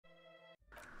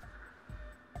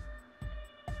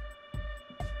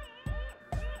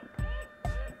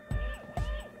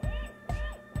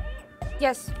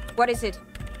Yes, what is it?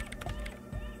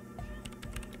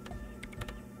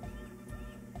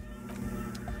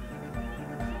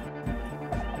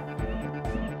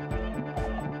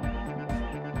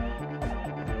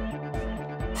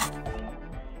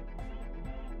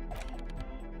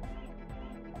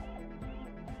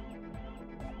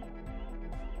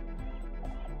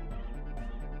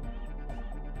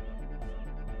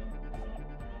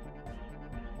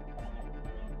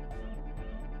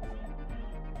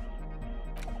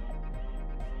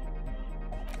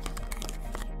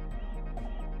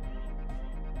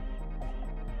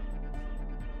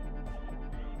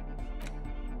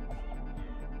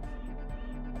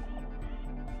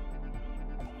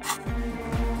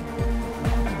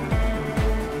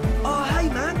 Oh, hey,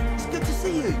 man. It's good to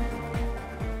see you.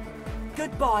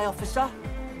 Goodbye, officer.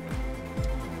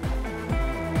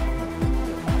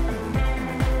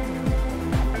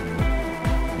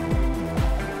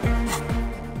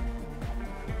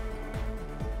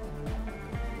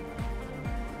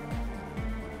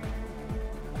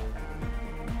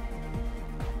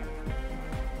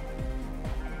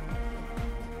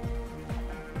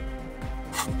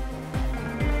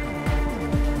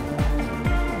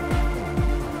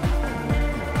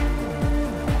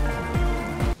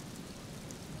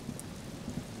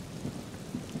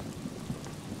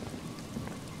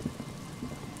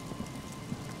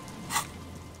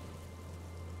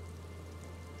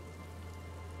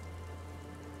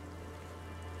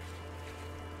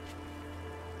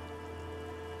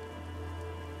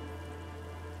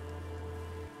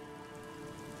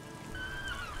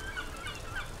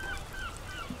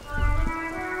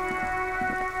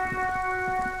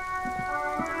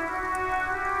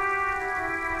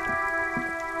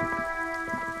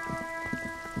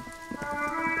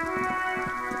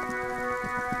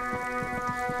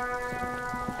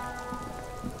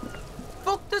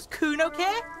 Does Kuno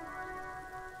care?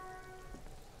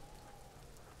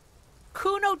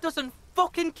 Kuno doesn't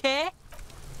fucking care.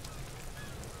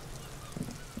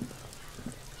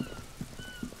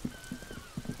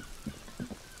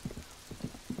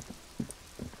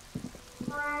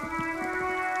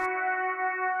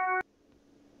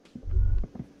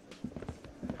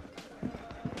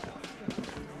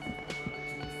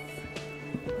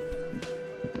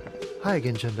 Hi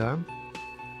again, gendarme.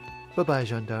 Bye-bye,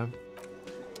 gendarme.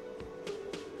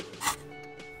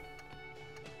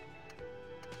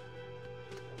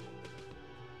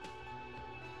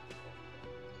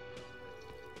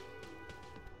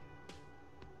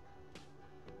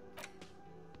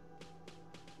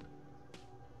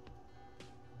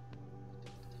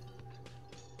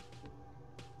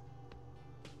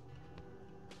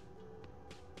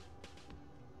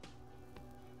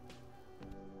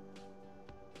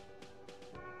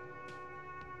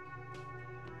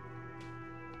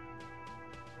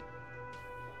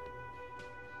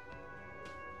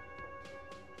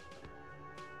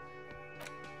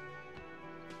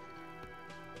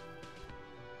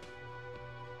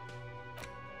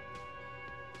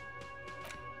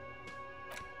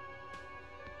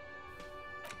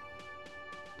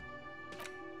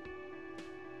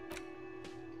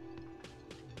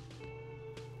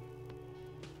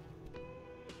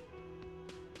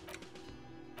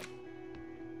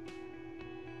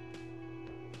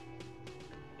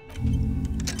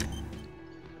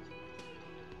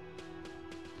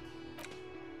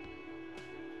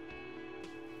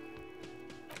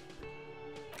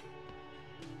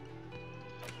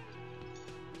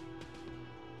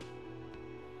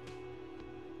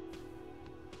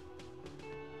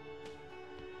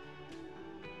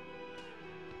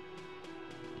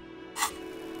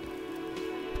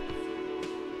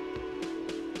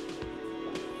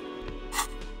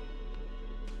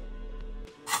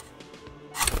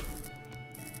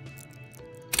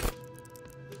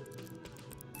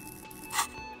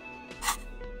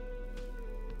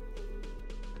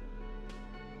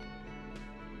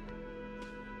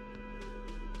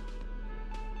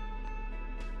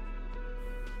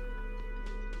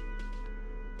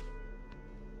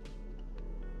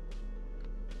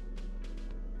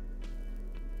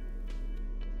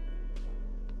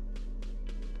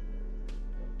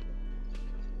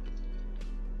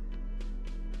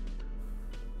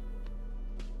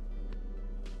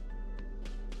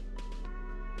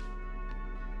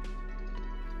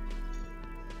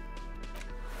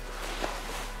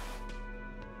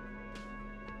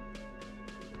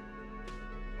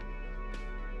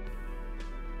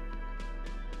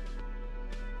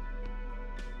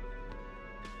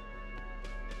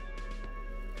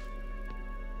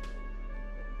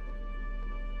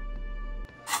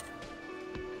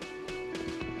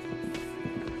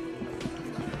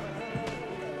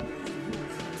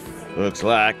 Looks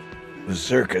like the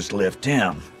circus left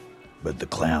him, but the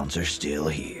clowns are still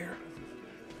here.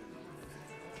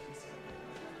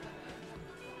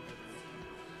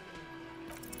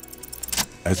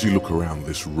 As you look around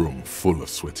this room full of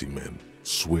sweaty men,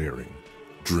 swearing,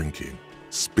 drinking,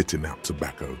 spitting out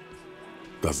tobacco,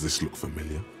 does this look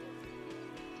familiar?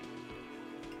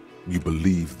 You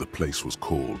believe the place was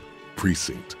called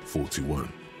Precinct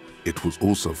 41. It was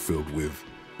also filled with,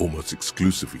 almost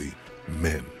exclusively,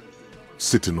 men,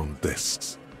 sitting on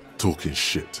desks, talking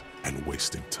shit and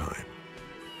wasting time.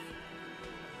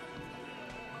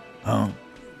 Huh?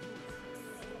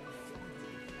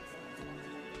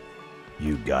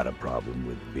 You got a problem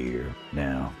with beer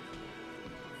now?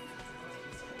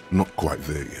 Not quite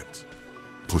there yet.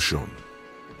 Push on.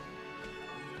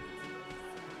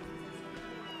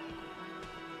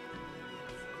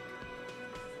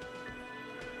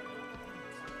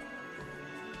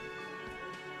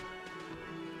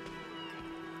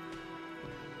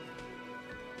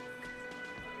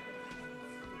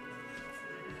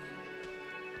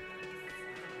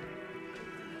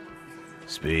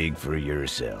 Speak for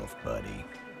yourself, buddy.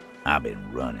 I've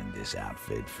been running this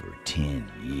outfit for 10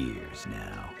 years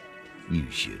now. You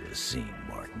should have seen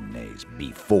Martinez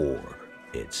before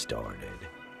it started.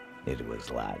 It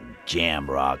was like jam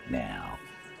rock now.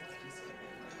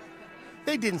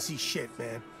 They didn't see shit,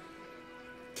 man.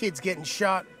 Kids getting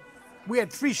shot. We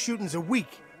had 3 shootings a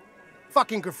week.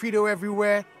 Fucking graffito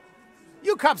everywhere.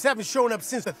 You cops haven't shown up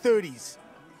since the 30s.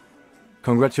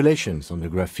 Congratulations on the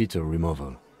graffito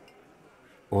removal.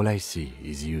 All I see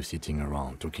is you sitting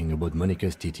around talking about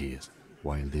Monica's titties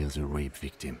while there's a rape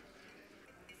victim.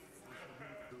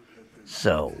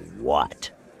 So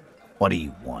what? What do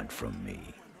you want from me?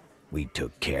 We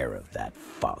took care of that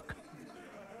fuck.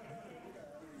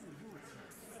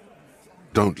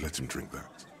 Don't let him drink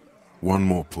that. One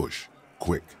more push,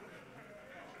 quick.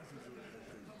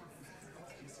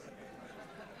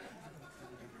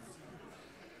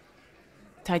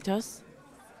 Titus?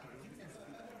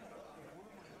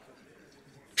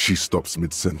 She stops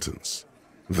mid-sentence.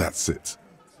 That's it.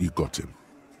 You got him.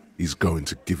 He's going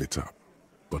to give it up,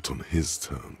 but on his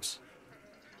terms.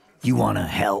 You wanna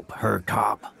help her,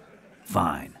 cop?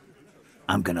 Fine.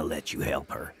 I'm gonna let you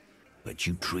help her, but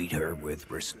you treat her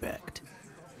with respect.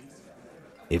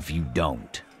 If you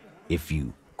don't, if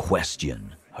you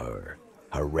question her,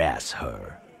 harass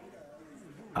her,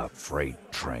 a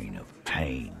freight train of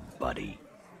pain, buddy.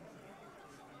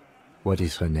 What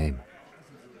is her name?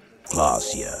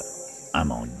 Glacia,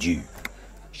 I'm on due.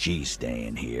 She's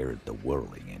staying here at the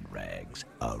Whirling in Rags,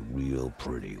 a real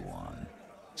pretty one.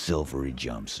 Silvery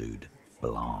jumpsuit,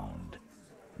 blonde.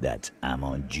 That's I'm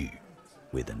on due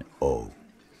with an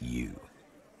O-U.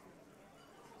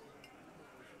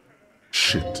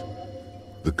 Shit.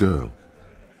 The girl.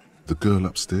 The girl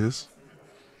upstairs?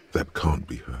 That can't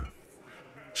be her.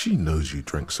 She knows you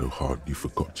drank so hard you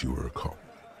forgot you were a cop.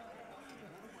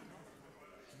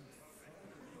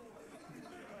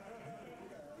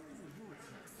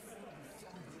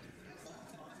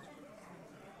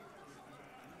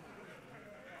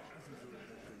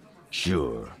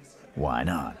 Sure, why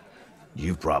not?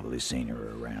 You've probably seen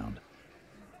her around.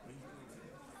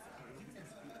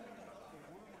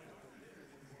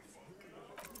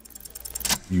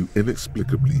 You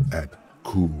inexplicably add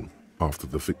cool after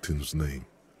the victim's name,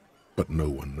 but no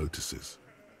one notices.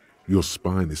 Your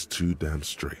spine is too damn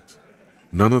straight.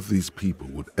 None of these people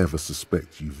would ever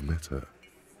suspect you've met her.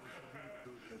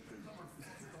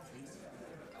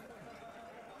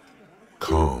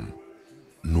 Calm,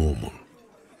 normal.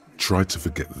 Try to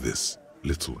forget this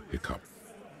little hiccup.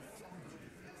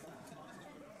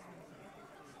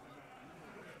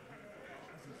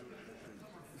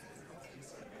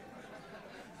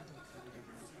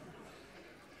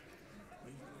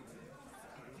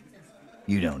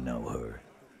 You don't know her.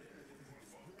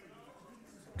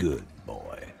 Good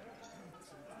boy.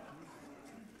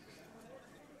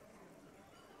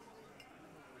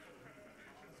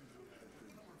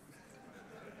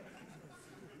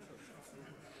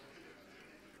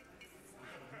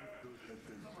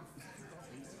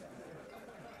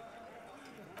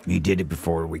 He did it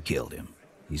before we killed him.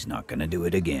 He's not gonna do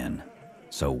it again.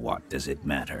 So what does it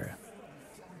matter?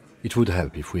 It would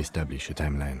help if we establish a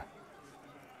timeline.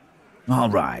 All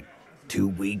right. 2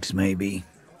 weeks, maybe?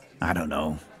 I don't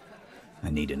know. I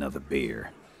need another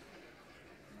beer.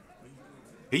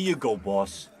 Here you go,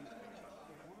 boss.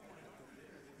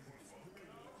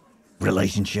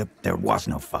 Relationship? There was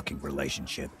no fucking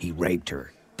relationship. He raped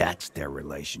her. That's their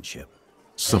relationship.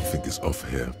 Something is off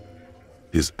here.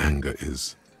 His anger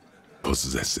is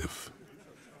possessive.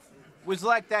 was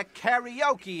like that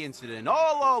karaoke incident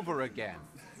all over again.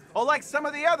 Or like some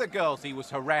of the other girls he was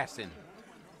harassing.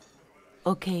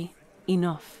 Okay,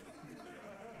 enough.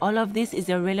 All of this is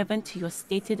irrelevant to your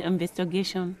stated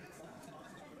investigation.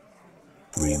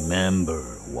 Remember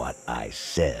what I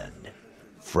said.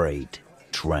 Freight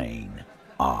train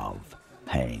of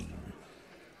pain.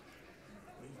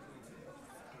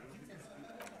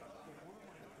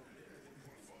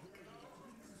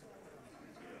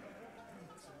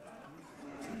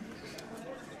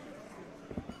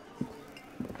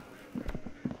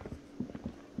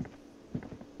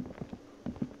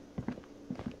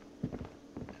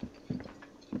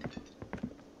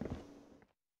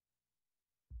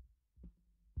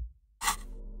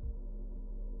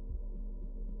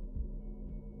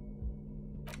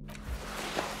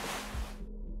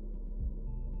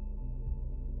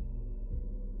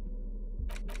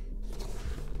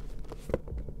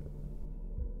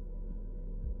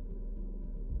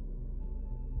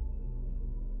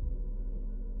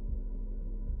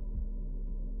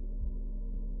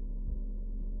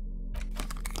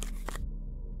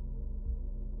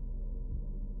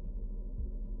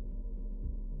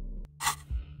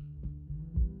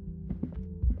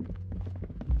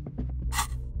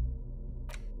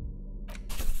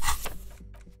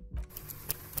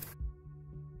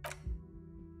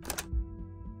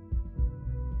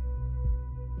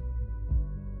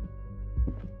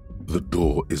 The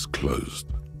door is closed.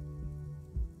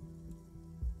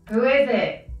 Who is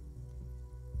it?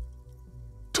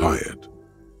 Tired.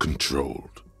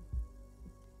 Controlled.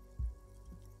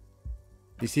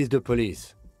 This is the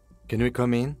police. Can we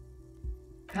come in?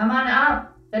 Come on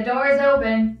up. The door is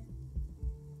open.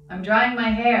 I'm drying my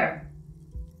hair.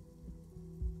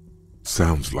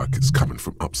 Sounds like it's coming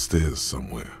from upstairs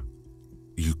somewhere.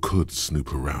 You could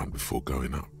snoop around before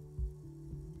going up.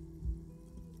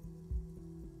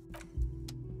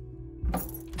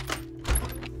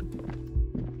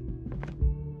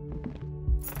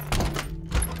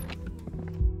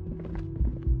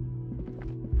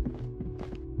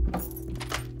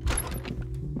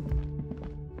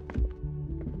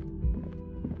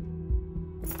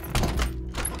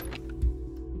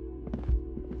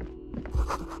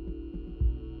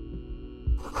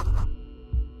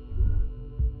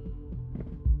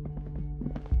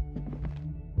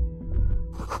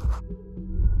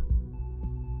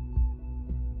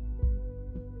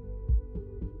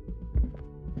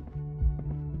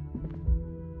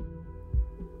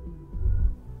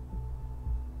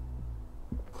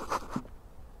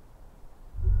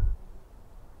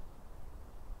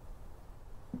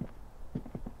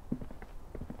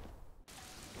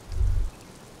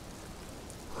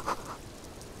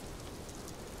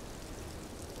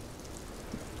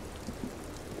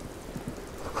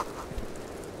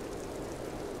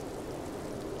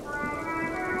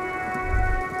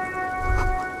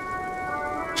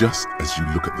 Just as you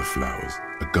look at the flowers,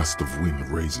 a gust of wind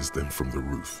raises them from the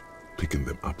roof, picking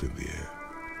them up in the air.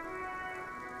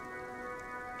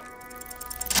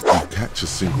 You catch a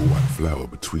single white flower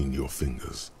between your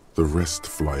fingers. The rest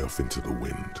fly off into the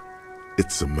wind.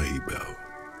 It's a Maybell.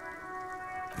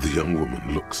 The young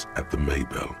woman looks at the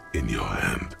Maybell in your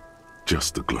hand,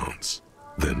 just a glance,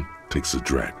 then takes a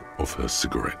drag of her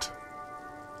cigarette.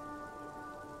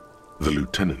 The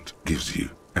lieutenant gives you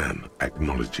an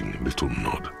acknowledging little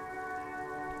nod.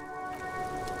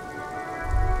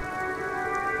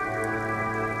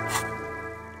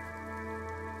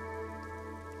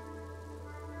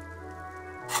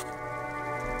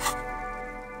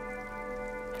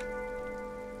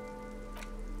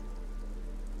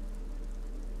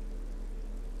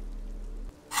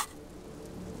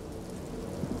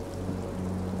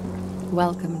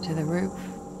 Welcome to the roof.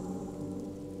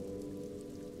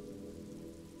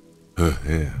 Her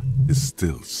hair is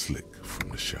still slick from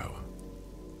the shower.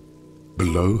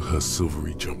 Below her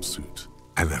silvery jumpsuit,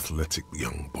 an athletic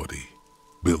young body,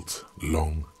 built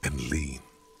long and lean,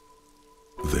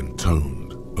 then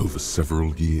toned over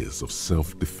several years of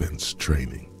self-defense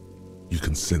training. You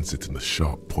can sense it in the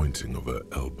sharp pointing of her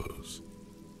elbows.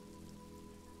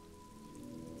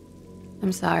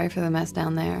 I'm sorry for the mess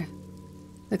down there.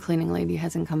 The cleaning lady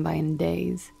hasn't come by in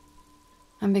days.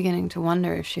 I'm beginning to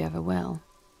wonder if she ever will.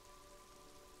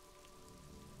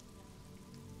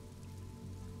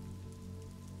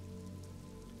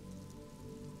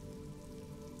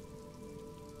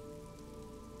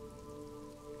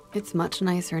 It's much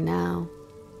nicer now.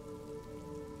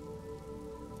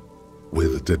 Where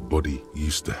the dead body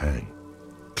used to hang,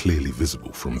 clearly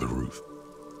visible from the roof,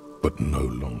 but no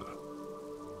longer.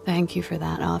 Thank you for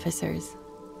that, officers.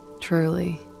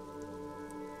 Truly.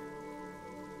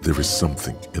 There is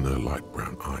something in her light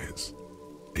brown eyes,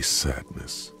 a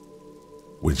sadness,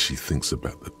 when she thinks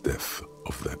about the death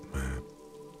of that man.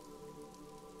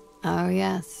 Oh,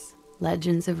 yes.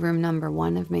 Legends of room number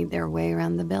 1 have made their way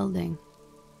around the building.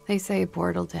 They say a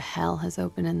portal to hell has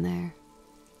opened in there.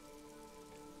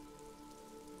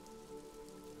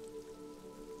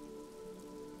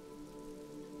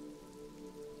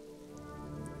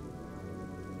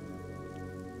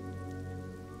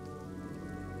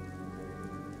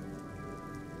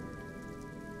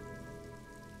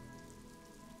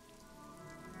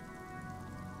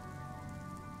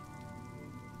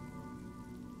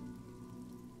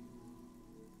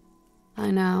 I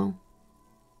know.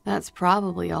 That's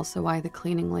probably also why the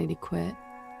cleaning lady quit.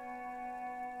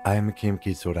 I'm Kim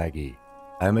Kitsuragi.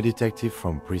 I'm a detective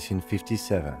from Precinct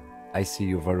 57. I see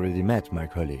you've already met my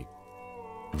colleague.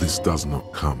 This does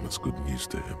not come as good news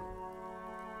to him.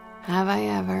 Have I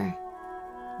ever?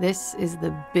 This is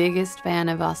the biggest fan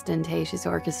of ostentatious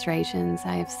orchestrations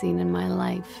I have seen in my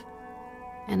life.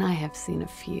 And I have seen a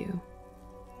few.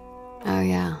 Oh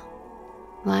yeah.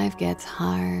 Life gets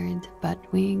hard, but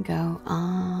we go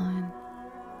on.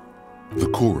 The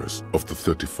chorus of the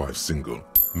 35 single,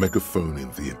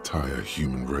 megaphoning the entire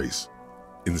human race,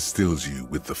 instills you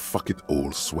with the fuck it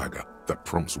all swagger that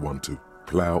prompts one to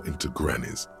plow into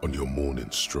grannies on your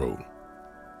morning stroll.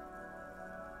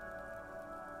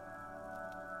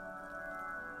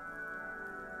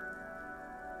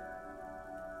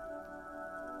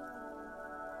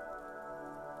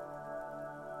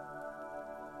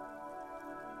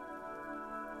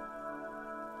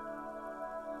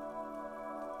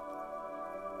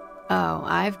 Oh,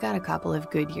 I've got a couple of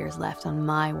good years left on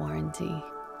my warranty.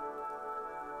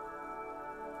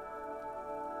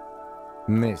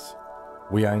 Miss,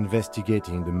 we are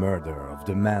investigating the murder of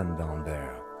the man down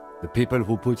there. The people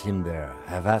who put him there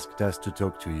have asked us to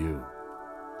talk to you.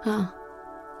 Huh.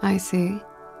 I see.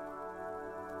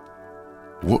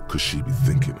 What could she be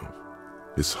thinking of?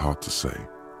 It's hard to say.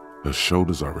 Her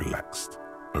shoulders are relaxed,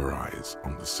 her eyes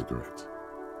on the cigarette.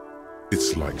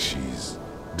 It's like she's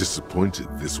disappointed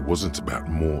this wasn't about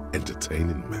more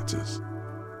entertaining matters.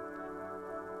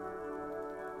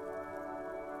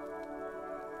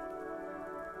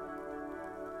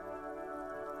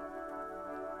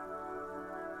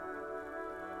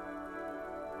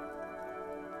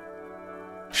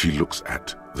 She looks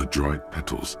at the dried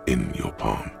petals in your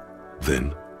palm,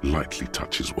 then lightly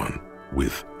touches one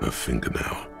with her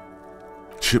fingernail.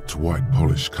 Chipped white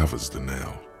polish covers the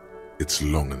nail. It's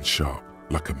long and sharp,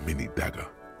 like a mini dagger.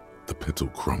 The petal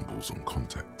crumbles on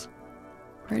contact.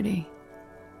 Pretty.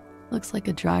 Looks like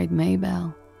a dried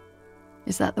maybell.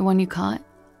 Is that the one you caught?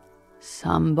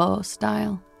 Sambo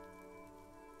style?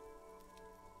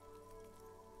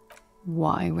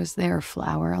 Why was there a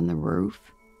flower on the roof?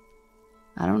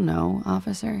 I don't know,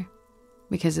 officer.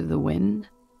 Because of the wind?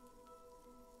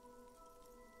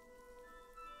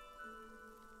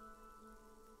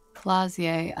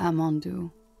 Clausier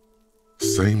Amandu.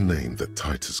 Same name that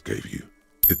Titus gave you.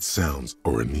 It sounds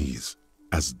Oranese,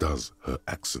 as does her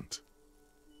accent.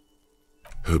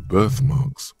 Her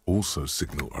birthmarks also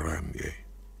signal Oranje.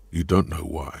 You don't know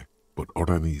why, but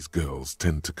Oranese girls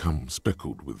tend to come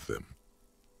speckled with them.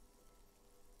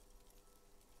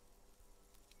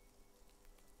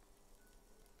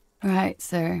 Right,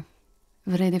 sir.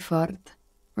 Vredefort,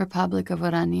 Republic of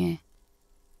Oranje.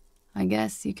 I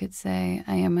guess you could say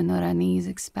I am an Oranese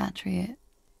expatriate.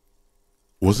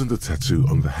 Wasn't the tattoo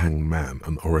on the hanged man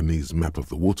an Oranese map of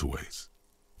the waterways?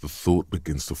 The thought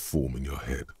begins to form in your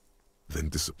head, then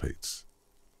dissipates.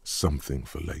 Something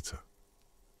for later.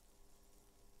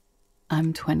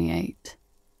 I'm 28.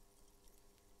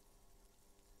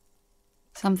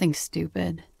 Something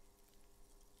stupid.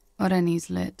 Oranese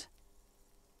lit.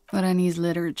 Oranese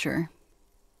literature.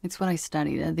 It's what I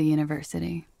studied at the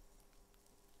university.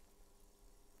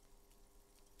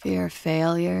 Fear of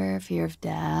failure, fear of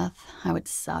death, how it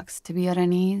sucks to be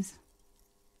Oranese.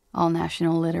 All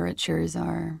national literatures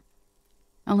are...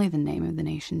 only the name of the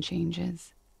nation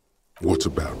changes. What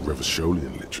about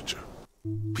Revacholian literature?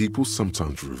 People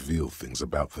sometimes reveal things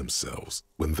about themselves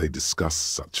when they discuss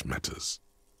such matters.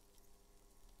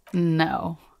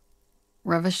 No.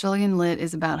 Revacholian lit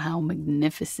is about how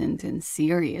magnificent and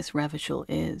serious Revachol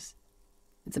is.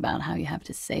 It's about how you have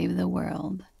to save the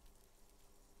world.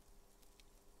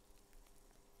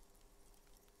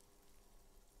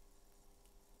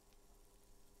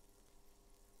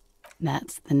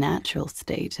 That's the natural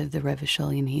state of the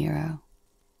Revacholian hero.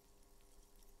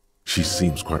 She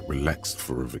seems quite relaxed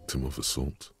for a victim of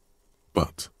assault.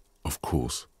 But, of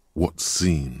course, what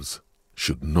seems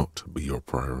should not be your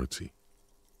priority.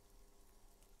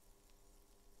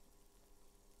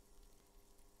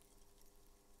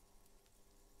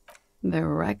 The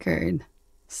record.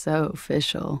 So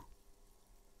official.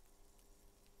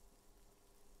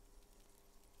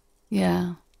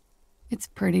 Yeah, it's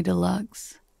pretty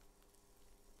deluxe.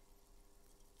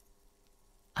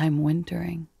 I'm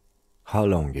wintering. How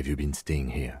long have you been staying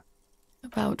here?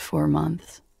 About 4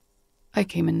 months. I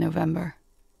came in November.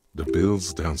 The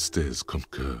bills downstairs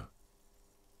concur.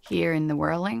 Here in the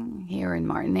Whirling, here in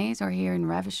Martinez, or here in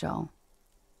Revachol?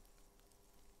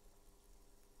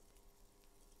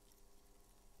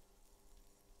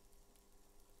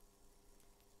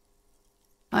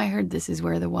 I heard this is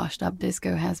where the washed-up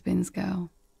disco has-beens go.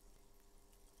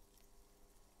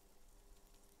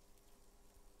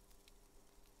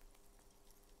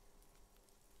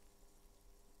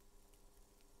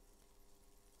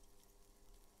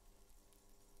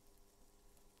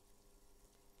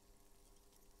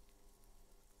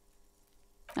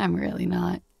 I'm really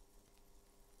not.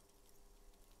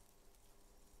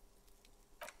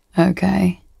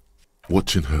 Okay.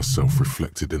 Watching herself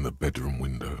reflected in the bedroom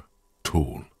window,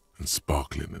 tall and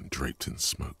sparkling and draped in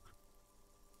smoke.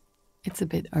 It's a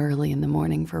bit early in the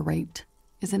morning for raped,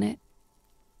 isn't it?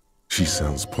 She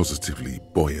sounds positively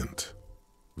buoyant,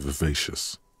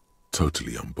 vivacious,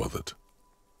 totally unbothered.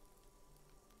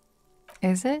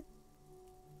 Is it?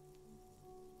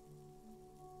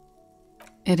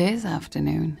 It is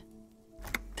afternoon.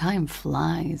 Time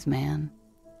flies, man.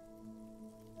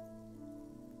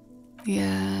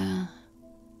 Yeah,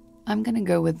 I'm gonna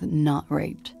go with not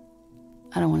raped.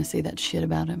 I don't want to say that shit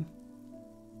about him.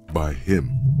 By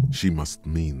him, she must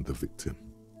mean the victim.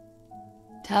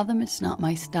 Tell them it's not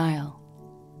my style.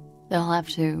 They'll have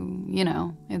to, you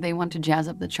know, if they want to jazz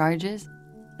up the charges,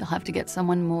 they'll have to get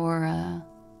someone more,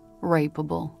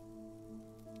 rapeable.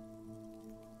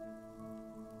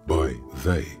 By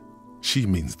they, she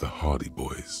means the Hardy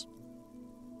boys.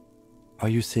 Are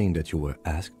you saying that you were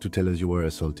asked to tell us you were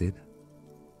assaulted?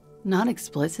 Not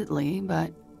explicitly,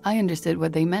 but I understood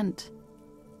what they meant.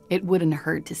 It wouldn't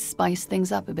hurt to spice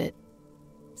things up a bit.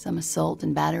 Some assault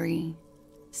and battery.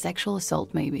 Sexual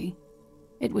assault, maybe.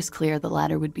 It was clear the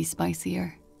latter would be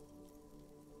spicier.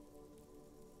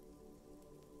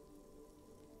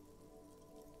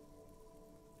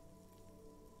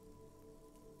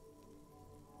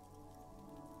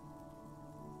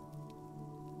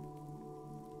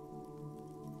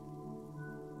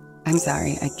 I'm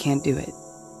sorry, I can't do it.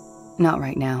 Not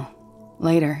right now.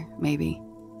 Later, maybe.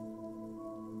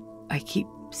 I keep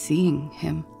seeing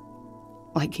him,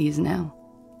 like he is now.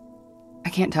 I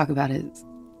can't talk about his,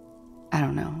 I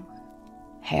don't know,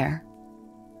 hair.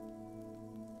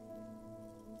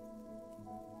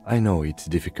 I know it's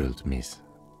difficult, miss.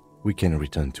 We can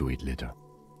return to it later.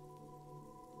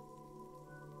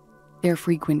 They're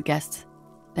frequent guests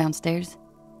downstairs.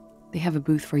 They have a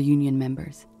booth for union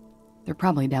members. They're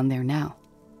probably down there now.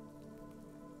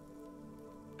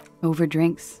 Over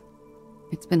drinks.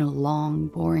 It's been a long,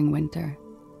 boring winter.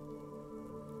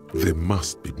 There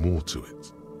must be more to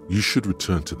it. You should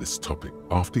return to this topic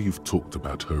after you've talked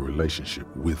about her relationship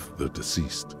with the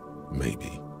deceased,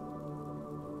 maybe.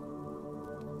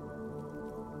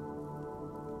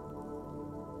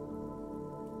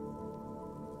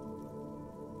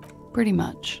 Pretty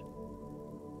much.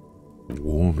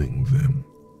 Warming them.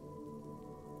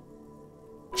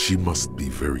 She must be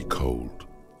very cold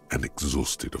and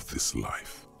exhausted of this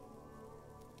life.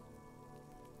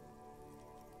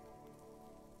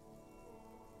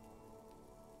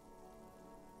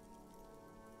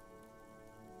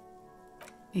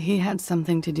 He had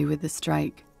something to do with the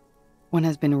strike. One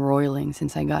has been roiling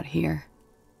since I got here.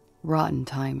 Rotten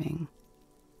timing.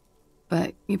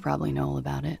 But you probably know all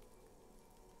about it.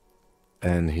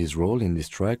 And his role in this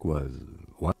strike was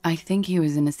what? I think he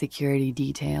was in a security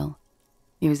detail.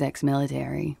 He was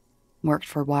ex-military, worked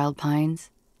for Wild Pines,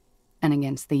 and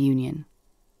against the Union.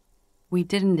 We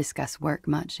didn't discuss work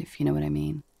much, if you know what I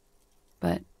mean.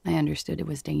 But I understood it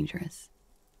was dangerous.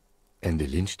 And they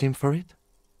lynched him for it?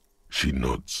 She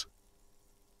nods.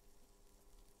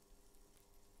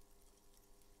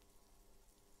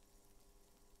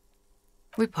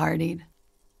 We partied.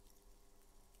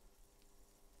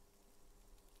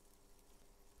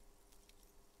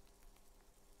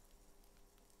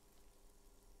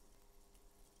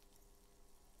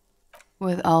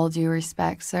 With all due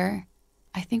respect, sir,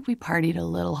 I think we partied a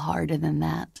little harder than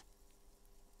that.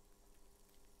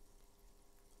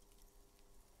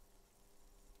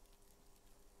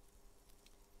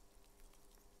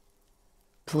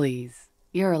 Please,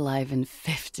 you're alive in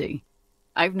 50.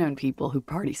 I've known people who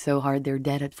party so hard they're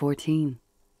dead at 14.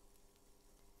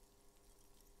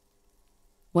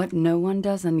 What no one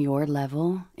does on your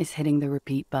level is hitting the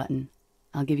repeat button.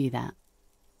 I'll give you that.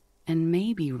 and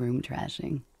maybe room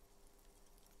trashing.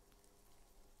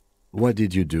 What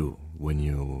did you do when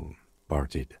you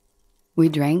partied? We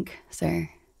drank, sir.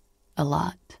 A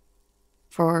lot.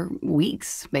 For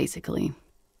weeks, basically.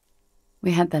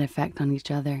 We had that effect on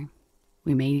each other.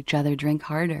 We made each other drink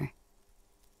harder.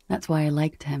 That's why I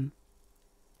liked him.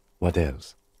 What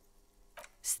else?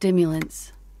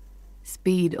 Stimulants.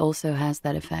 Speed also has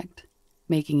that effect,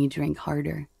 making you drink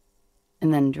harder.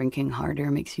 And then drinking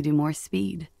harder makes you do more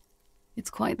speed. It's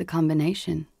quite the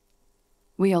combination.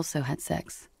 We also had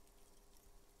sex.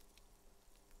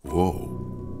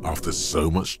 Whoa. After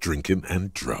so much drinking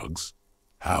and drugs,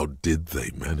 how did they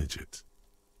manage it?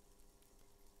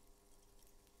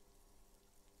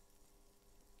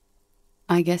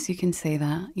 I guess you can say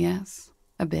that, yes,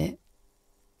 a bit.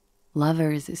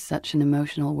 Lovers is such an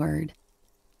emotional word.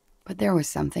 But there was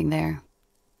something there.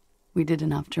 We did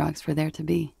enough drugs for there to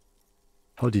be.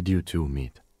 How did you two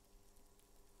meet?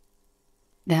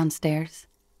 Downstairs,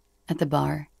 at the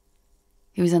bar.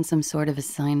 He was on some sort of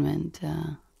assignment,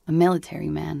 a military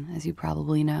man, as you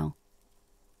probably know.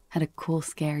 Had a cool,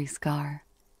 scary scar.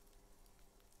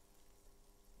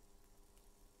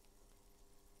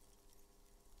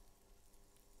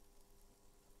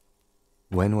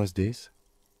 When was this?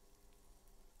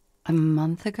 A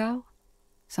month ago?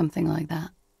 Something like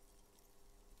that.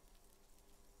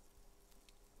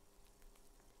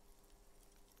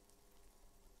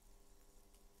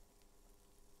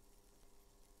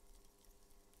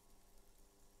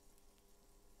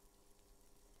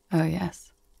 Oh,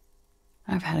 yes.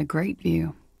 I've had a great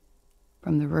view.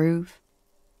 From the roof,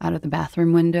 out of the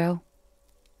bathroom window,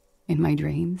 in my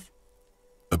dreams.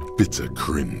 A bitter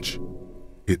cringe.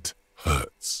 It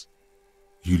hurts.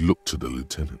 You look to the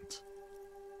lieutenant.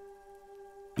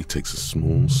 He takes a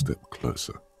small step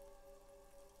closer.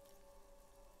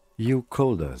 You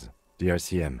called us, the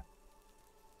RCM.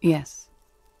 Yes.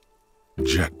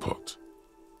 Jackpot.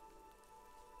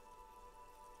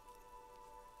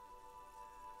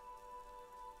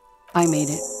 I made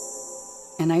it.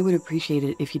 And I would appreciate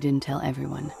it if you didn't tell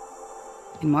everyone.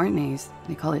 In Martinez,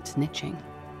 they call it snitching.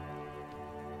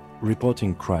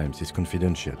 Reporting crimes is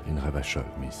confidential in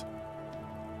Ravachol, miss.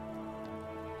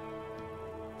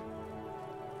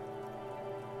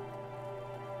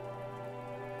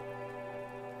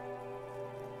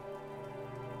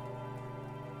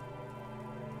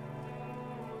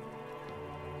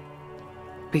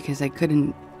 Because I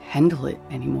couldn't handle it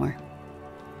anymore.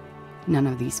 None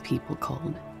of these people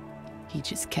called. He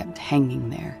just kept hanging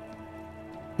there.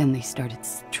 Then they started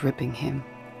stripping him.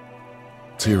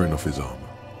 Tearing off his armor,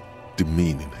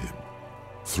 demeaning him,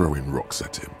 throwing rocks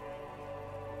at him.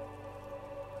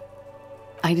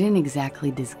 I didn't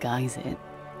exactly disguise it.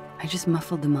 I just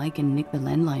muffled the mic and nicked the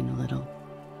landline a little.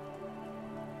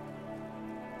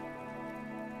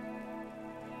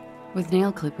 With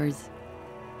nail clippers.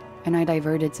 And I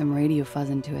diverted some radio fuzz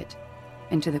into it,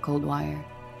 into the cold wire.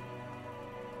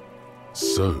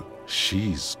 So,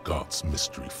 she's God's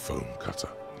mystery foam cutter.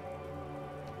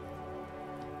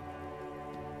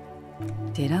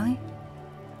 Did I?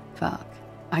 Fuck.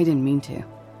 I didn't mean to.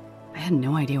 I had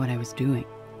no idea what I was doing.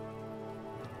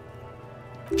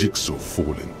 Jigsaw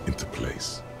falling into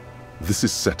place. This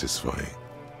is satisfying.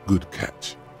 Good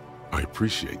catch. I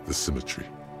appreciate the symmetry.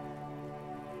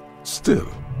 Still,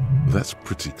 that's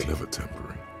pretty clever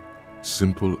tampering.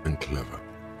 Simple and clever.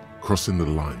 Crossing the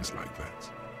lines like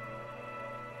that.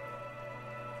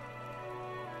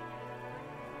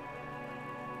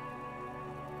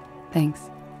 Thanks.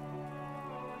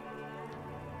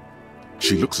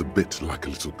 She looks a bit like a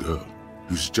little girl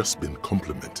who's just been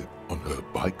complimented on her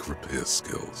bike repair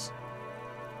skills.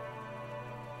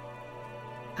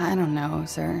 I don't know,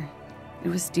 sir. It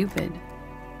was stupid.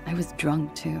 I was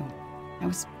drunk, too. I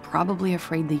was probably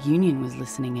afraid the union was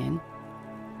listening in.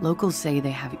 Locals say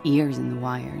they have ears in the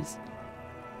wires.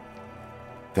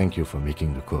 Thank you for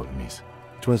making the call, miss.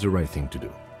 It was the right thing to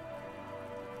do.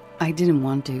 I didn't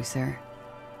want to, sir.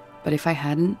 But if I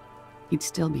hadn't, he'd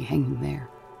still be hanging there.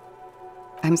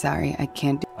 I'm sorry, I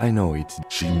can't do— I know it's—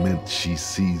 She meant she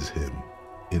sees him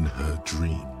in her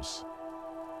dreams.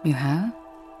 You have?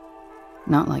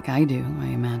 Not like I do, I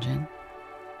imagine.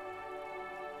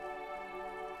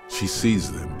 She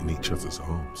sees them in each other's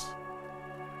arms.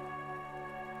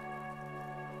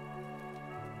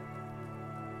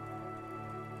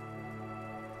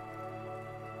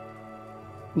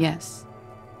 Yes.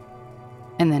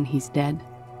 And then he's dead.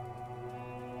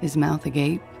 His mouth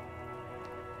agape.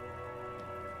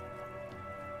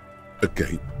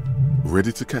 Agape,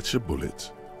 ready to catch a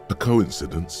bullet, a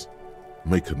coincidence.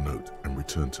 Make a note and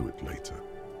return to it later.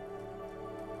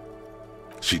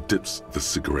 She dips the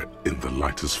cigarette in the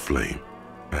lighter's flame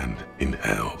and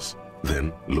inhales,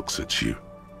 then looks at you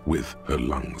with her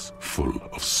lungs full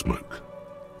of smoke.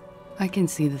 I can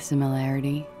see the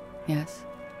similarity, yes.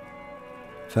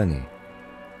 Funny.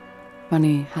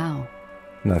 Funny how?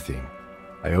 Nothing.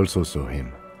 I also saw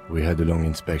him. We had a long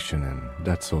inspection and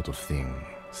that sort of thing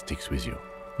sticks with you.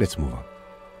 Let's move on.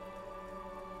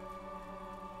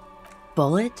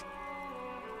 Bullet?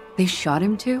 They shot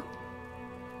him too?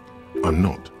 I'm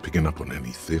not picking up on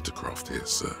any theatre craft here,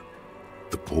 sir.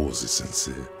 The pause is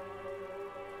sincere.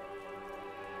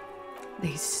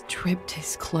 They stripped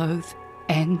his clothes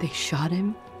and they shot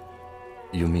him?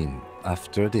 You mean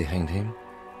after they hanged him?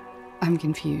 I'm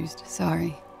confused,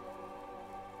 sorry.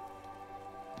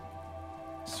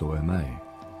 So am I.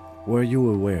 Were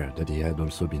you aware that he had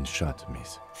also been shot,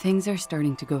 miss? Things are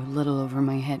starting to go a little over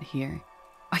my head here.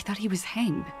 I thought he was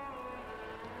hanged.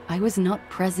 I was not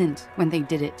present when they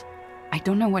did it. I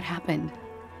don't know what happened.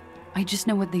 I just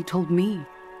know what they told me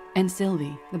and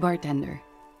Sylvie, the bartender.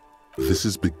 This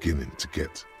is beginning to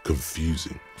get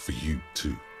confusing for you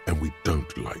too, and we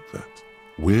don't like that.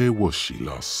 Where was she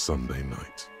last Sunday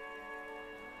night?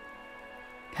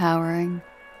 Cowering.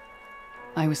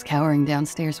 I was cowering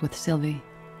downstairs with Sylvie.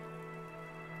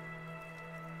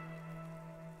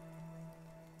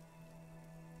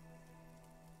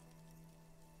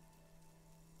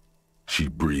 She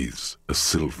breathes a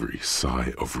silvery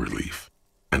sigh of relief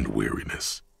and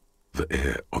weariness. The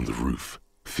air on the roof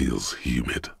feels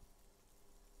humid.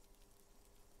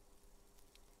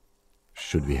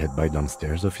 Should we head back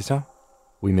downstairs, officer?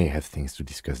 We may have things to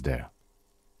discuss there.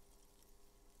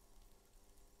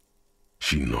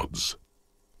 She nods.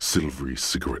 Silvery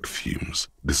cigarette fumes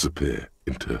disappear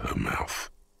into her mouth.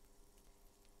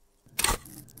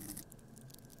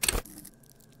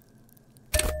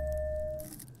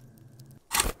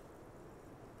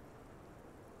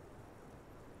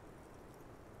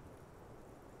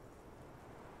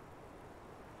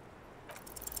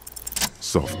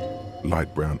 Soft,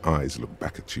 light brown eyes look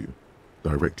back at you,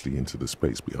 directly into the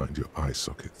space behind your eye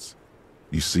sockets.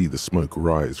 You see the smoke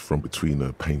rise from between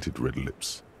her painted red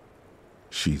lips.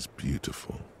 She's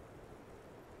beautiful.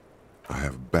 I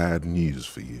have bad news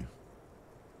for you.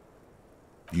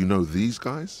 You know these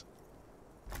guys?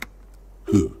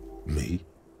 Who? Me?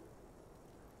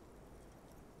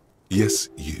 Yes,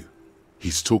 you.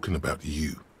 He's talking about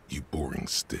you, you boring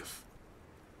stiff.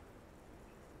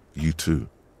 You too.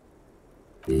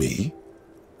 Me?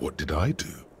 What did I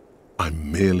do?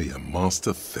 I'm merely a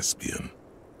master thespian.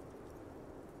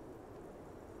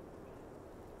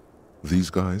 These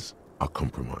guys are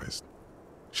compromised.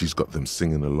 She's got them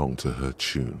singing along to her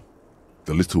tune.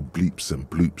 The little bleeps and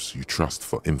bloops you trust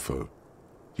for info,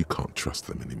 you can't trust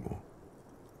them anymore.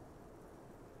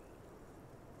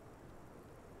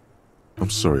 I'm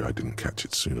sorry I didn't catch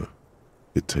it sooner.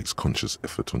 It takes conscious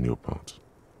effort on your part.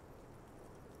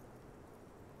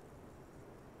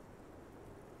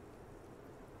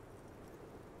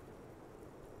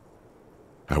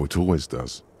 How it always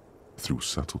does, through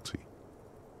subtlety.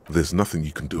 There's nothing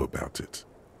you can do about it.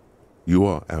 You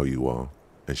are how you are,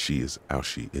 and she is how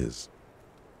she is.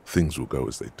 Things will go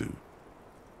as they do.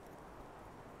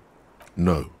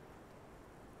 No.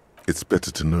 It's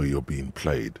better to know you're being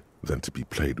played than to be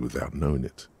played without knowing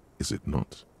it, is it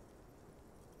not?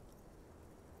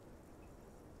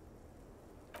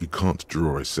 You can't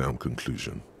draw a sound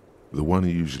conclusion. The one who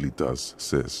usually does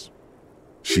says,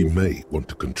 she may want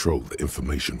to control the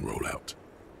information rollout,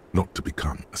 not to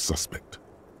become a suspect.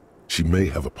 She may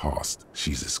have a past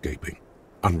she's escaping,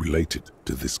 unrelated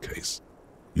to this case.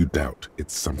 You doubt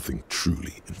it's something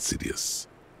truly insidious.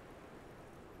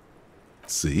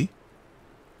 See?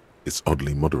 It's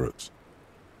oddly moderate,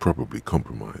 probably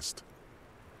compromised.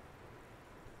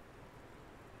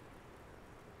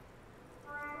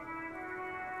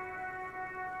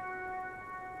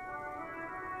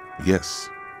 Yes,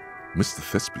 Mr.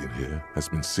 Thespian here has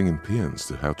been singing paeans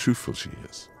to how truthful she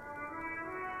is.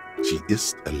 She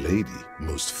is a lady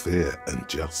most fair and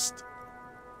just.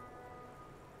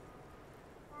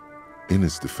 In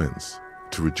his defense,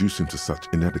 to reduce him to such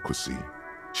inadequacy,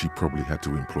 she probably had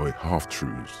to employ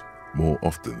half-truths more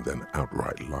often than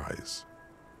outright lies.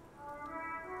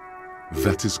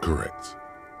 That is correct,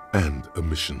 and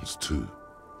omissions too.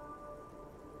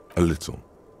 A little.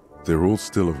 They're all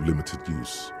still of limited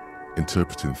use,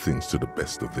 interpreting things to the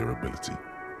best of their ability.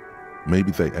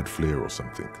 Maybe they add flair or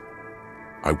something.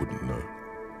 I wouldn't know.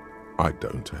 I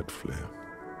don't add flair.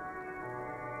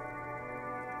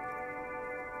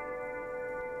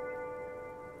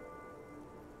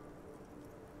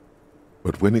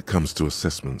 But when it comes to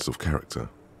assessments of character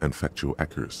and factual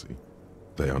accuracy,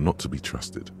 They are not to be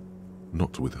trusted.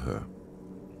 Not with her.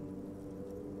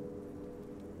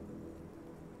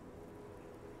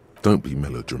 Don't be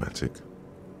melodramatic.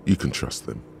 You can trust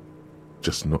them.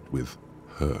 Just not with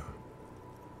her.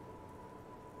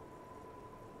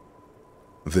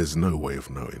 There's no way of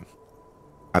knowing.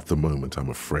 At the moment, I'm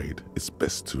afraid it's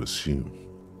best to assume.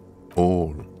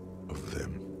 All of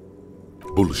them.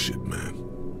 Bullshit,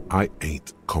 man. I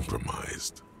ain't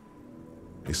compromised.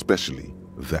 Especially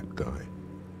that guy.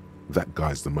 That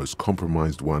guy's the most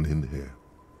compromised one in here.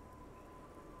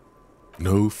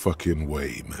 No fucking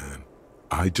way, man.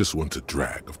 I just want a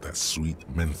drag of that sweet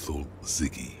menthol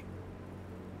Ziggy.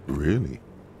 Really?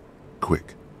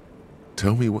 Quick,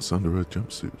 tell me what's under her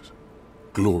jumpsuit.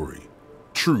 Glory,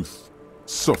 truth,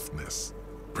 softness.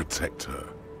 Protect her.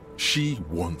 She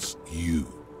wants you.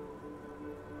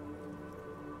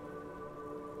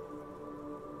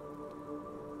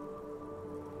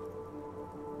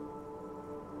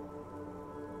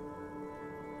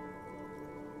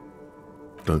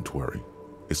 Don't worry.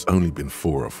 It's only been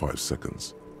 4 or 5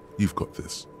 seconds. You've got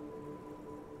this.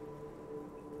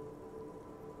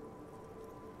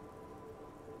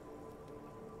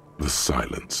 The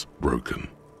silence broken.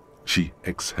 She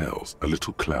exhales a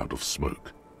little cloud of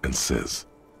smoke and says,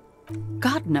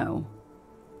 God, no.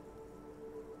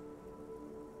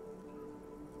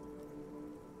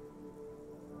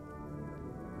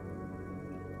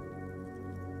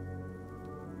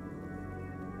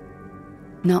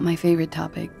 Not my favorite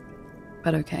topic,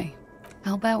 but okay.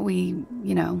 How about we,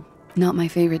 not my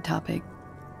favorite topic.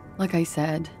 Like I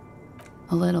said,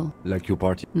 a little. Like your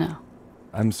party? No.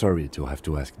 I'm sorry to have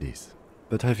to ask this,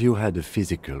 but have you had a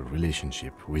physical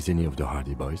relationship with any of the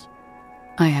Hardi boys?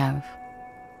 I have.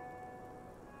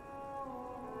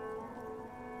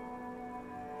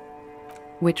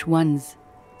 Which ones,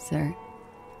 sir?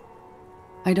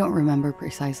 I don't remember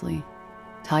precisely.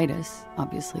 Titus,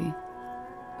 obviously.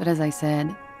 But as I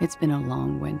said, it's been a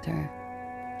long winter.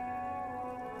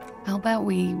 How about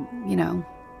we,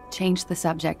 change the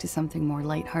subject to something more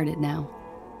lighthearted now?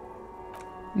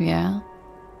 Yeah?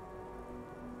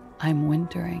 I'm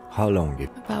wintering. How long?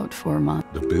 About 4 months.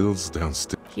 the bills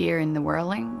downstairs. Here in the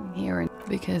Whirling,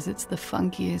 because it's the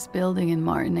funkiest building in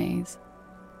Martinez.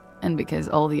 And because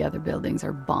all the other buildings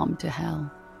are bombed to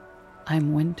hell.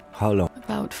 I'm winter. How long?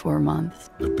 About 4 months.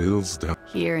 The bills down.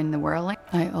 Here in the Whirling,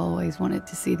 I always wanted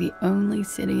to see the only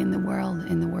city in the world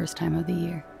in the worst time of the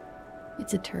year.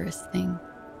 It's a tourist thing.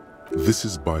 This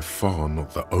is by far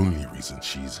not the only reason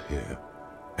she's here.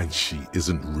 And she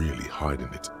isn't really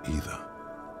hiding it either.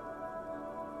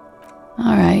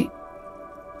 All right.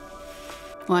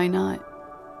 Why not?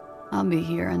 I'll be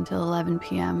here until 11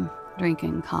 p.m.,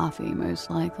 drinking coffee, most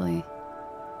likely.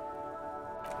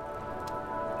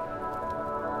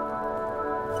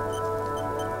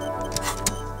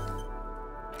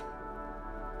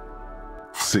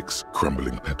 Six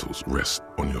crumbling petals rest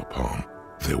on your palm.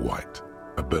 They're white,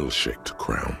 a bell-shaped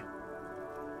crown.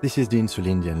 This is the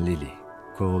Insulindian lily,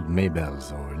 called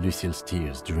Maybelle's or Lucille's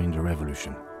tears during the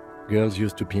Revolution. Girls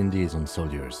used to pin these on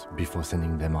soldiers before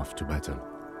sending them off to battle.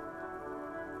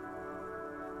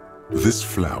 This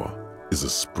flower is a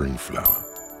spring flower,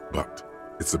 but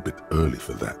it's a bit early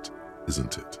for that,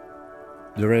 isn't it?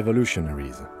 The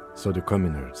revolutionaries, so the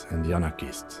communards and the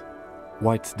anarchists.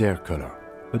 White's their color,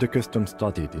 but the custom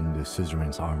started in the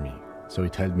suzerain's army, so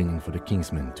it held meaning for the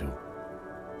kingsmen too.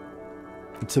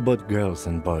 It's about girls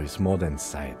and boys more than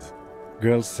sides.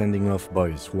 Girls sending off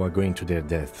boys who are going to their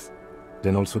deaths,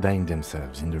 then also dying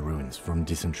themselves in the ruins from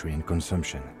dysentery and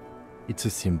consumption. It's a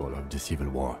symbol of the Civil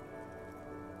War.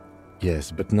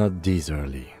 Yes, but not this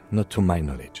early, not to my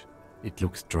knowledge. It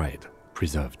looks dried,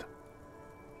 preserved.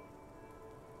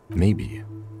 Maybe,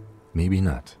 maybe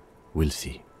not. We'll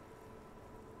see.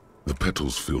 The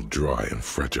petals feel dry and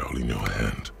fragile in your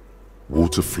hand.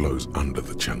 Water flows under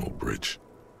the channel bridge.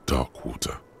 Dark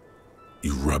water.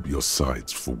 You rub your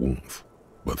sides for warmth,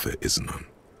 but there is none.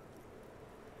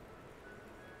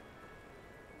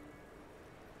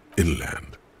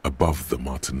 Inland, above the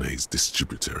Martinez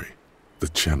distributary, the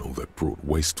channel that brought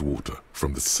wastewater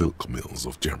from the silk mills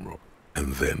of Jamrock,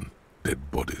 and then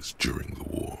dead bodies during the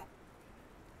war.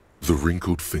 The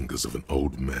wrinkled fingers of an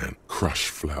old man crush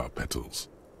flower petals,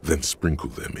 then sprinkle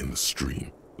them in the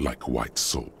stream like white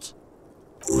salt.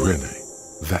 Rene,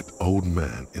 that old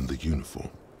man in the uniform,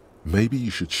 maybe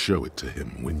you should show it to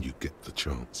him when you get the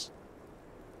chance.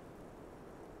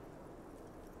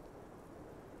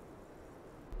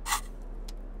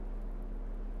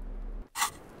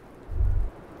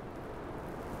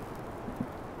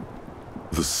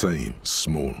 The same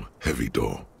small, heavy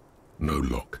door. No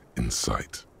lock in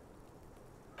sight.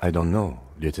 I don't know,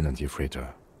 Lieutenant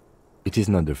Yefreiter. It is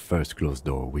not the first closed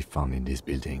door we found in this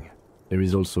building. There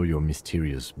is also your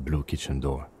mysterious blue kitchen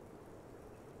door.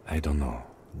 I don't know.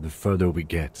 The further we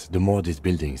get, the more this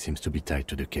building seems to be tied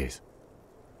to the case.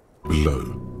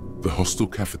 Below, the hostel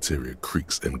cafeteria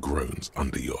creaks and groans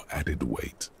under your added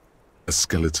weight. A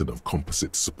skeleton of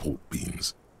composite support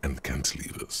beams and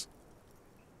cantilevers.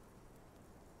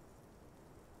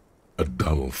 A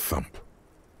dull thump.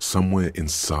 Somewhere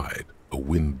inside, a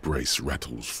wind brace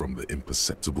rattles from the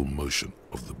imperceptible motion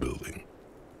of the building.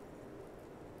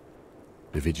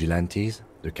 The vigilantes,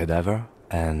 the cadaver,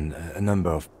 and a number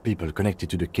of people connected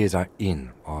to the case are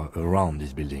in or around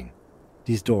this building.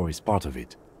 This door is part of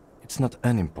it. It's not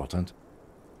unimportant.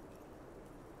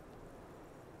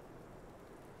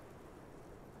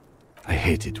 I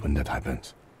hate it when that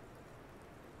happens.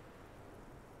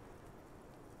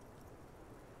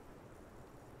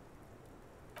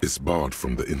 It's barred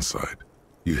from the inside.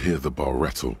 You hear the bar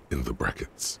rattle in the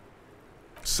brackets.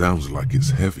 Sounds like it's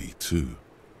heavy, too.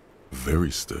 Very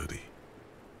sturdy.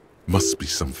 Must be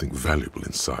something valuable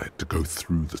inside to go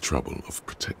through the trouble of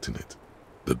protecting it.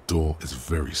 The door is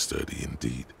very sturdy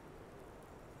indeed.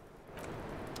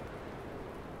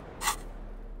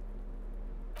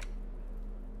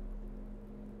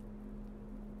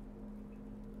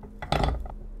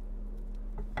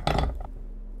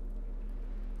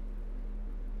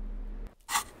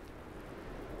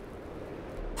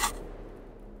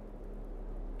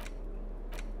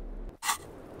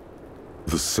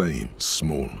 The same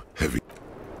small, heavy.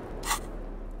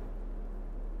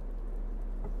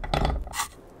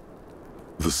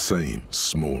 The same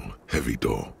small, heavy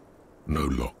door. No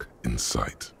lock in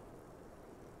sight.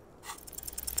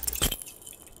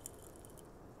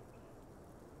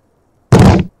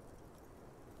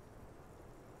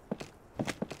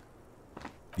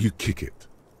 You kick it,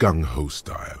 gung-ho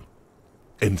style.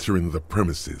 Entering the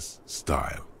premises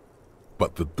style.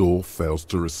 But the door fails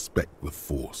to respect the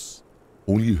force.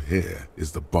 All you hear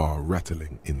is the bar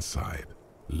rattling inside,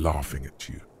 laughing at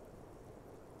you.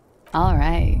 All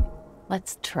right,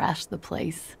 let's trash the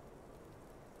place.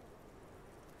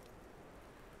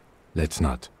 Let's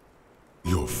not.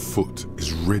 Your foot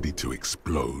is ready to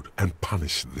explode and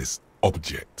punish this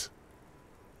object.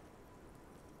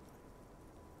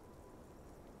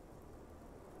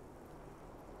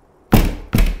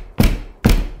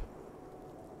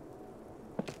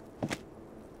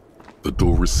 The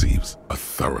door receives a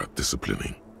thorough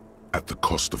disciplining. At the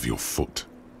cost of your foot.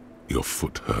 Your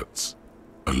foot hurts.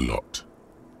 A lot.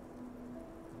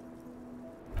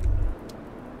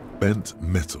 Bent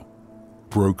metal.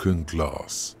 Broken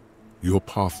glass. Your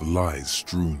path lies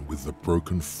strewn with the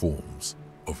broken forms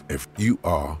of You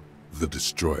are the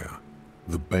destroyer.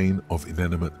 The bane of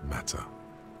inanimate matter.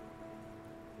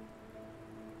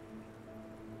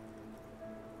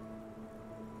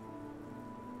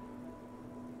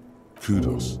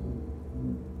 Kudos.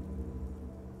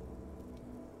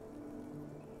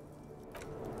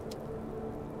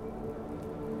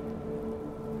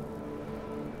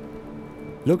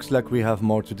 Looks like we have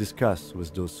more to discuss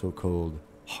with those so-called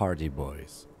Hardi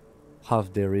boys.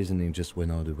 Half their reasoning just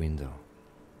went out the window.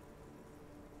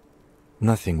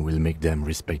 Nothing will make them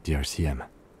respect the RCM,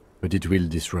 but it will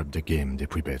disrupt the game they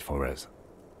prepared for us.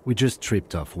 We just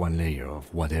stripped off one layer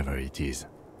of whatever it is.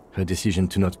 Her decision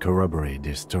to not corroborate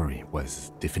their story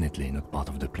was definitely not part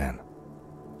of the plan.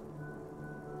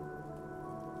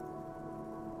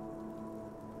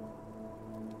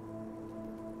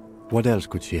 What else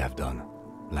could she have done?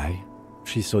 Lie?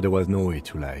 She saw there was no way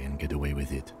to lie and get away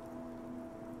with it.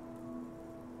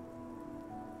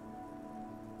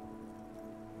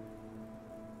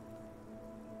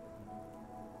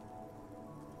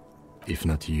 If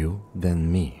not you, then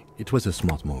me. It was a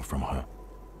smart move from her.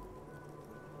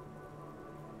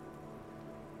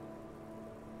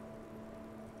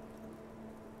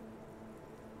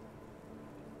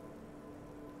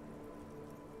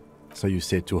 So you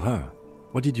said to her,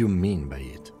 what did you mean by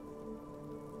it?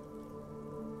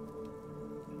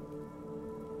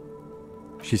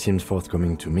 She seemed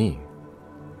forthcoming to me,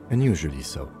 unusually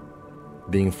so.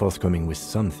 Being forthcoming with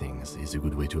some things is a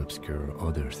good way to obscure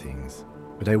other things,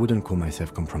 but I wouldn't call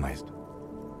myself compromised.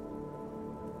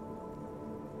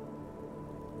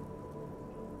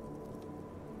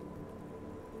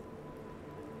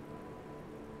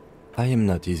 I am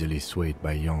not easily swayed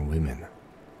by young women,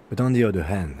 but on the other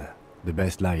hand, the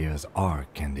best liars are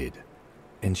candid,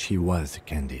 and she was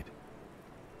candid.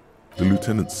 The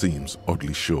lieutenant seems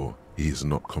oddly sure he is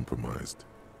not compromised.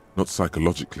 Not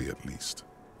psychologically, at least.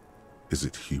 Is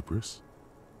it hubris?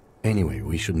 Anyway,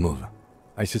 we should move.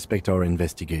 I suspect our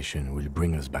investigation will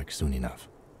bring us back soon enough.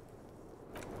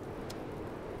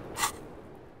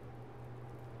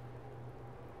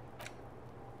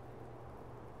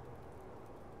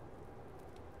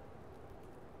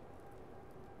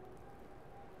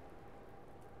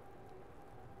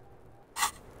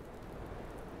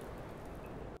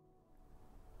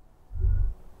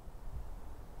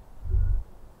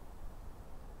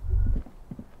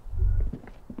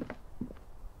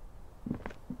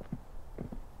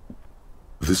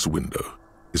 This window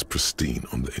is pristine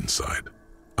on the inside,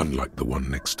 unlike the one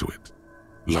next to it.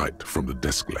 Light from the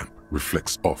desk lamp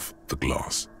reflects off the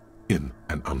glass in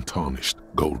an untarnished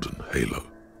golden halo.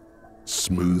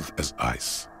 Smooth as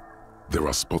ice. There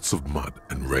are spots of mud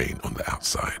and rain on the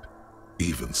outside,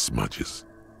 even smudges.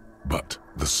 But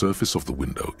the surface of the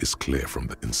window is clear from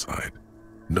the inside.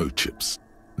 No chips,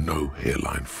 no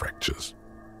hairline fractures.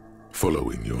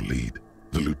 Following your lead,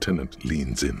 the lieutenant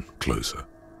leans in closer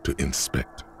to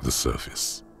inspect the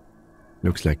surface.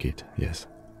 Looks like it, yes.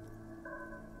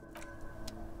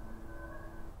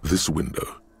 This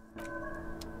window.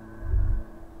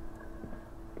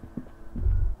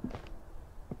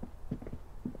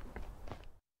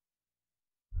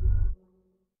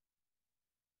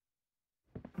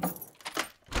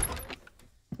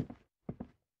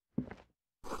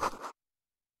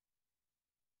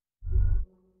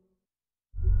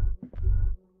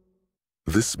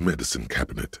 This medicine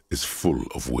cabinet is full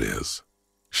of wares.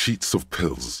 Sheets of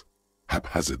pills,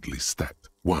 haphazardly stacked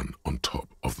one on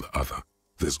top of the other.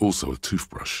 There's also a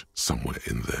toothbrush somewhere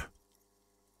in there.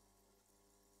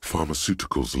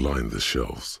 Pharmaceuticals line the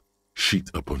shelves, sheet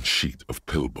upon sheet of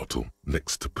pill bottle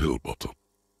next to pill bottle.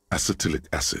 Acetylic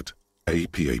acid,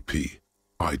 APAP,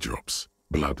 eye drops,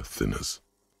 blood thinners.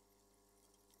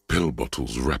 Pill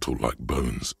bottles rattle like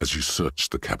bones as you search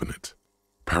the cabinet.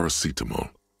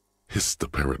 Paracetamol,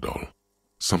 histoperidol,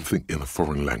 something in a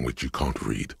foreign language you can't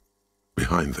read.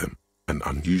 Behind them, an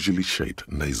unusually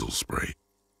shaped nasal spray.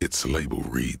 Its label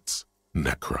reads,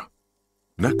 Nacra.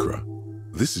 Nacra?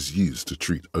 This is used to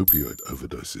treat opioid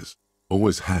overdoses.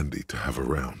 Always handy to have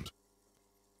around.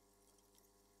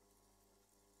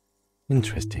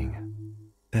 Interesting.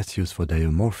 That's used for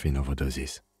diamorphine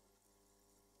overdoses.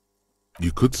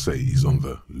 You could say he's on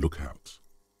the lookout.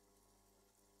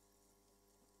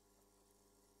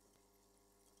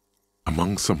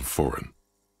 Among some foreign,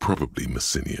 probably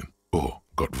Messinian or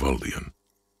Gotwaldian,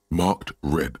 marked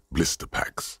red blister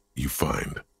packs you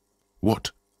find.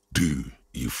 What do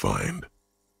you find?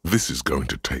 This is going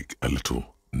to take a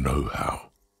little know-how.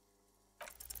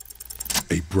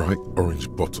 A bright orange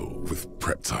bottle with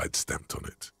Preptide stamped on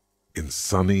it, in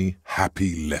sunny,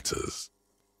 happy letters.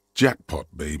 Jackpot,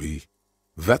 baby.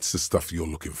 That's the stuff you're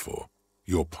looking for.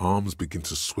 Your palms begin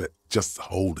to sweat just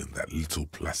holding that little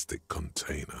plastic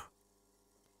container.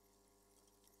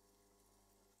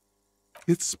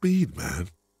 It's speed, man.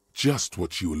 Just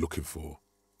what you were looking for.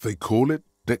 They call it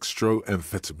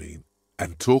dextroamphetamine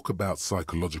and talk about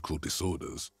psychological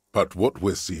disorders. But what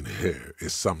we're seeing here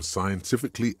is some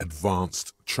scientifically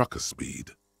advanced trucker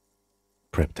speed.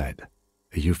 Preptide,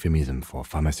 a euphemism for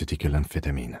pharmaceutical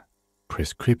amphetamine.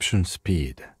 Prescription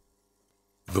speed.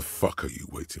 The fuck are you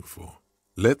waiting for?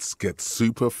 Let's get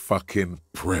super fucking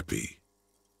preppy.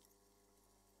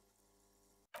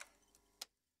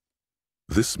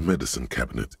 This medicine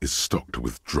cabinet is stocked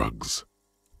with drugs.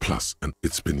 Plus, and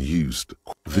it's been used.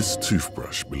 This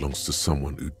toothbrush belongs to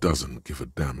someone who doesn't give a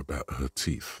damn about her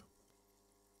teeth.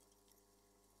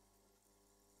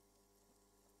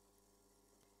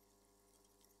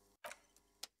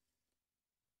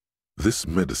 This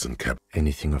medicine cabinet.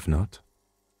 Anything of note?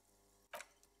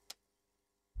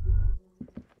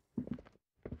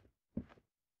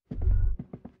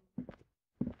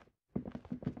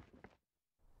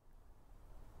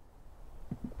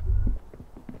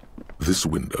 This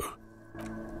window.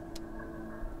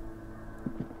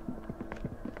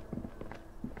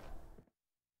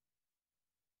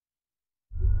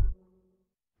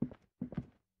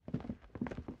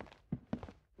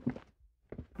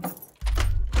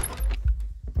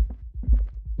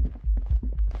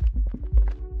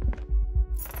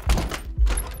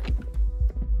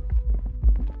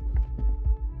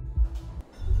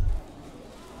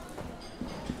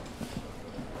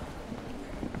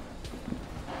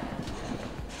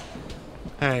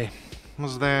 Hey,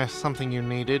 was there something you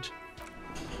needed?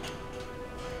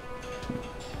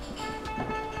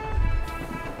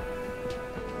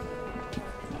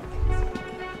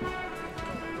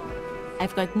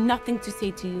 I've got nothing to say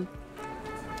to you.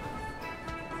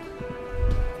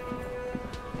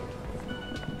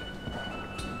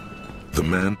 The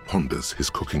man ponders his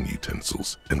cooking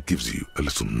utensils and gives you a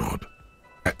little nod,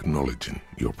 acknowledging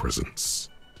your presence.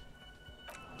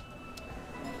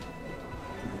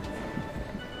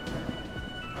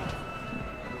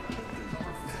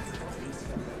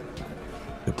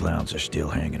 The clowns are still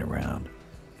hanging around.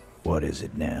 What is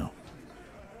it now?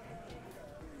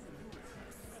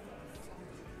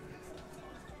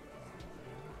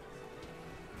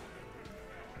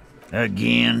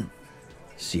 Again?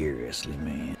 Seriously,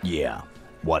 man. Yeah,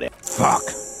 whatever. Fuck!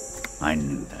 I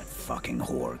knew that fucking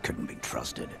whore couldn't be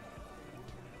trusted.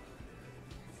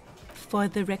 For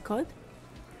the record,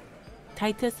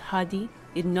 Titus Hardy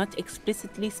did not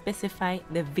explicitly specify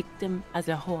the victim as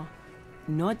a whore,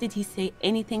 nor did he say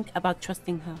anything about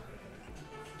trusting her.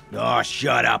 Oh,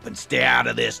 shut up and stay out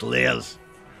of this, Liz.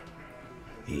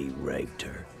 He raped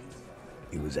her.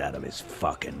 He was out of his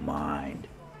fucking mind.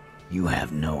 You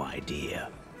have no idea.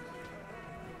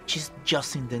 She's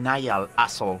just in denial,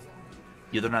 asshole.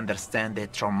 You don't understand the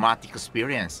traumatic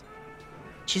experience.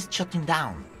 She's shutting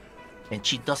down, and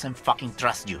she doesn't fucking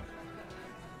trust you.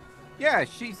 Yeah,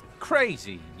 she's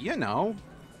crazy, you know.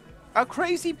 A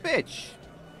crazy bitch.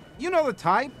 You know the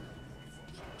type.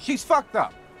 She's fucked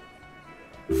up.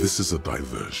 This is a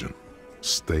diversion.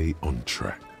 Stay on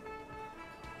track.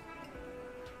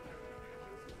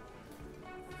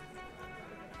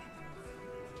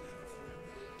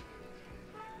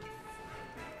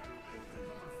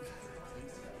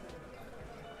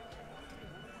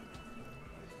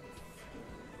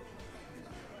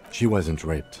 She wasn't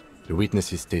raped. The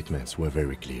witnesses' statements were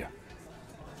very clear.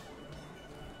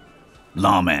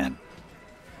 Lawman,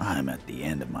 I'm at the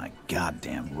end of my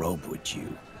goddamn rope with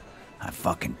you. I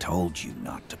fucking told you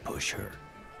not to push her.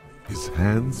 His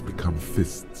hands become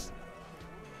fists.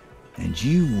 And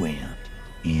you went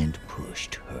and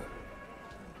pushed her.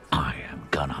 I am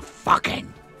gonna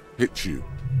fucking hit you.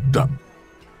 Duck.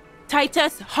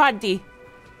 Titus Hardy.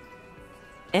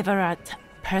 Everett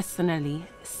personally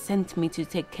sent me to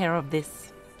take care of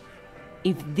this.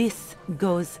 If this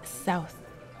goes south,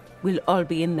 we'll all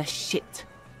be in the shit.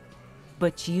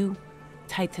 But you,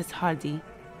 Titus Hardy,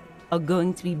 are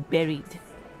going to be buried.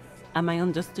 Am I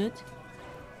understood?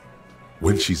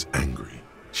 When she's angry,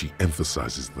 she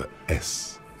emphasizes the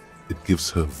S. It gives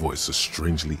her voice a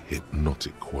strangely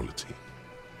hypnotic quality.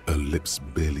 Her lips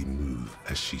barely move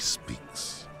as she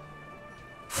speaks.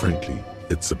 Frankly,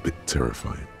 it's a bit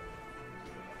terrifying.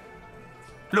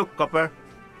 Look, Copper.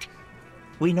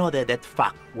 We know that that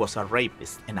fuck was a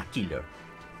rapist and a killer.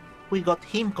 We got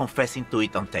him confessing to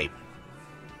it on tape.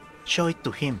 Show it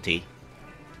to him, T.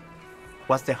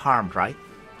 What's the harm, right?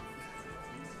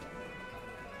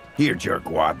 Here,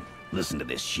 jerkwad. Listen to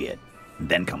this shit. And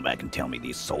then come back and tell me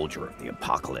the soldier of the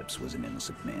apocalypse was an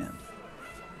innocent man.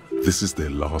 This is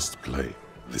their last play,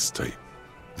 this tape.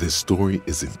 Their story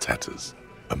is in tatters,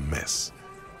 a mess.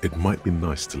 It might be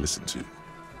nice to listen to,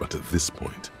 but at this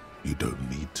point, you don't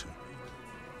need to.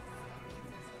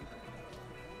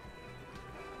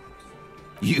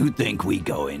 You think we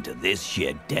go into this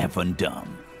shit deaf and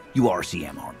dumb? You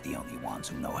RCM aren't the only ones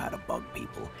who know how to bug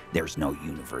people. There's no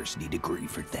university degree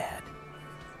for that.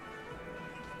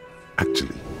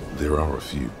 Actually, there are a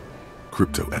few.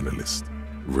 Crypto analyst,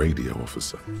 radio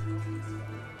officer.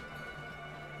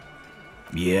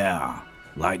 Yeah,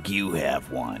 like you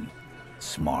have one.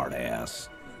 Smart ass.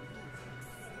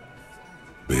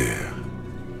 Bear.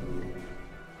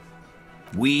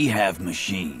 We have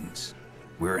machines.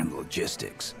 We're in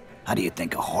logistics. How do you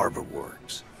think a harbor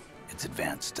works? It's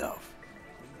advanced stuff.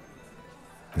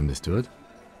 Understood?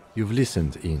 You've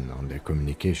listened in on their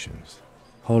communications.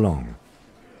 How long?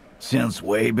 Since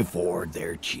way before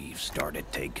their chief started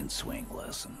taking swing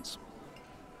lessons.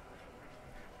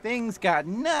 Things got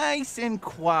nice and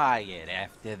quiet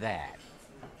after that.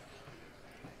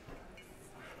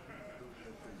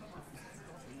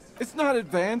 It's not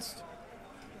advanced.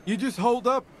 You just hold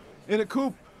up in a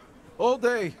coop all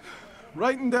day,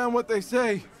 writing down what they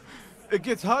say. It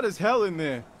gets hot as hell in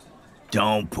there.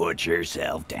 Don't put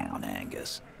yourself down,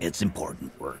 Angus. It's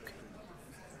important work.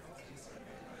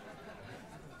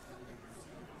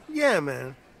 Yeah,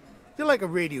 man. You're like a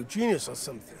radio genius or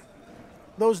something.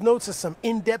 Those notes are some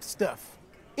in-depth stuff.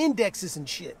 Indexes and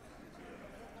shit.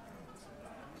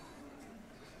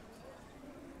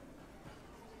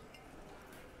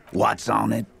 What's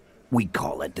on it? We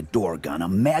call it the door gun a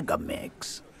mega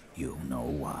mix. You'll know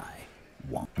why.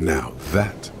 Now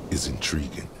that is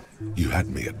intriguing. You had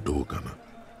me at door gunner.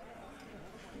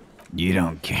 You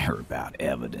don't care about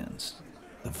evidence.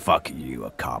 The fuck are you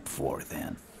a cop for,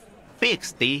 then?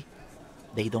 Fix, T.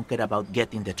 They don't care about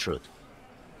getting the truth.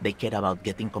 They care about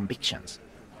getting convictions.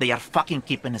 They are fucking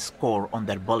keeping a score on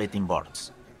their bulletin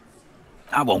boards.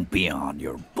 I won't be on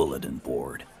your bulletin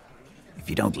board. If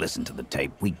you don't listen to the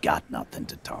tape, we got nothing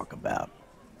to talk about.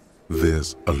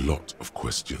 There's a lot of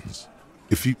questions.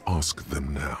 If you ask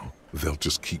them now, they'll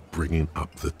just keep bringing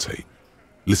up the tape.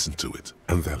 Listen to it,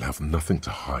 and they'll have nothing to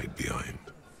hide behind.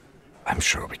 I'm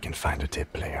sure we can find a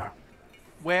tape player.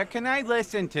 Where can I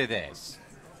listen to this?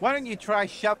 Why don't you try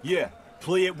Yeah,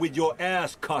 play it with your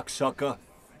ass, cocksucker.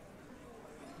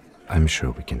 I'm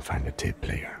sure we can find a tape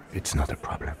player. It's not a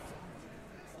problem.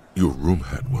 Your room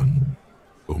had one.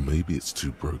 Or maybe it's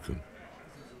too broken.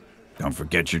 Don't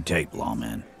forget your tape,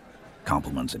 lawman.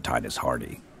 Compliments of Titus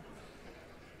Hardy.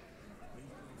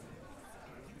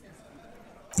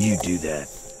 You do that.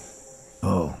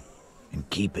 Oh, and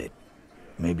keep it.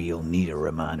 Maybe you'll need a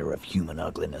reminder of human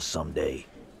ugliness someday.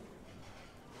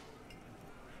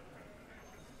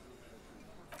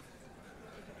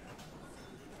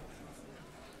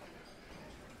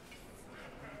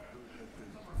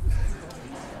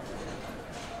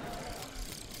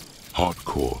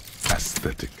 Hardcore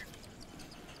aesthetic.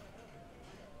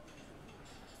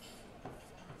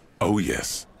 Oh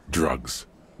yes, drugs.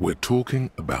 We're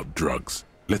talking about drugs.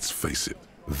 Let's face it,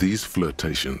 these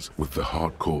flirtations with the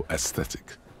hardcore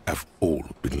aesthetic have all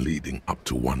been leading up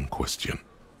to one question.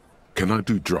 Can I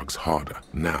do drugs harder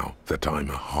now that I'm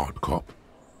a hard cop?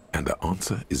 And the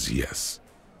answer is yes.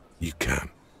 You can.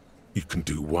 You can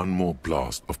do one more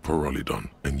blast of Pyrrolidon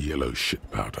and yellow shit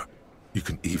powder. You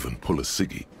can even pull a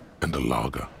ciggy and a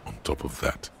lager on top of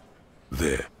that.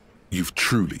 There, you've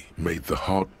truly made the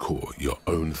hardcore your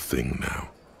own thing now.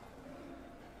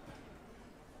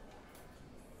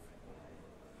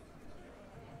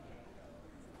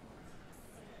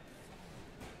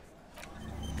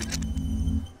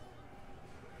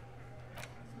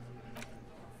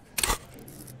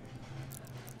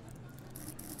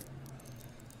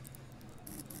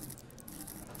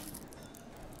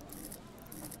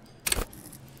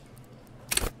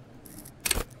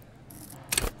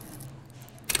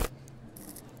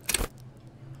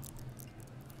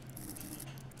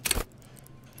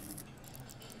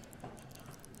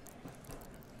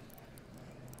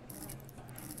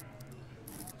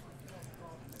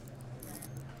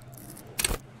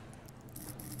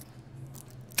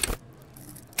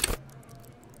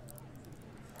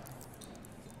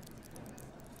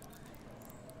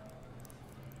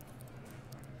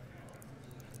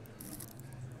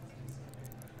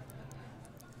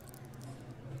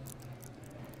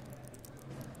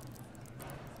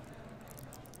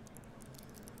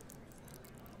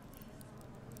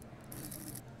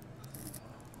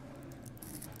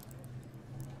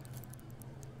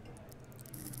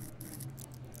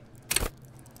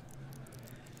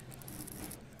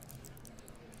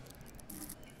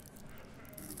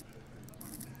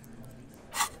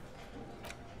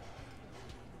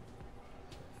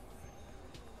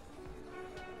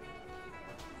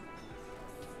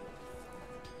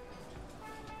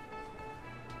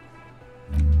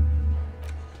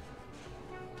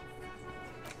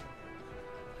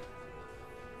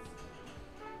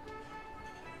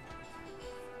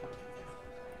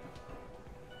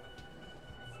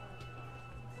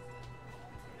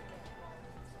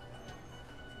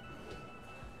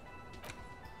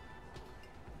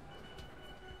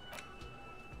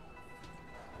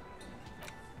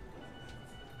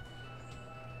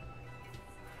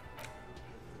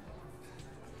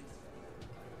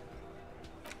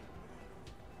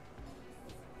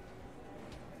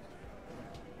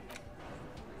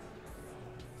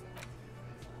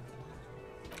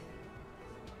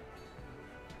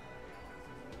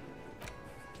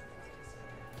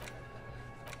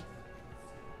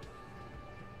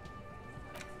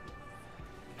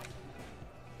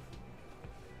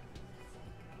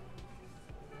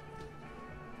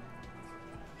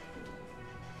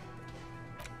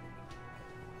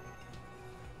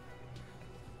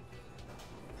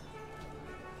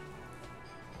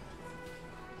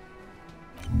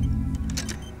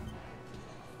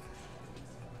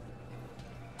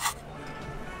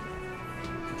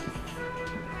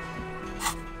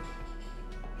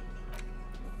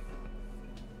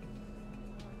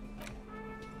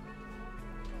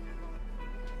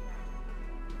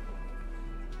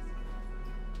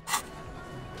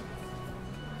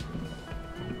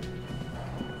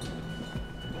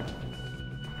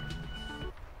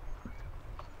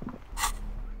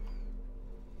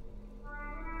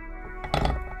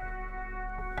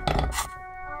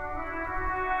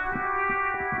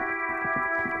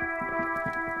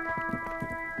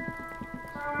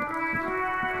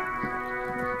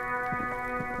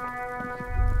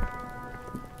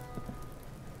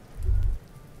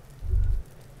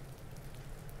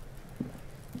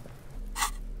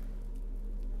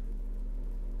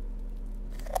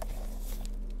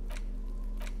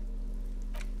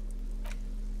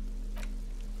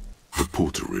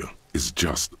 Porter reel is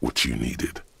just what you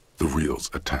needed. The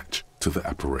reels attach to the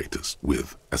apparatus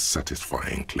with a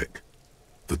satisfying click.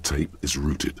 The tape is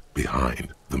routed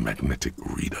behind the magnetic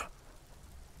reader.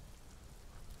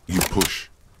 You push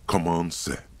Command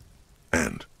Set,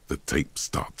 and the tape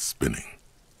starts spinning.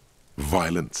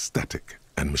 Violent static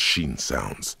and machine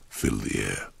sounds fill the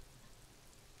air.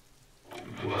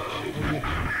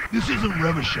 This isn't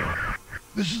Revachon.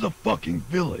 This is a fucking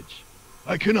village.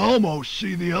 I can almost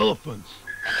see the elephants.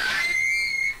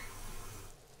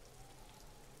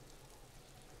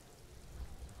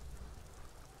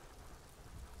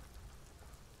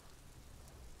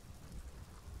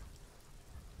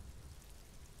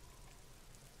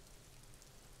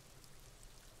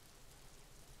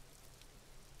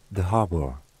 The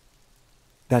harbor.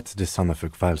 That's the son of a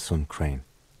Kvalsund crane.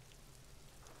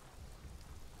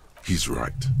 He's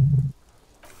right.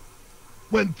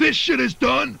 When this shit is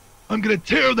done, I'm gonna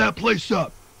tear that place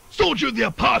up. Soldier of the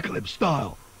Apocalypse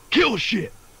style. Kill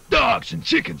shit. Dogs and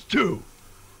chickens too.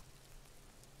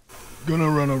 Gonna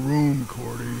run a room,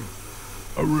 Cordy.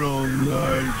 A real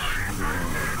nice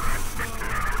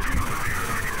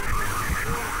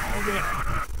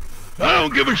I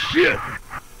don't give a shit.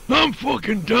 I'm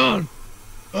fucking done.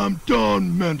 I'm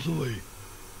done mentally.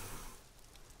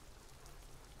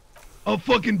 I'll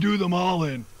fucking do them all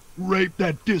in. Rape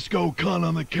that disco cunt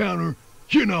on the counter.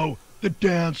 You know, the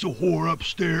dance a whore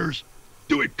upstairs.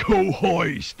 Do it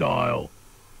Kohoi style.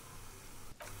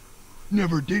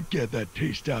 Never did get that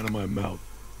taste out of my mouth.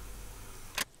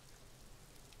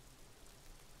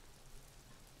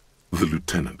 The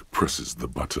lieutenant presses the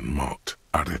button marked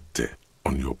Arete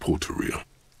on your porter reel.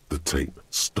 The tape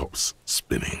stops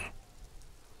spinning.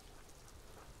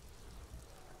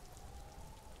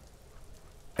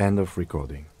 End of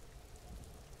recording.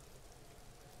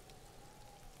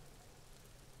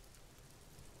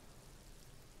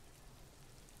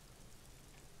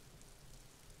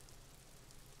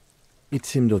 It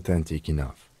seemed authentic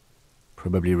enough.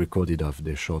 Probably recorded off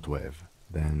the shortwave,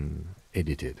 then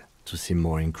edited to seem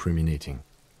more incriminating.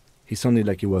 He sounded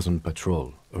like he was on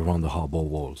patrol around the harbor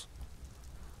walls.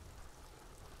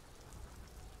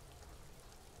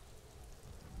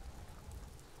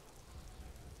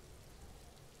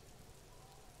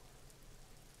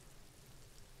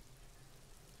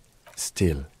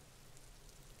 Still.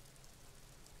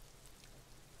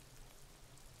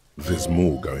 There's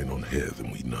more going on here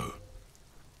than we know.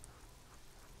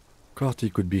 Corti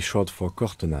could be short for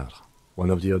Kortenar, one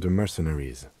of the other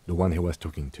mercenaries, the one he was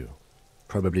talking to.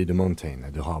 Probably the mountain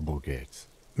at the harbor gates.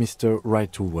 Mr.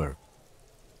 Right to Work.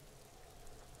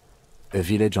 A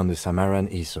village on the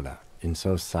Samaran Isola, in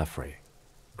South Safre.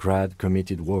 Grad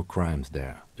committed war crimes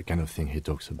there, the kind of thing he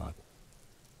talks about.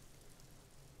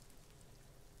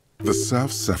 The South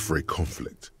Safre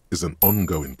conflict is an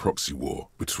ongoing proxy war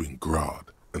between Grad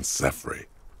and Safre.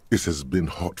 It has been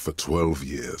hot for 12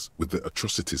 years, with the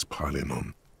atrocities piling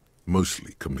on,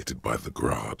 mostly committed by the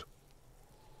Grad.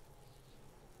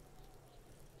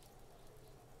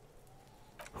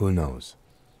 Who knows?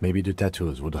 Maybe the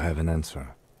tattoos would have an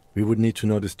answer. We would need to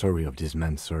know the story of this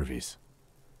man's service.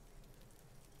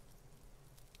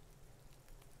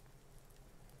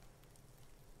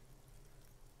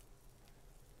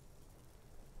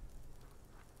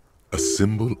 A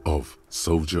symbol of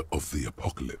soldier of the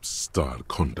apocalypse style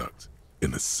conduct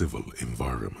in a civil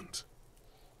environment.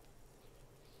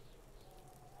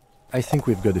 I think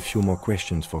we've got a few more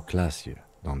questions for class here,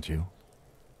 don't you?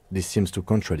 This seems to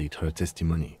contradict her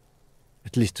testimony,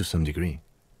 at least to some degree.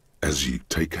 As you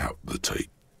take out the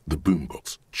tape, the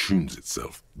boombox tunes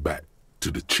itself back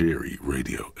to the cheery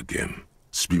radio again,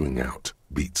 spewing out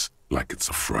beats like it's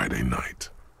a Friday night.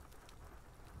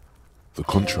 The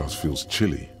contrast feels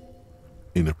chilly,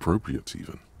 inappropriate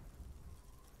even.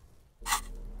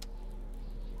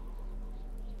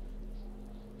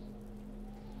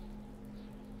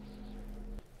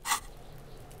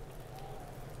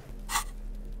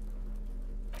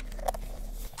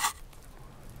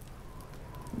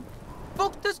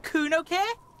 Fuck does Kuno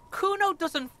care? Kuno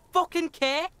doesn't fucking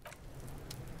care.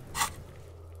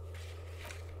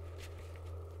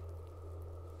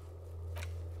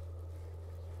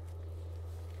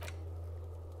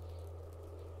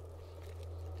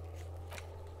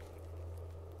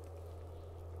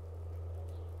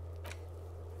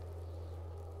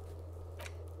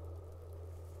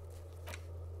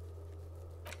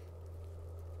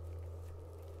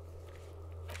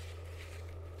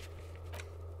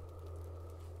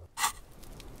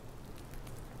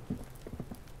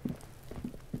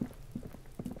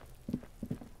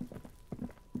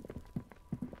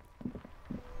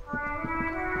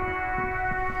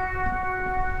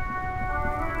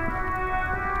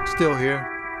 Still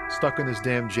here, stuck in this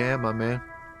damn jam, my man.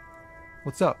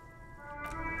 What's up?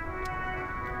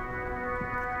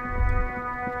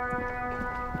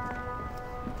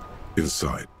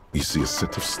 Inside, you see a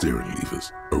set of steering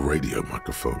levers, a radio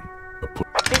microphone,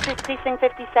 This is Precinct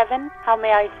 57. How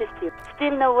may I assist you?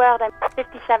 Still no word. I'm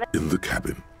 57. in the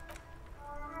cabin.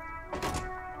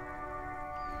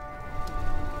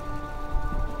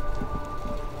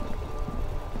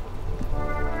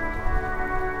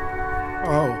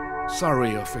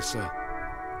 Sorry, officer.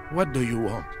 What do you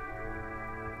want?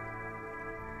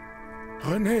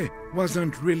 René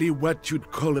wasn't really what you'd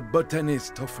call a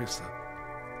botanist, officer.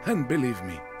 And believe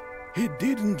me, he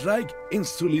didn't like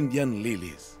Insulindian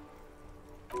lilies.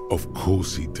 Of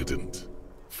course he didn't.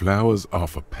 Flowers are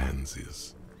for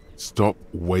pansies. Stop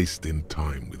wasting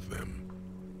time with them.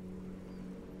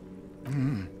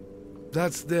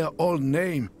 That's their old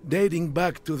name, dating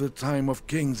back to the time of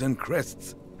kings and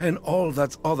crests, and all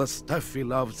that other stuff he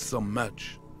loved so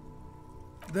much.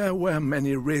 There were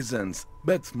many reasons,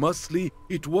 but mostly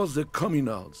it was the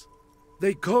communards.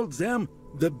 They called them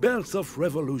the Bells of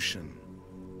Revolution.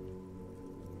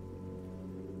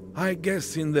 I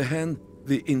guess in the end,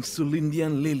 the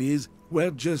Insulindian lilies were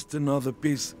just another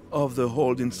piece of the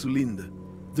whole Insulinde.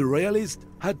 The Royalists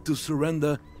had to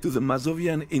surrender to the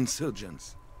Mazovian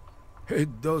insurgents.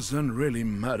 It doesn't really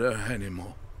matter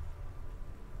anymore.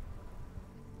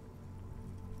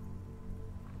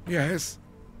 Yes?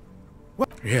 What?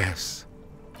 Yes.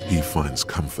 He finds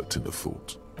comfort in the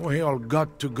thought. We all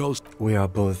got to go. We are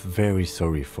both very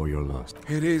sorry for your loss.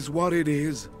 It is what it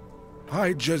is.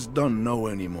 I just don't know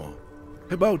anymore.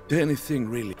 About anything,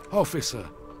 really. Officer,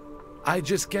 I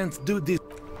just can't do this.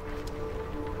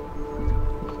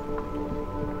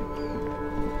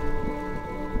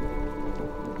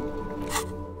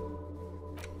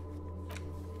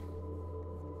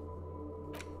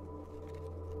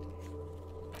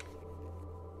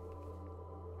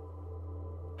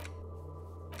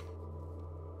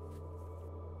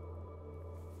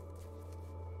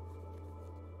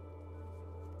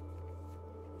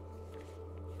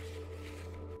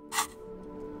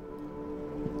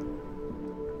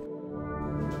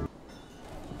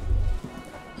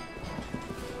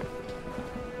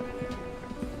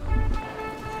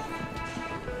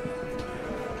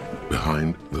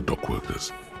 Behind the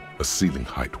dockworkers, a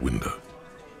ceiling-height window.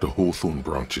 The hawthorn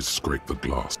branches scrape the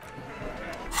glass.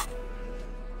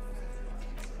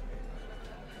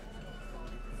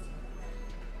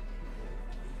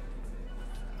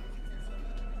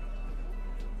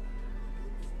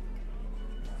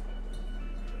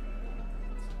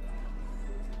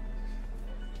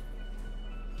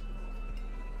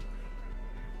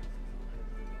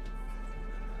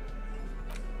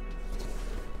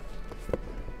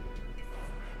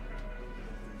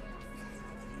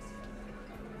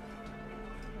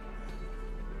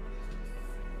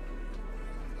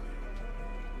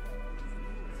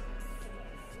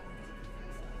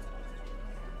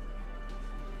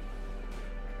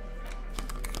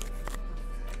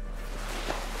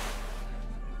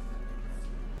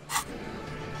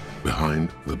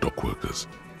 Behind the dockworkers,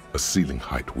 a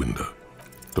ceiling-height window.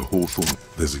 The hawthorn,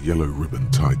 there's a yellow ribbon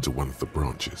tied to one of the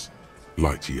branches.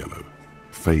 Light yellow,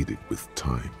 faded with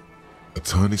time. A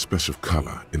tiny splash of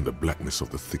color in the blackness of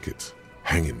the thicket.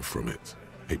 Hanging from it,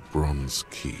 a bronze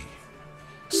key.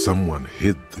 Someone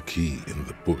hid the key in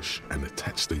the bush and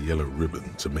attached the yellow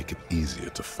ribbon to make it easier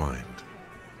to find.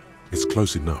 It's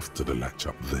close enough to the latch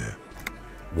up there.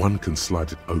 One can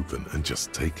slide it open and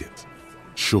just take it.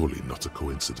 Surely not a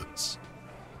coincidence.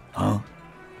 Huh?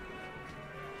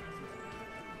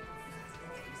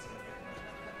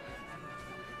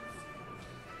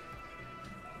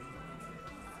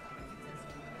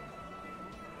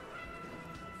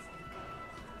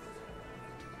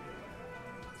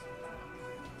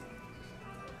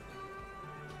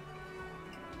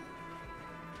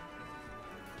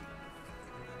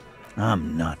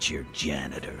 I'm not your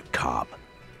janitor, cop.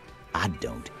 I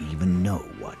don't even know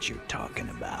what you're talking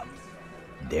about.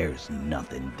 There's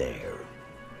nothing there.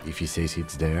 If he says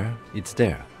it's there, it's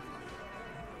there.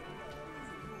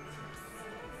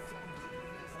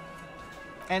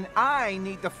 And I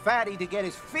need the fatty to get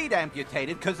his feet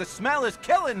amputated because the smell is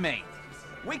killing me.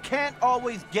 We can't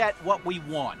always get what we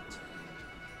want.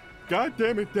 God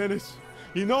damn it, Dennis.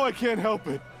 You know I can't help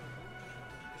it.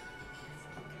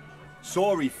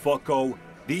 Sorry, fucko.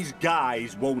 These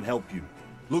guys won't help you.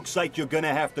 Looks like you're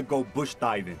gonna have to go bush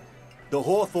diving. The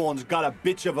hawthorn's got a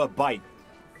bitch of a bite.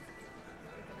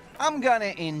 I'm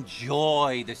gonna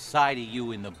enjoy the sight of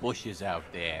you in the bushes out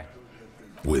there.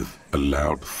 With a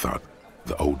loud thud,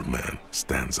 the old man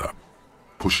stands up,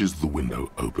 pushes the window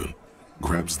open,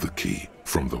 grabs the key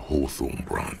from the hawthorn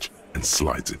branch and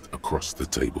slides it across the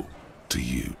table to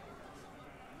you.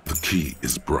 The key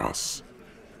is brass.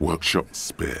 Workshop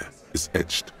spare is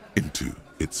etched into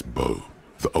its bow.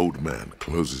 The old man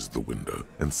closes the window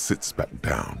and sits back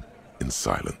down in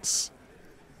silence.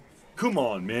 Come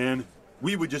on, man.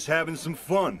 We were just having some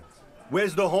fun.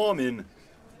 Where's the harm in?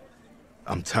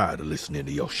 I'm tired of listening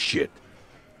to your shit.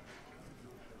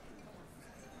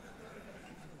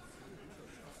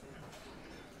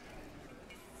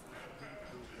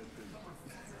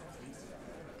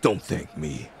 Don't thank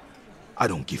me. I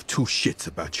don't give two shits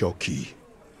about your key.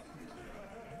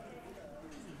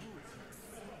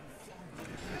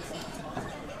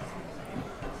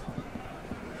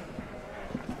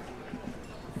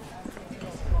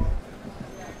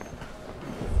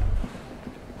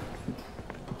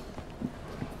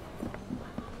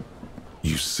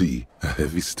 You see a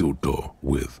heavy steel door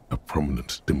with a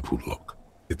prominent dimple lock.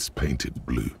 It's painted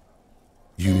blue.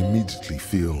 You immediately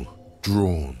feel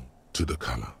drawn to the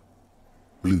color.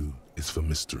 Blue is for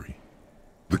mystery.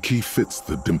 The key fits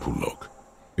the dimple lock.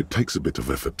 It takes a bit of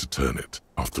effort to turn it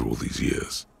after all these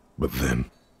years, but then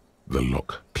the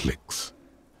lock clicks.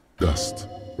 Dust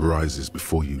rises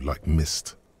before you like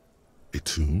mist. A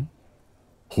tomb?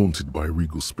 Haunted by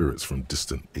regal spirits from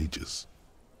distant ages.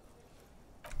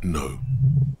 No.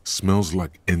 Smells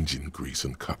like engine grease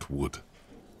and cut wood.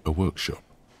 A workshop.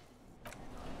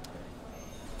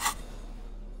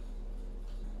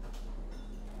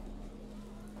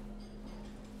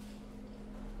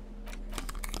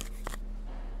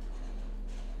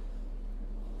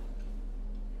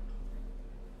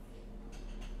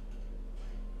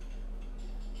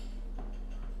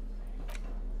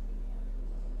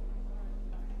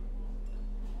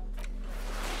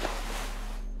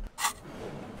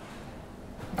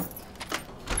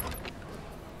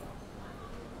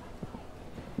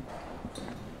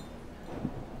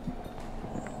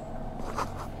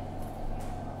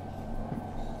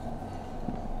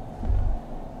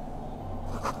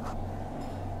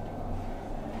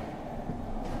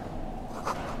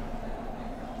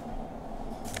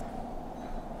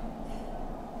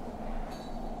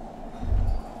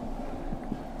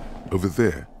 Over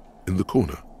there, in the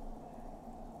corner.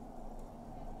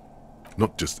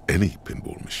 Not just any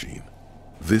pinball machine.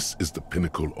 This is the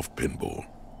pinnacle of pinball.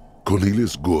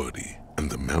 Cornelius Gordy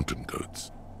and the Mountain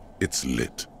Goats. It's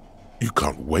lit. You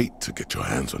can't wait to get your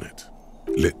hands on it.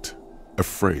 Lit, a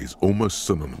phrase almost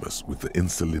synonymous with the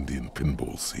Insulindian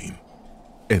pinball scene.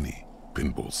 Any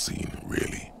pinball scene,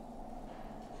 really.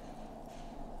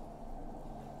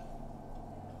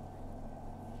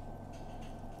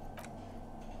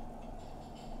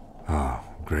 Ah,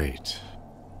 great.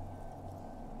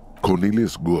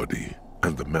 Cornelius Gordy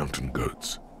and the Mountain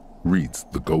Goats reads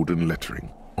the golden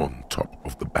lettering on top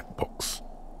of the back box.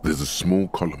 There's a small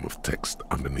column of text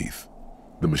underneath.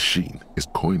 The machine is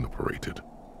coin-operated.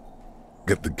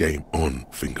 Get the game on,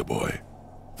 Fingerboy.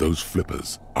 Those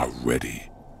flippers are ready.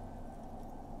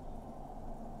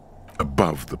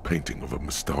 Above the painting of a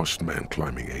mustached man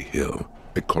climbing a hill,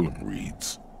 a column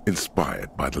reads,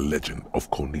 inspired by the legend of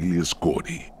Cornelius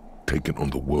Gordy, taken on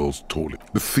the world's tallest.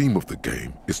 The theme of the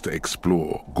game is to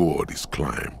explore Gordy's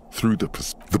climb through the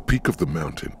peak of the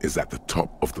mountain is at the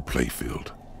top of the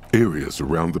playfield. Areas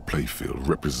around the playfield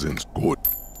represent Gordy.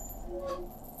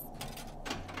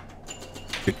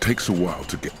 It takes a while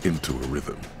to get into a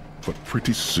rhythm, but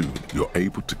pretty soon you're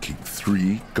able to keep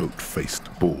 3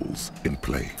 goat-faced balls in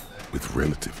play with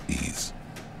relative ease.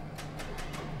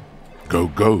 Go,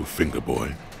 go,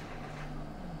 Fingerboy.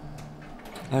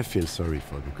 I feel sorry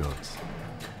for the goats.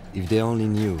 If they only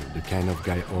knew the kind of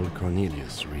guy old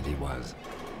Cornelius really was.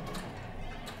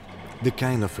 The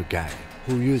kind of a guy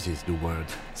who uses the word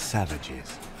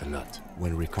savages a lot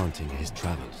when recounting his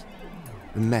travels.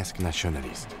 A masked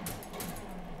nationalist.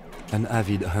 An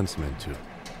avid huntsman too.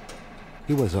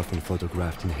 He was often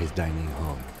photographed in his dining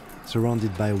hall,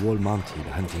 surrounded by a wall-mounted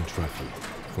hunting trophy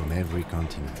from every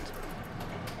continent.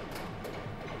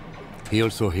 He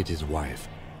also hit his wife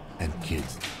and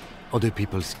kids. Other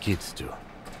people's kids too.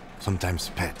 Sometimes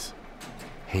pets.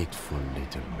 Hateful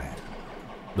little man.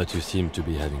 But you seem to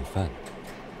be having fun.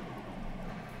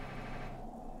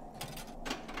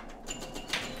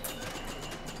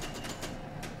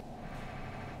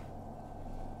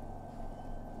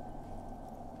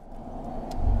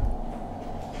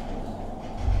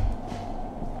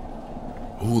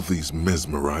 All these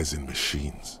mesmerizing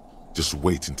machines, just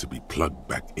waiting to be plugged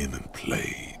back in and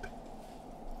played.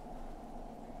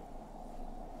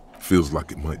 Feels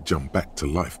like it might jump back to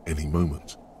life any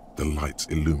moment, the lights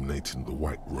illuminating the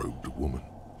white-robed woman.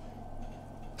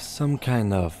 Some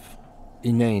kind of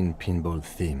inane pinball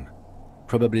theme,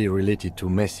 probably related to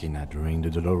Messina during the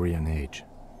DeLorean age.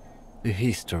 The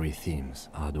history themes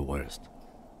are the worst.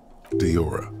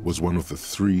 Deora was one of the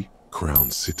 3 crown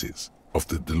cities of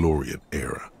the DeLorean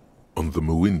era, on the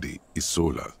Muindi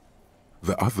Isola,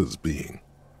 the others being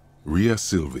Ria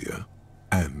Silvia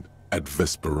and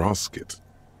Advesperaskit.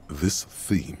 This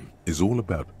theme is all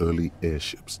about early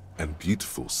airships and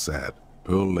beautiful, sad,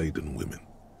 pearl-laden women.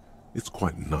 It's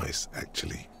quite nice,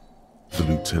 actually. The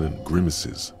lieutenant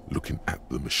grimaces looking at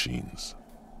the machines.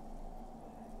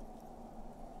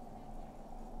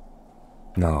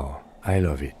 No, I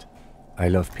love it. I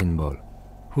love pinball.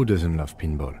 Who doesn't love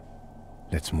pinball?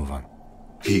 Let's move on.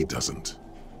 He doesn't.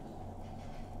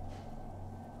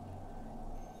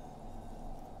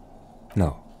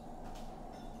 No.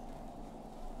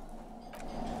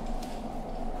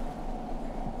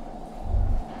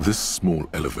 This small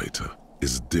elevator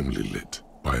is dimly lit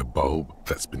by a bulb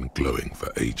that's been glowing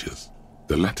for ages.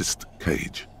 The latticed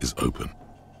cage is open,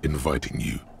 inviting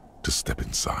you to step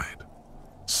inside.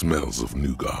 Smells of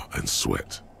nougat and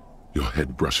sweat. Your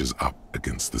head brushes up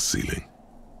against the ceiling.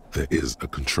 There is a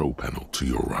control panel to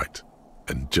your right,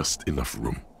 and just enough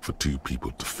room for 2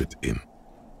 people to fit in.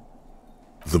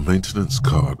 The maintenance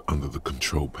card under the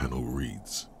control panel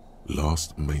reads,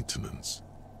 Last maintenance,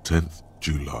 10th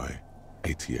July,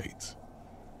 88.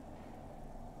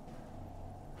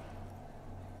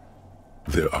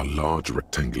 There are large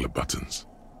rectangular buttons,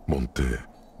 monter,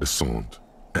 descendre,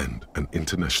 and an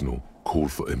international call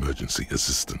for emergency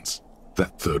assistance.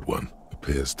 That third one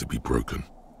appears to be broken.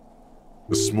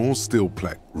 A small steel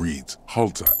plaque reads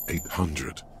Halter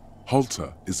 800.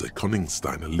 Halter is a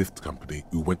Koningsteiner lift company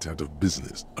who went out of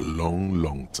business a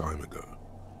long time ago.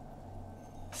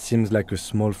 Seems like a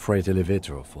small freight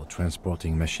elevator for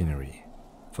transporting machinery.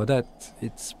 For that,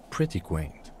 it's pretty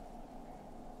quaint.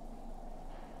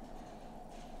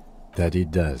 That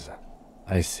it does.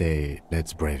 I say,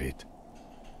 let's brave it.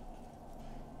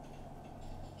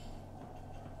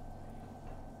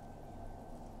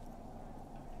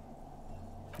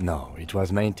 No, it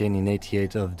was maintained in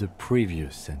 88 of the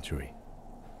previous century.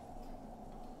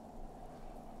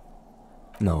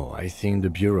 No, I think the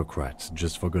bureaucrats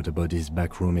just forgot about this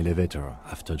backroom elevator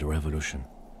after the revolution.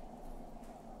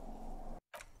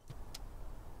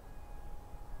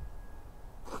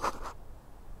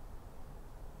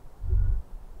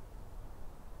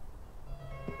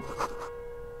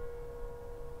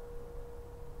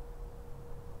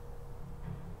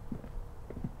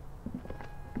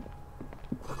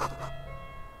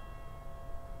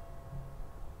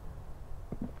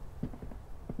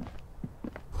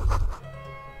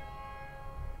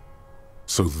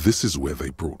 So this is where they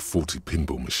brought 40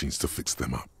 pinball machines to fix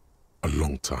them up, a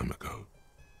long time ago.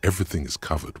 Everything is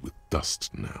covered with dust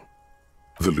now.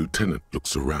 The lieutenant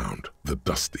looks around the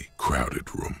dusty,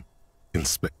 crowded room,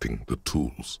 inspecting the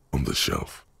tools on the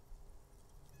shelf.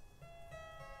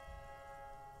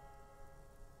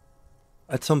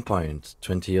 At some point,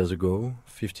 20 years ago,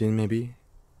 15 maybe,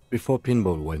 before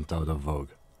pinball went out of vogue.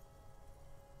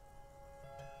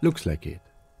 Looks like it.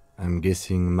 I'm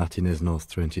guessing Martinez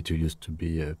North 22 used to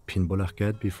be a pinball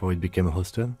arcade before it became a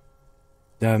hostel.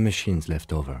 There are machines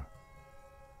left over.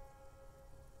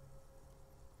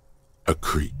 A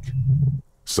creak.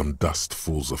 Some dust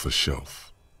falls off a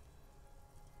shelf.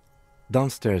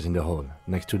 Downstairs in the hall,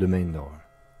 next to the main door.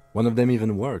 One of them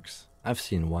even works. I've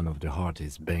seen one of the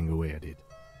Hardys bang away at it.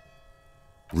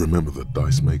 Remember the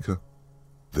dice maker?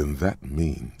 Then that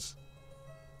means...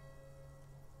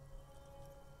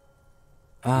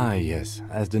 Ah, yes,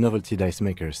 as the novelty dice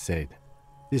makers said.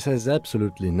 This has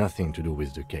absolutely nothing to do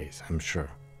with the case, I'm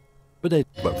sure. But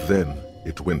then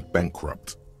it went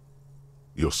bankrupt.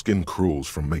 Your skin crawls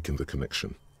from making the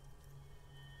connection.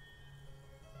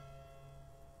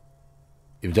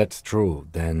 If that's true,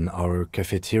 then our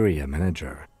cafeteria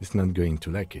manager is not going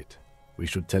to like it. We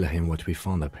should tell him what we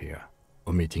found up here,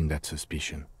 omitting that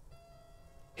suspicion.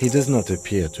 He does not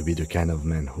appear to be the kind of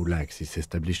man who likes his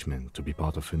establishment to be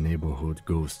part of a neighborhood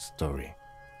ghost story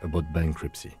about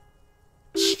bankruptcy.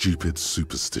 Stupid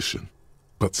superstition.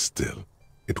 But still,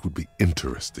 it would be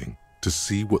interesting to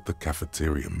see what the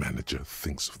cafeteria manager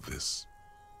thinks of this.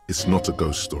 It's not a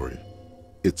ghost story.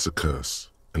 It's a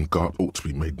curse, and Gart ought to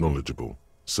be made knowledgeable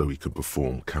so he can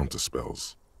perform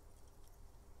counterspells.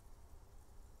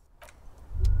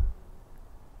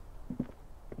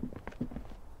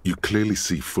 You clearly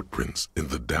see footprints in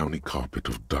the downy carpet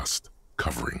of dust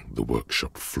covering the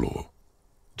workshop floor.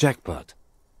 Jackpot.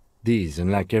 These,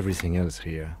 unlike everything else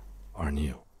here, are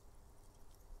new.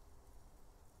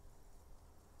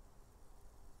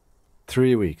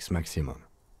 3 weeks maximum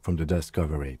from the dust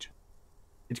coverage.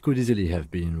 It could easily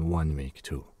have been 1 week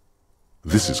too.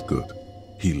 This is good.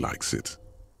 He likes it.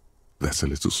 There's a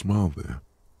little smile there,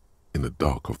 in the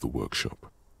dark of the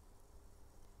workshop.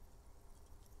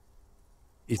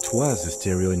 It was a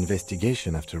stereo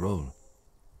investigation after all.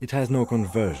 It has now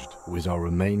converged with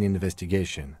our main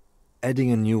investigation,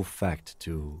 adding a new fact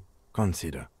to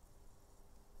consider.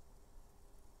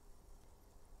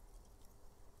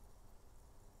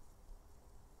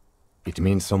 It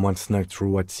means someone snuck through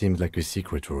what seems like a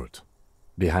secret route,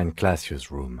 behind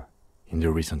Classius' room, in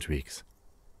the recent weeks.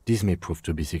 This may prove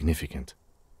to be significant.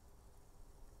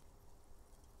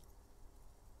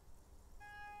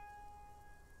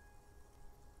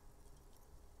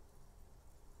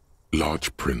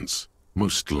 large prints,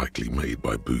 most likely made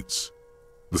by Boots.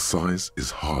 The size is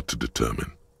hard to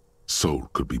determine. Sole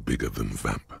could be bigger than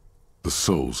Vamp. The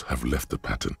soles have left a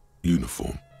pattern,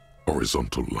 uniform,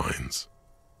 horizontal lines.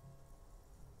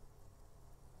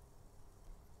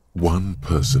 One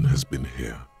person has been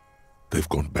here. They've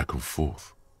gone back and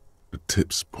forth. The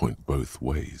tips point both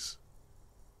ways.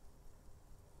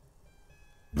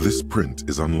 This print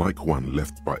is unlike one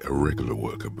left by a regular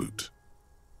worker boot.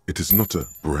 It is not a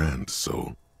brand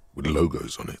sole with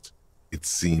logos on it. It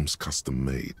seems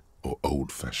custom-made or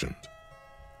old-fashioned.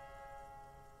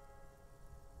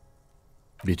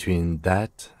 Between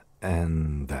that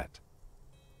and that.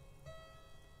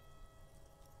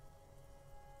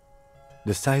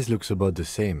 The size looks about the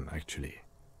same, actually.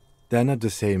 They're not the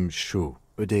same shoe,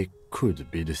 but they could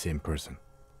be the same person.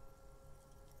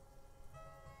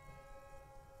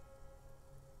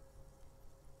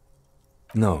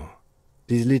 No,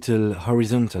 these little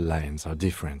horizontal lines are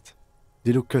different.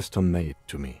 They look custom-made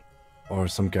to me, or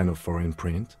some kind of foreign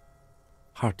print.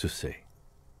 Hard to say.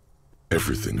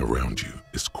 Everything around you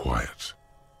is quiet.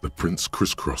 The prints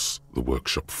crisscross the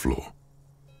workshop floor.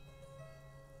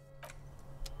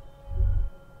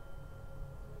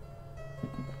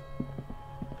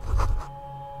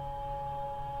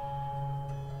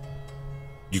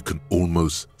 You can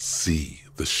almost see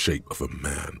the shape of a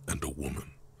man and a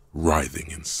woman writhing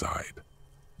inside,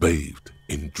 bathed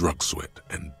in drug sweat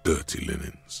and dirty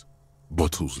linens.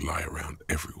 Bottles lie around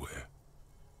everywhere.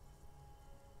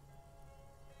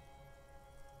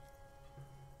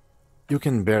 You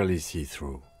can barely see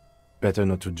through. Better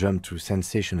not to jump to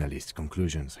sensationalist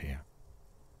conclusions here.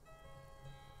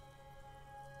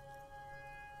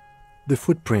 The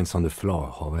footprints on the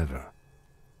floor, however,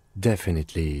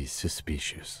 definitely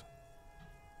suspicious.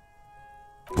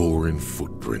 Boring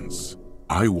footprints.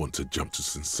 I want to jump to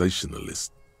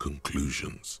sensationalist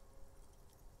conclusions.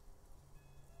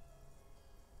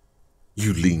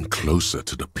 You lean closer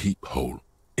to the peephole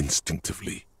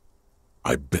instinctively.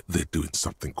 I bet they're doing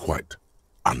something quite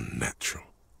unnatural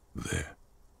there.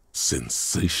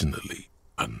 Sensationally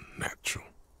unnatural.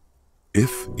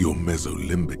 If your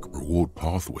mesolimbic reward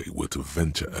pathway were to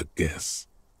venture a guess,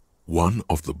 one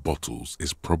of the bottles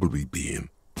is probably being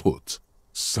put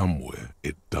somewhere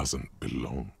it doesn't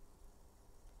belong.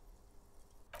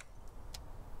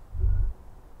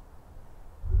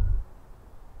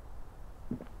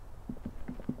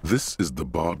 This is the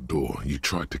barred door you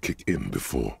tried to kick in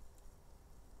before.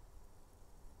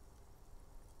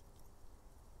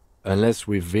 Unless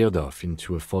we've veered off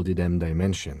into a folded M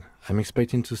dimension, I'm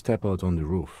expecting to step out on the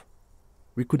roof.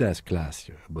 We could ask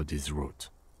Glacia about this route,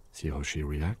 see how she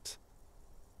reacts.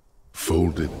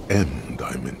 Folded M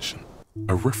dimension,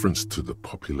 a reference to the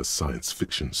popular science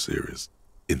fiction series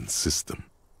In System.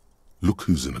 Look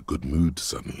who's in a good mood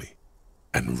suddenly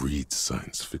and reads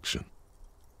science fiction.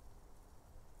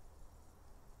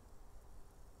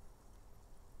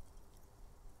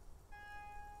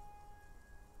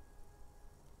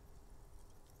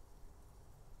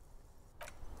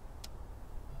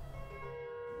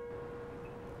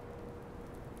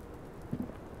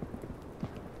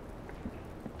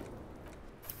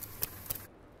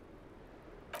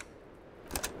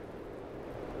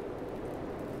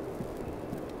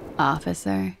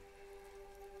 Officer,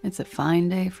 it's a fine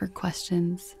day for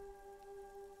questions.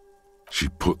 She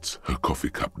puts her coffee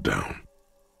cup down.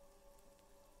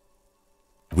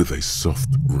 With a soft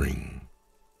ring,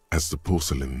 as the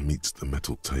porcelain meets the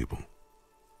metal table.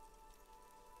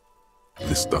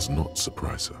 This does not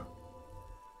surprise her.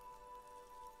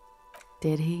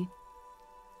 Did he?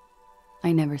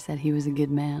 I never said he was a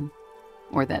good man,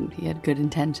 or that he had good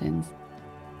intentions.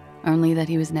 Only that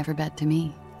he was never bad to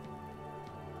me.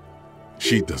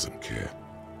 She doesn't care.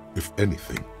 If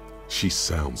anything, she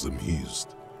sounds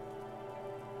amused.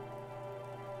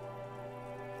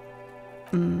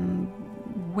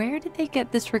 Where did they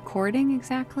get this recording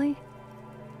exactly?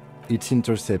 It's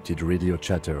intercepted radio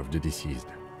chatter of the deceased,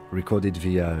 recorded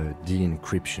via a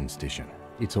de-encryption station.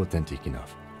 It's authentic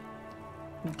enough.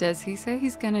 Does he say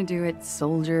he's gonna do it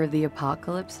Soldier of the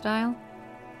Apocalypse style?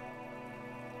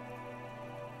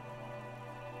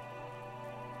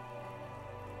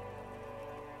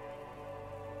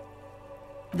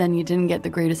 Then you didn't get the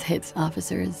greatest hits,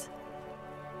 officers.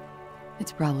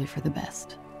 It's probably for the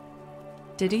best.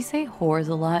 Did he say whores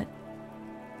a lot?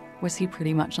 Was he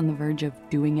pretty much on the verge of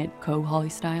doing it Ko-Holly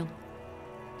style?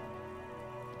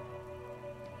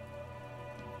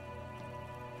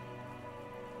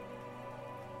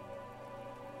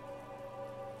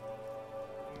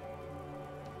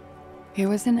 He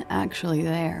wasn't actually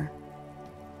there.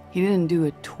 He didn't do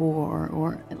a tour,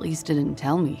 or at least didn't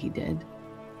tell me he did.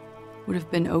 would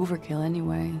have been overkill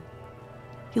anyway.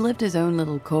 He lived his own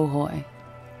little kohoi.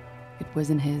 It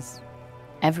wasn't his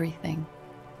everything.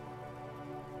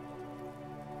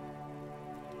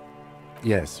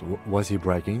 Yes, was he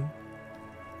bragging?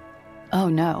 Oh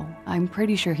no, I'm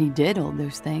pretty sure he did all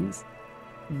those things,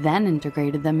 then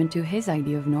integrated them into his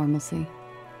idea of normalcy,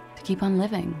 to keep on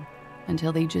living,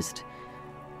 until they just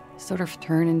sort of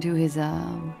turn into his,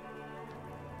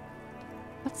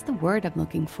 what's the word I'm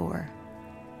looking for?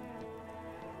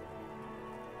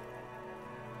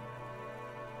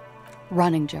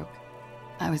 Running joke.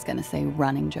 I was gonna say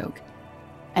running joke.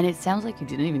 And it sounds like you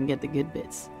didn't even get the good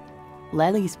bits.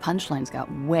 Lely's punchlines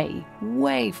got way,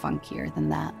 way funkier than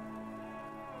that.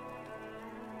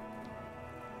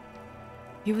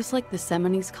 He was like the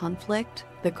Seminoles conflict,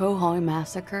 the Kohoi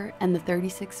massacre, and the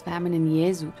 36 famine in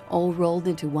Yezut all rolled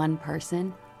into one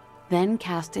person, then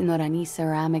cast in Orani's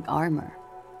ceramic armor,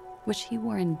 which he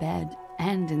wore in bed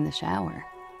and in the shower.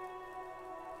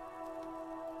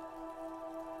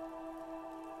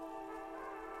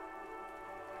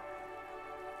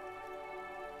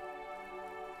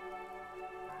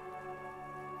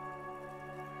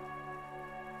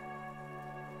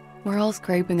 We're all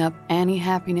scraping up any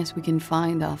happiness we can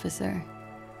find, officer.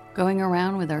 Going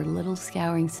around with our little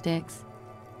scouring sticks.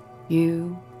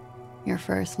 You, your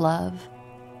first love,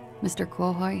 Mr.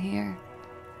 Kohoi here.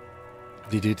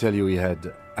 Did he tell you he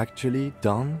had actually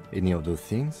done any of those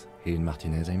things? He and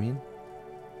Martinez, I mean?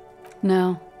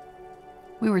 No.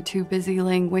 We were too busy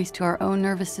laying waste to our own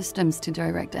nervous systems to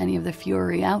direct any of the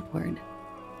fury outward.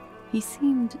 He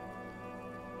seemed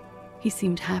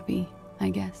happy, I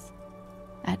guess.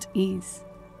 At ease.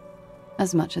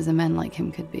 As much as a man like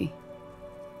him could be.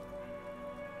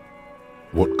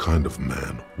 What kind of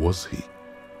man was he?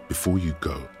 Before you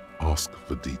go, ask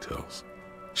for details.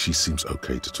 She seems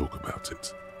okay to talk about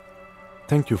it.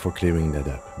 Thank you for clearing that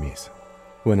up, miss.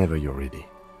 Whenever you're ready.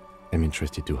 I'm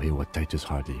interested to hear what Titus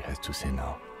Hardy has to say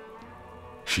now.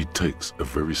 She takes a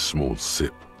very small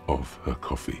sip of her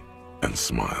coffee and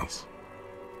smiles.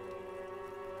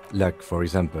 Like, for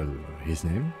example, his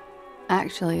name?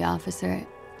 Actually, officer,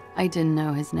 I didn't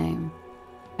know his name.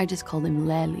 I just called him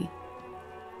Lely.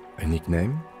 A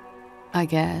nickname? I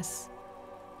guess.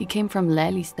 He came from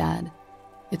Lelystad.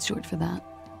 It's short for that.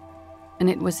 And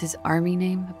it was his army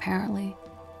name, apparently.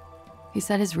 He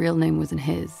said his real name wasn't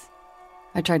his.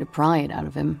 I tried to pry it out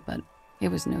of him, but it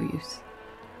was no use.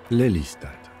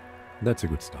 Lelystad. That's a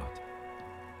good start.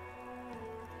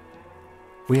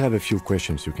 We have a few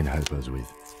questions you can help us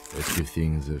with. A few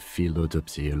things a field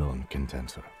autopsy alone can't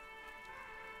answer.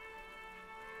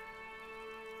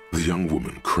 The young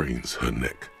woman cranes her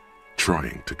neck,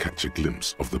 trying to catch a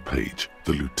glimpse of the page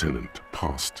the lieutenant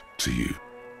passed to you.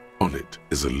 On it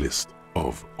is a list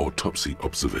of autopsy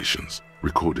observations,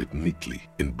 recorded neatly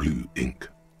in blue ink.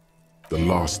 The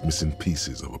last missing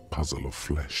pieces of a puzzle of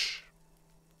flesh.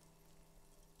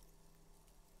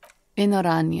 In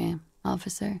Oranje,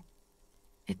 officer.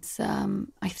 It's,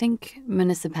 I think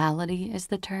municipality is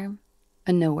the term.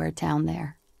 A nowhere town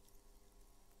there.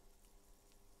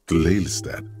 The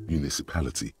Lelystad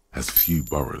municipality has few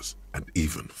boroughs and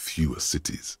even fewer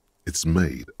cities. It's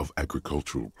made of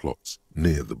agricultural plots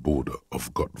near the border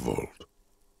of Gottwald.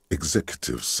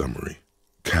 Executive summary: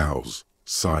 cows,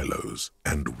 silos,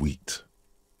 and wheat.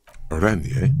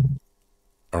 Oranje?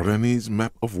 Oranje's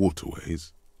map of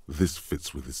waterways? This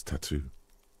fits with his tattoo.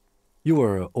 You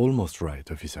were almost right,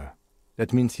 officer.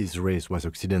 That means his race was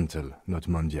occidental, not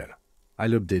mondial. I'll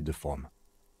update the form.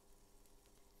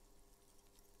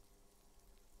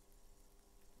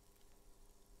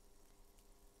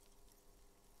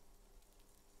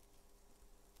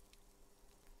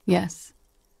 Yes.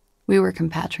 We were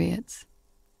compatriots.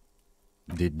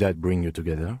 Did that bring you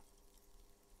together?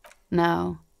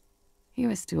 No. He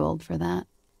was too old for that.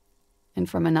 And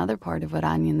from another part of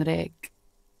Oranjenrek.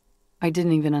 I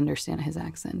didn't even understand his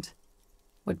accent.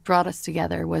 What brought us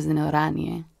together wasn't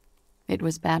Oranje. It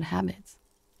was bad habits.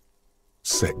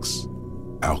 Sex,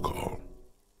 alcohol,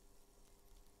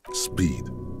 speed,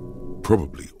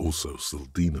 probably also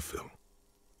sildenafil.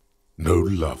 No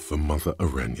love for Mother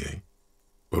Oranje,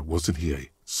 but wasn't he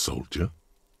a soldier?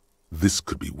 This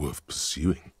could be worth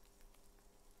pursuing.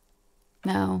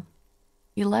 No.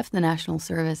 He left the National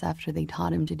Service after they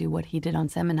taught him to do what he did on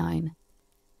Seminine.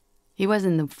 He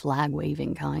wasn't the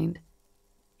flag-waving kind.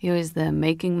 He was the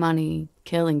making money,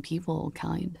 killing people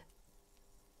kind.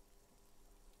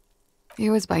 He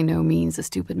was by no means a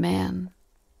stupid man.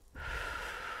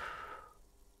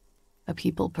 A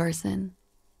people person.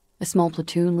 A small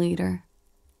platoon leader.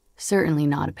 Certainly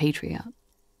not a patriot.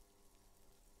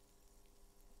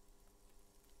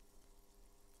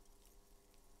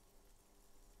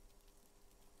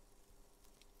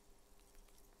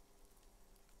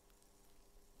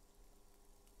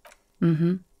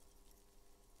 Mm-hmm.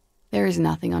 There is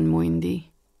nothing on Muindi.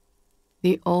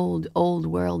 The old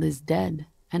world is dead,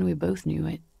 and we both knew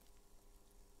it.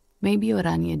 Maybe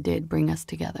Orania did bring us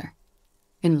together,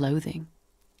 in loathing.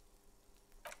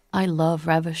 I love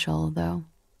Revachol, though.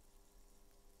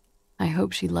 I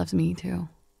hope she loves me, too.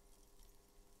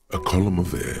 A column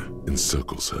of air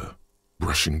encircles her,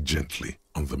 brushing gently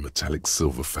on the metallic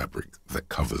silver fabric that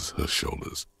covers her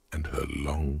shoulders and her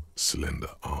long, slender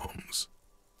arms.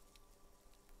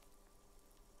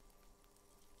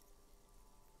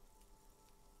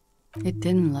 It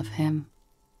didn't love him.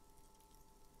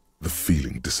 The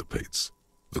feeling dissipates.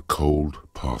 The cold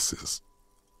passes.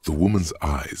 The woman's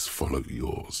eyes follow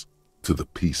yours to the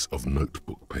piece of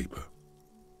notebook paper.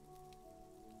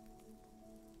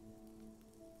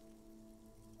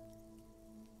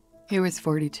 He was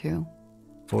 42.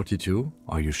 42?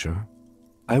 Are you sure?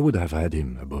 I would have had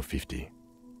him above 50.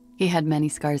 He had many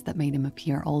scars that made him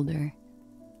appear older.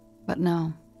 But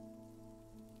no.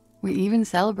 We even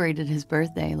celebrated his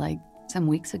birthday, like, some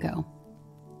weeks ago.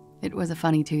 It was a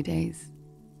funny 2 days.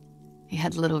 He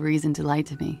had little reason to lie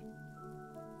to me.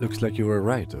 Looks like you were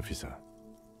right, officer.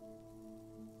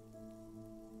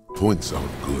 Points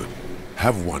aren't good.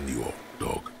 Have one, you old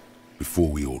dog, before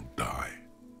we all die.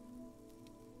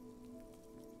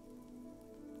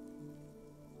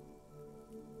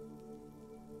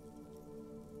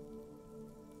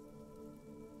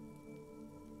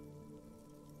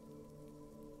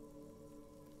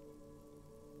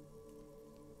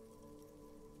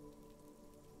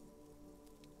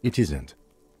 It isn't.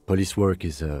 Police work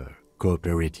is a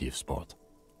cooperative sport.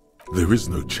 There is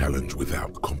no challenge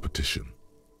without competition.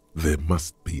 There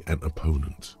must be an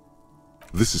opponent.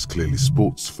 This is clearly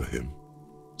sports for him.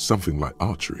 Something like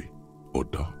archery or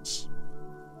darts.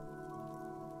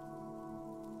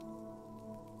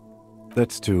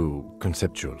 That's too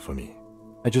conceptual for me.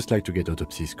 I just like to get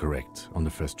autopsies correct on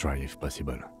the first try if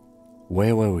possible.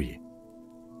 Where were we?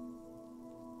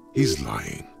 He's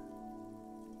lying.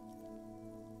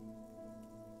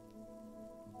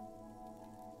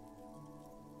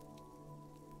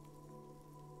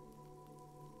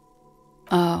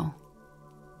 Oh,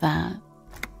 that.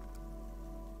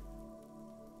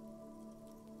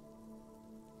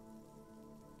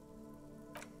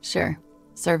 Sure,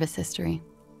 service history.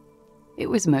 It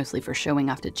was mostly for showing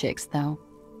off to chicks, though.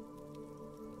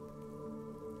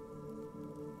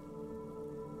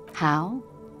 How?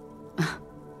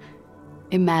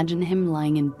 Imagine him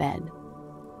lying in bed.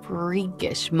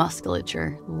 Freakish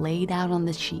musculature laid out on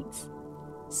the sheets.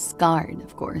 Scarred,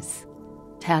 of course.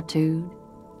 Tattooed.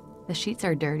 The sheets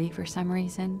are dirty for some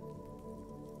reason.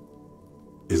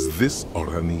 Is this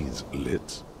Orani's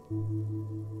lit?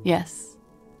 Yes.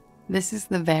 This is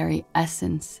the very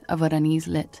essence of Orani's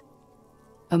lit.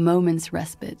 A moment's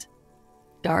respite.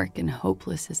 Dark and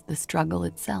hopeless as the struggle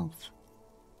itself.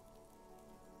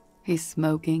 He's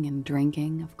smoking and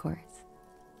drinking, of course.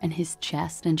 And his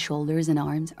chest and shoulders and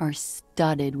arms are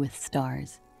studded with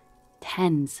stars.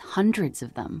 Tens, hundreds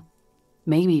of them.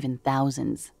 Maybe even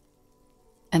thousands.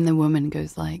 And the woman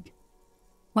goes like,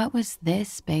 "What was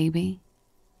this, baby?"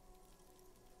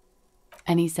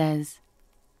 And he says,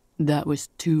 "That was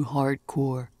too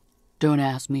hardcore. Don't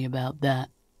ask me about that."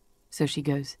 So she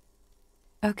goes,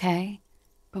 "Okay,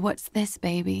 but what's this,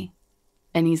 baby?"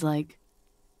 And he's like,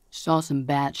 "Saw some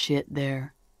bat shit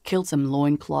there. Killed some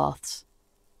loincloths."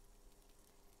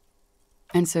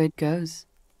 And so it goes.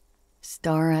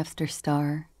 Star after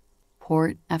star,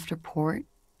 port after port,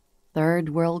 third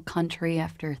world country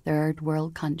after third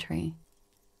world country.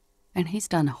 And he's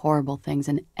done horrible things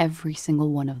in every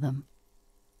single one of them.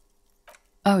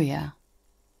 Oh yeah.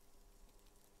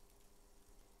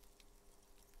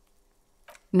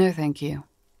 No thank you.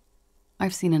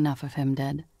 I've seen enough of him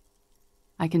dead.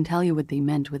 I can tell you what they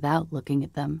meant without looking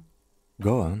at them.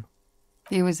 Go on.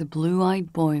 He was a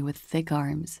blue-eyed boy with thick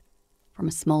arms, from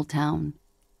a small town.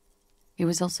 He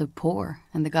was also poor,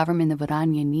 and the government of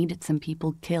Orania needed some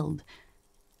people killed,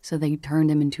 so they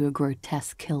turned him into a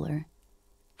grotesque killer.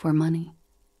 For money.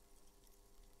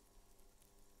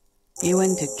 He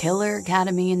went to Killer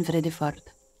Academy in Vredefort.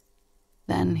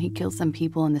 Then he killed some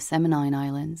people in the Seminine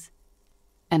Islands.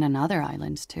 And on other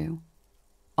islands, too.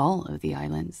 All of the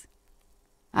islands.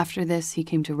 After this, he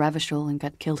came to Revachol and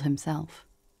got killed himself.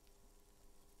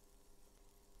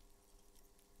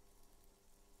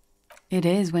 It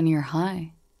is when you're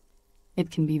high. It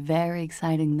can be very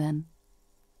exciting then.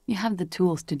 You have the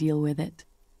tools to deal with it.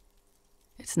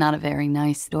 It's not a very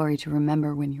nice story to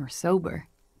remember when you're sober.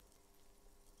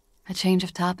 A change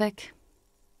of topic?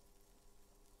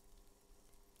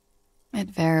 It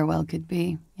very well could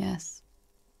be, yes.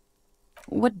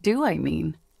 What do I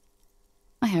mean?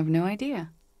 I have no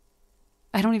idea.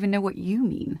 I don't even know what you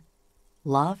mean.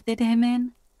 Love did him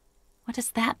in? What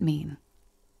does that mean?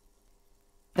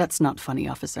 That's not funny,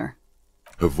 officer.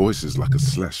 Her voice is like a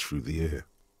slash through the air.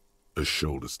 Her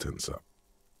shoulders tense up.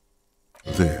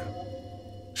 There,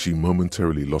 she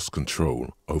momentarily lost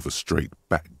control over straight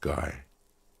back guy.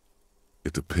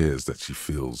 It appears that she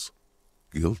feels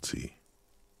guilty.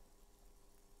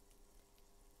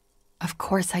 Of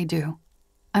course I do.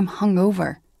 I'm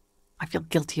hungover. I feel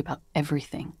guilty about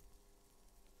everything.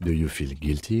 Do you feel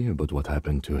guilty about what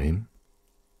happened to him?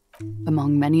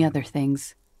 Among many other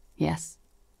things, yes.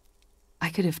 I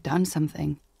could have done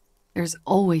something. There's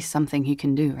always something he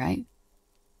can do, right?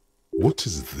 What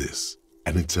is this?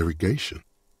 An interrogation?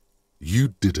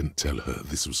 You didn't tell her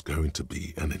this was going to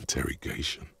be an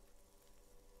interrogation.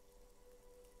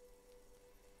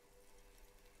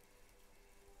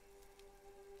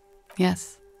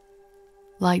 Yes.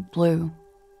 Light blue.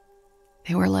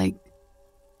 They were like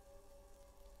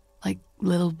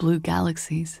little blue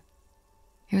galaxies.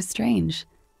 It was strange,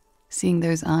 seeing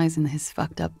those eyes in his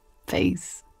fucked up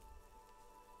face.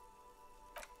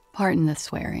 Pardon the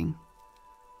swearing.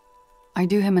 I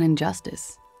do him an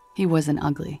injustice. He wasn't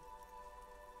ugly.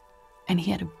 And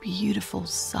he had a beautiful,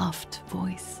 soft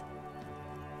voice.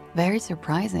 Very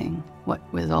surprising, what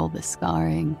with all the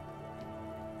scarring.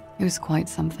 It was quite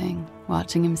something,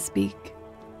 watching him speak.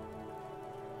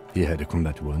 He had a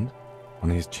combat wound on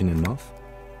his chin and mouth?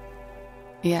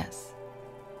 Yes.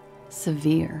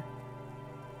 Severe.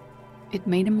 It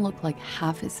made him look like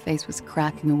half his face was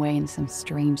cracking away in some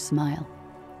strange smile.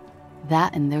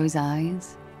 That and those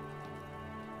eyes.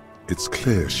 It's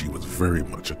clear she was very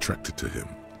much attracted to him,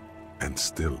 and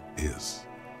still is.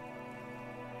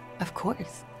 Of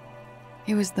course.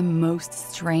 He was the most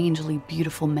strangely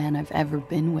beautiful man I've ever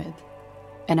been with.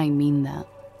 And I mean that.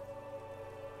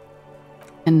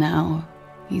 And now,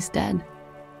 he's dead.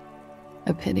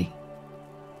 A pity.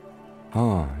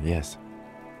 Ah, yes.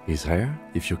 His hair,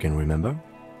 if you can remember?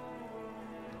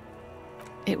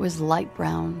 It was light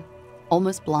brown,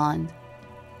 almost blonde.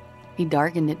 He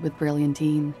darkened it with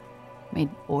brilliantine, made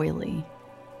oily.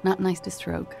 Not nice to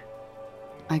stroke.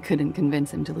 I couldn't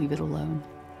convince him to leave it alone.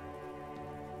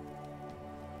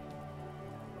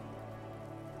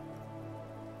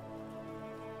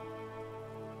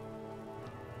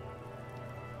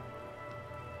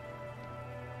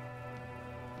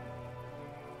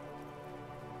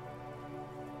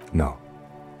 No.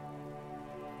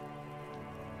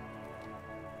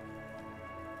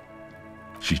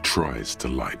 She tries to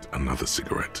light another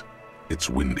cigarette. It's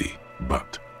windy,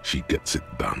 but she gets it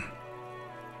done.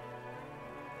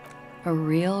 A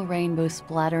real rainbow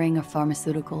splattering of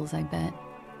pharmaceuticals, I bet.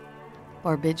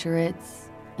 Barbiturates,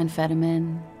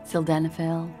 amphetamine,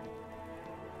 sildenafil.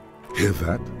 Hear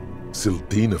that?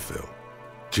 Sildenafil.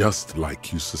 Just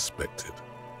like you suspected.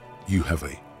 You have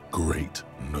a great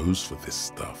nose for this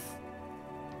stuff.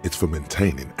 It's for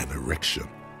maintaining an erection.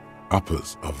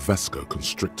 Uppers are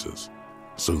vasoconstrictors,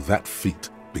 so that feat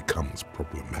becomes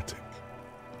problematic.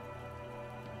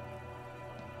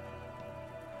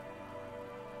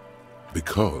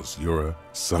 Because you're a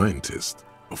scientist,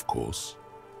 of course.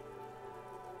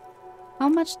 How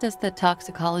much does the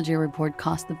toxicology report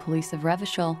cost the police of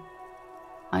Revachol?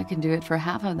 I could do it for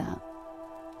half of that.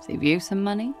 Save you some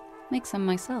money, make some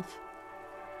myself.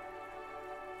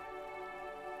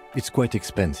 It's quite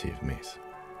expensive, miss,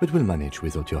 but we'll manage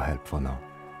without your help for now.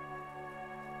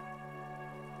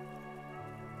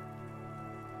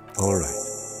 All right.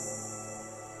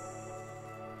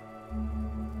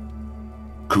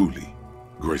 Coolly,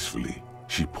 gracefully,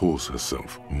 she pours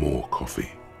herself more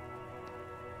coffee.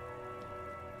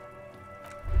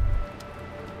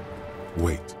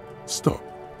 Wait, stop.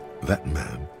 That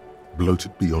man,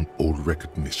 bloated beyond all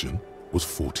recognition, was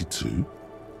 42?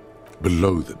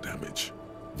 Below the damage,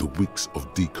 the weeks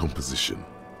of decomposition,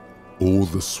 all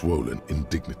the swollen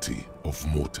indignity of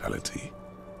mortality.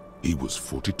 He was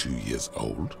 42 years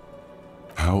old?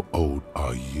 How old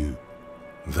are you?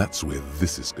 That's where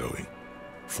this is going.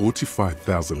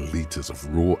 45,000 liters of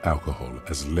raw alcohol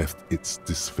has left its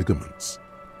disfigurements.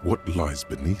 What lies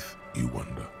beneath, you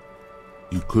wonder?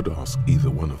 You could ask either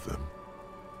one of them.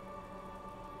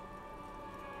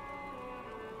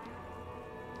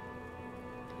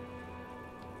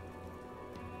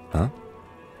 Huh?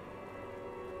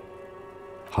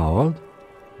 How old?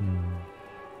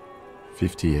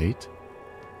 58.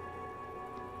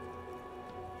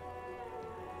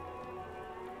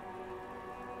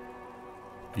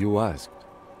 You asked.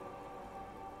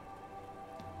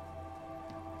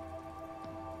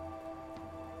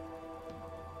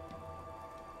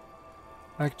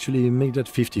 Actually, make that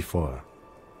 54.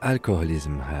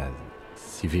 Alcoholism has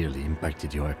severely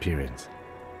impacted your appearance.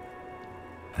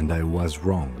 And I was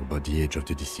wrong about the age of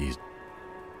the deceased.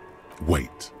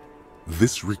 Wait.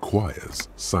 This requires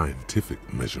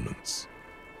scientific measurements.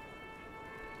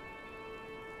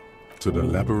 To the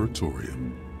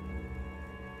laboratorium.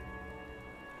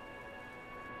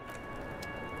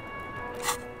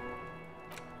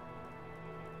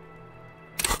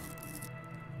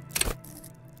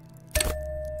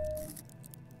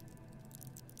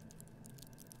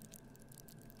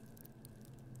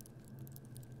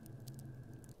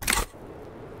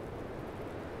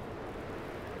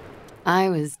 I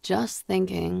was just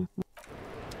thinking.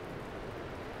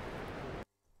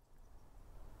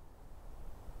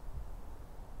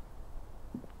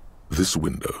 This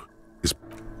window is...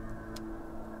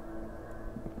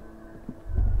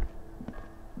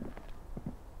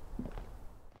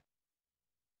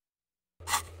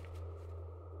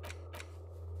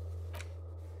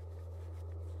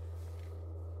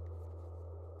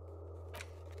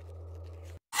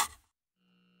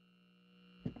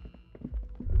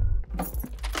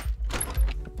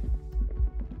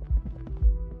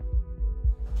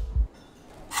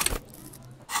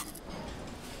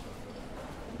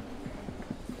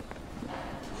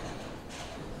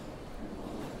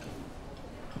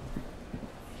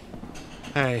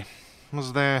 Hey,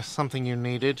 was there something you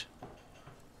needed?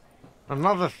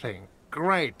 Another thing.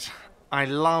 Great. I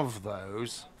love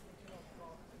those.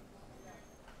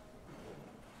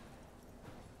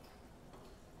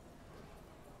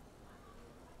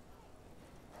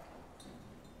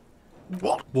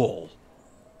 What wall?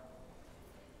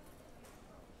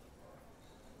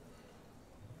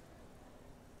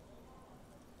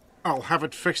 I'll have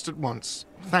it fixed at once.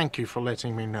 Thank you for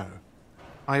letting me know.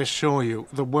 I assure you,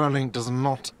 the Whirling does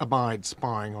not abide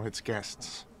spying on its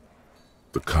guests.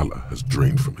 The color has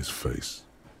drained from his face.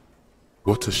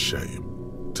 What a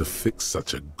shame to fix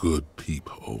such a good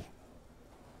peephole.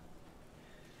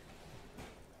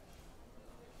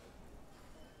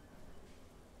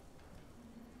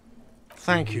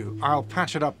 Thank you. I'll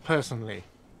patch it up personally.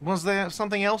 Was there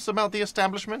something else about the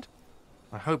establishment?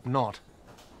 I hope not.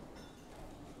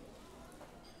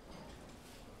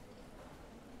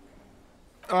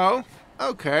 Oh,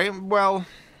 okay. Well,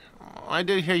 I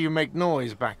did hear you make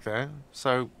noise back there,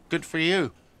 so good for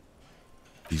you.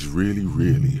 He's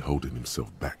really holding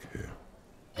himself back here.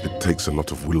 It takes a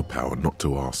lot of willpower not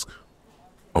to ask.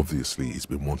 Obviously, he's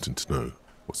been wanting to know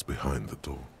what's behind the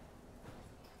door.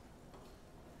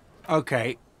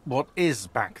 Okay, what is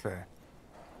back there?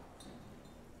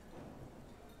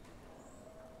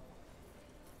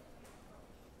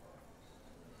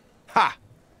 Ha!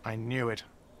 I knew it.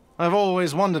 I've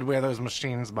always wondered where those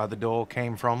machines by the door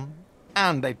came from.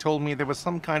 And they told me there was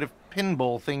some kind of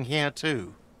pinball thing here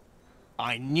too.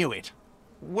 I knew it.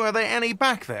 Were there any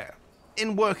back there?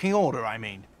 In working order, I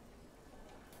mean.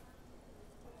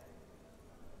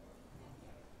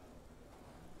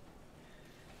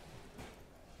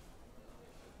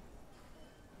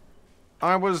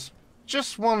 I was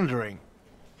just wondering,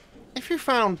 if you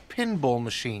found pinball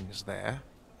machines there...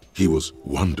 He was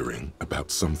wondering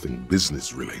about something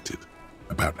business-related,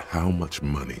 about how much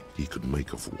money he could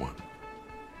make of one.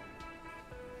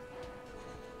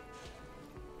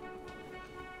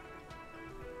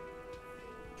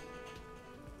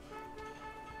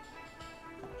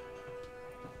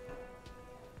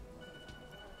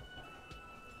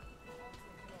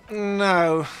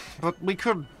 No, but we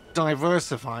could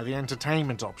diversify the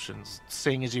entertainment options,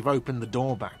 seeing as you've opened the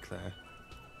door back there.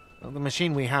 The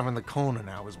machine we have in the corner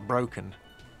now is broken.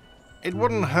 It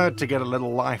wouldn't hurt to get a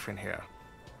little life in here,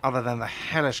 other than the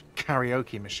hellish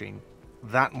karaoke machine.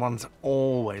 That one's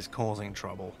always causing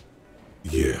trouble.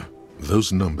 Yeah,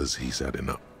 those numbers he's adding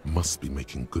up must be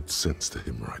making good sense to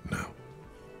him right now.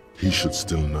 He should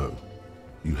still know.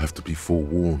 You have to be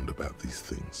forewarned about these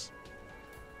things.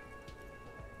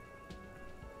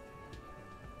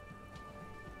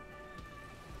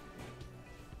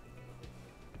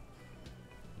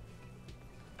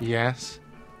 Yes?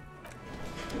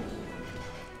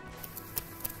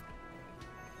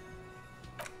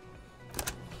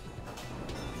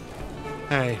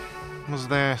 Hey, was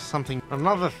there something...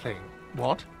 Another thing?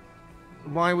 What?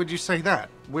 Why would you say that?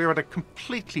 We're at a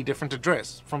completely different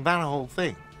address from that whole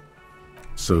thing.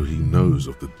 So he knows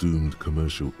of the doomed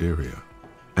commercial area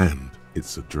and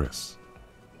its address.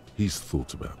 He's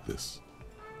thought about this.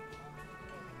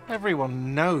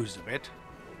 Everyone knows of it.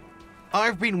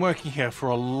 I've been working here for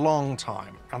a long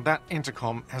time, and that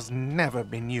intercom has never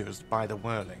been used by the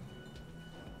Whirling.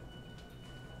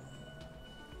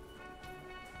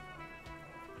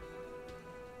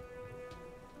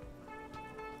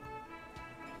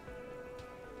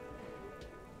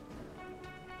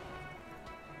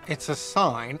 It's a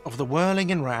sign of the whirling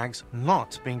in rags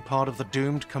not being part of the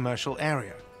doomed commercial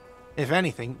area. If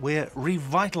anything, we're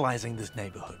revitalizing this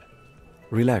neighborhood.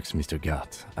 Relax, Mr.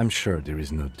 Gart. I'm sure there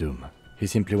is no doom. He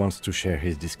simply wants to share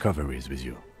his discoveries with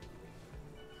you.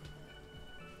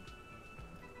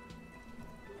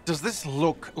 Does this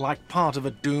look like part of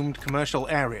a doomed commercial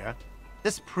area?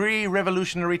 This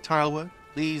pre-revolutionary tilework,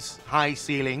 these high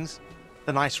ceilings,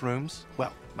 the nice rooms,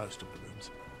 well, most of the rooms.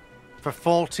 For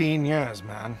 14 years,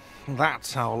 man.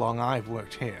 That's how long I've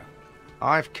worked here.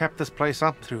 I've kept this place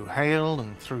up through hail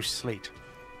and through sleet.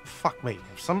 Fuck me,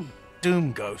 if some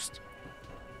doom ghost.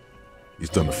 He's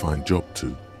done a fine job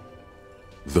too.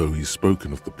 Though he's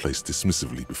spoken of the place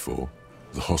dismissively before,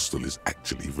 the hostel is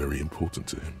actually very important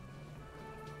to him.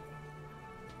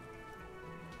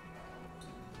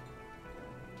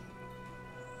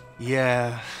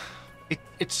 Yeah,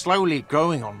 it's slowly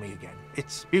growing on me again.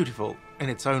 It's beautiful in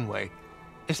its own way,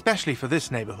 especially for this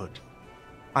neighborhood.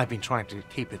 I've been trying to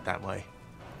keep it that way,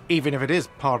 even if it is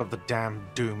part of the damn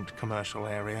doomed commercial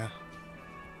area.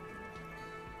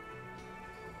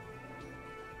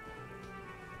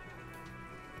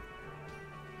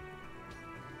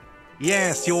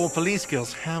 Yes, your police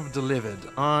skills have delivered.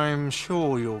 I'm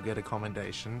sure you'll get a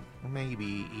commendation,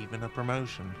 maybe even a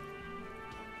promotion.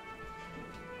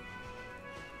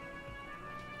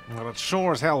 Well, it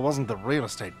sure as hell wasn't the real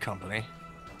estate company.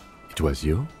 It was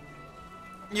you?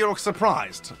 You look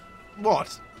surprised.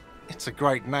 What? It's a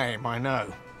great name, I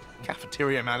know.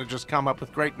 Cafeteria managers come up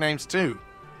with great names too.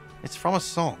 It's from a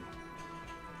song.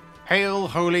 Hail,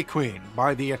 Holy Queen,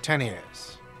 by the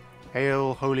Ateniers.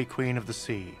 Hail, Holy Queen of the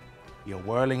Sea. You're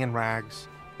whirling in rags,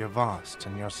 you're vast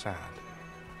and you're sad.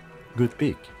 Good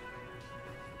pick.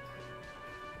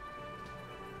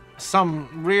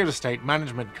 Some real estate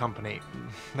management company.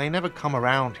 They never come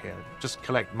around here, just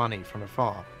collect money from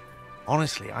afar.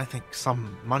 Honestly, I think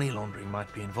some money laundering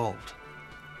might be involved.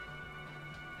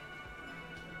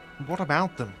 What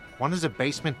about them? One is a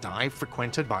basement dive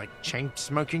frequented by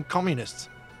chain-smoking communists.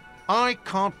 I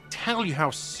can't tell you how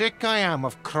sick I am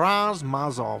of Kraz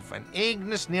Mazov and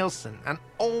Ignis Nielsen and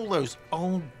all those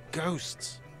old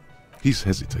ghosts. He's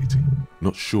hesitating,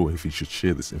 not sure if he should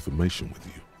share this information with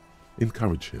you.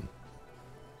 Encourage him.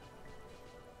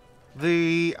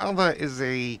 The other is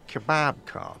a kebab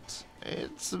cart.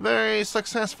 It's very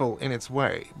successful in its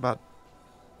way, but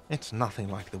it's nothing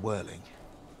like the whirling.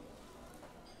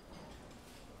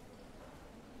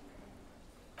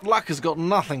 Luck has got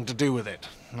nothing to do with it.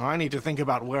 I need to think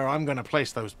about where I'm going to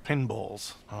place those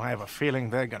pinballs. I have a feeling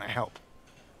they're going to help.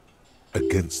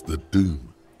 Against the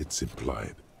doom, it's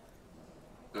implied.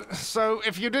 So,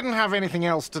 if you didn't have anything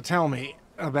else to tell me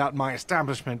about my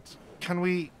establishment, can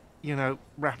we,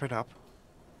 wrap it up?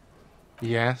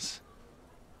 Yes?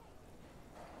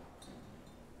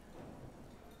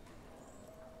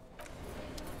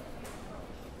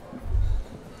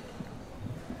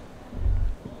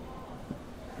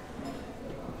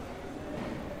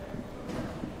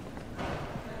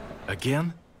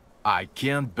 Again? I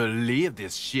can't believe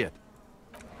this shit.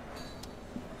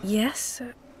 Yes?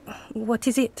 What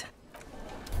is it?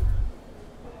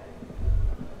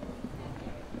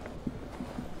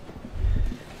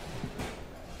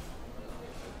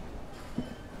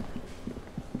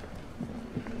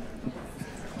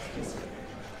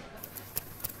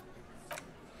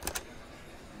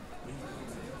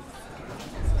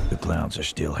 The clowns are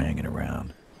still hanging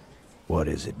around. What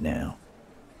is it now?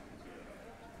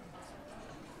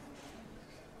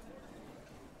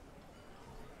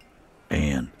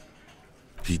 Anne.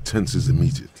 He tenses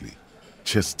immediately.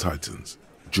 Chest tightens,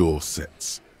 jaw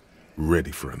sets,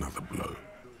 ready for another blow.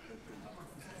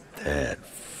 That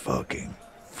fucking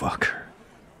fucker.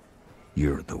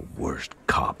 You're the worst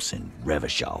cops in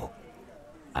Revachol.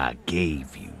 I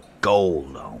gave you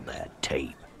gold on that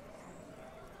tape.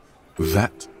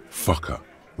 That fucker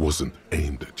wasn't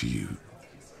aimed at you.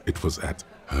 It was at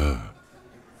her.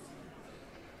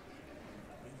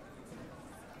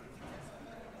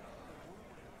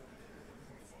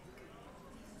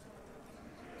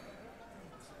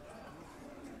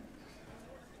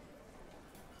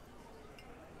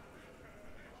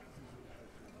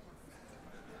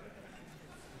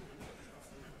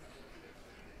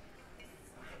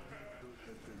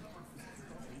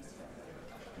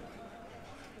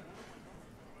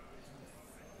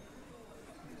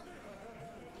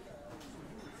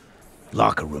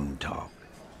 Locker room talk.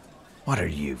 What are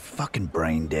you, fucking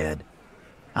brain dead?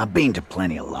 I've been to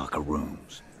plenty of locker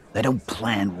rooms. They don't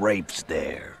plan rapes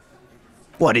there.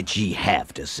 What did she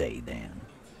have to say then?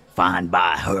 Fine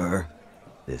by her?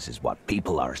 This is what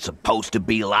people are supposed to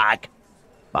be like?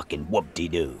 Fucking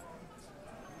whoop-de-doo.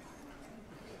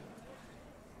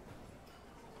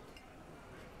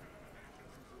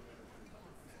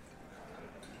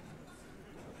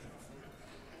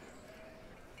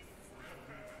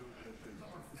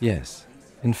 Yes.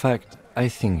 In fact, I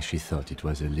think she thought it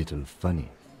was a little funny.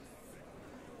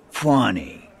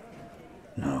 Funny?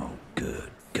 No good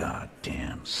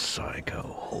goddamn psycho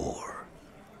whore.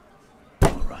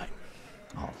 Alright.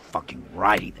 All fucking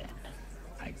righty then.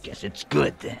 I guess it's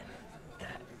good then.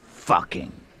 That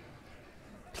fucking...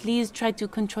 Please try to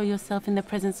control yourself in the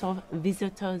presence of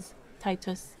visitors,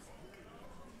 Titus.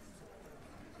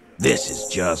 This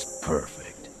is just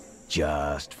perfect.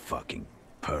 Just fucking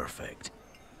perfect.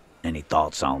 Any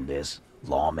thoughts on this,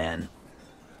 lawmen?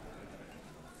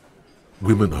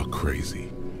 Women are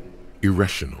crazy.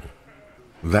 Irrational.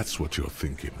 That's what you're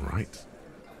thinking, right?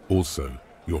 Also,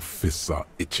 your fists are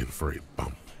itching for a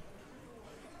bump.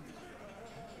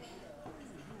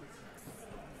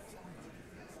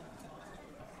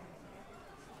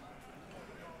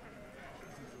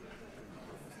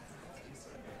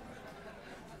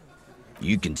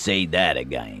 You can say that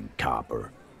again,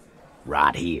 copper.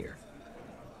 Right here.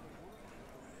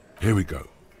 Here we go.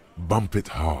 Bump it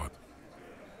hard.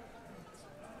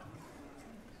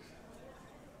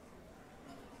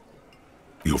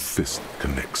 Your fist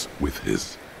connects with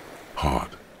his. Hard.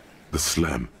 The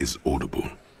slam is audible.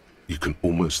 You can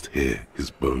almost hear his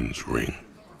bones ring.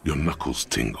 Your knuckles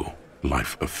tingle,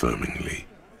 life-affirmingly.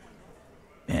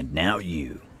 And now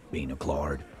you, Bina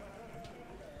Claude.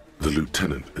 The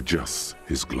lieutenant adjusts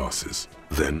his glasses,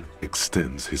 then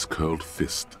extends his curled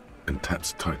fist and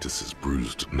taps Titus's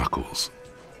bruised knuckles.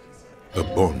 A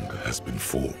bond has been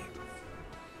formed.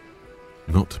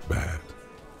 Not bad.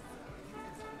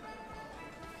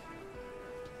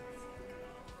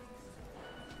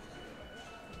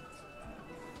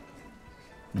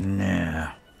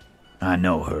 Nah, I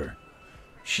know her.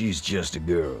 She's just a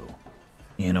girl.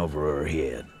 In over her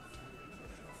head.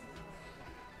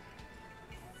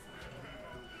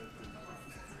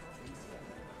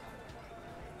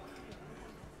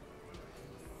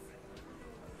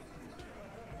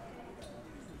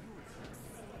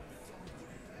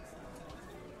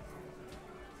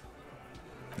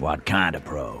 What kind of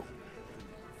pro?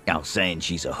 Y'all saying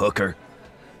she's a hooker?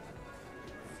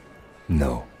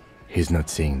 No, he's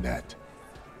not saying that.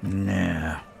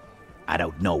 Nah, I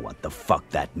don't know what the fuck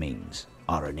that means.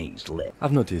 Aranese lit.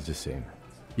 I've noticed the same.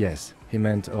 Yes, he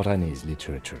meant Oranese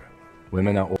literature.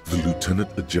 Women are... The lieutenant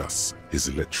adjusts his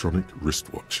electronic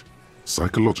wristwatch.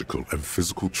 Psychological and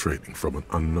physical training from an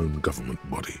unknown government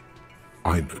body.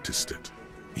 I noticed it.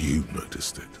 You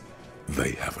noticed it.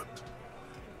 They haven't.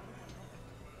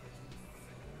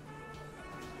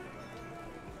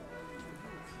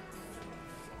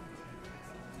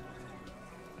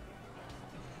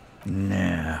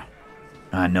 Nah,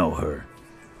 I know her.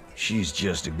 She's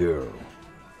just a girl.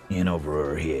 In over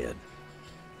her head.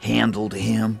 Handled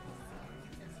him?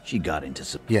 She got into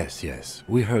some... Yes,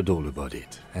 we heard all about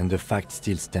it, and the fact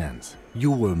still stands.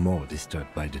 You were more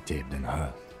disturbed by the tape than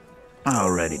her. I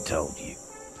already told you.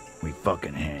 We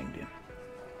fucking hanged him.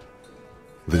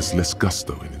 There's less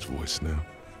gusto in his voice now.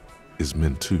 His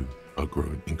men too are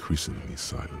growing increasingly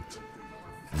silent.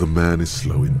 The man is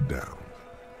slowing down.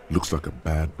 Looks like a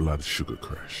bad blood sugar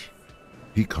crash.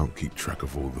 He can't keep track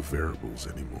of all the variables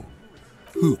anymore.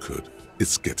 Who could?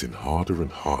 It's getting harder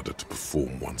and harder to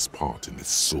perform one's part in this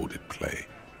sordid play.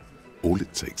 All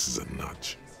it takes is a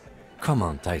nudge. Come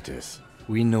on, Titus.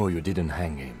 We know you didn't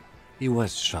hang him. He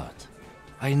was shot.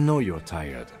 I know you're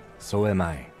tired. So am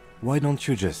I. Why don't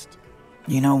you just...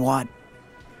 You know what?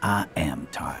 I am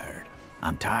tired.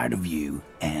 I'm tired of you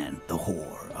and the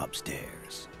whore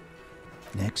upstairs.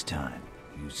 Next time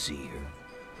you see her,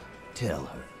 tell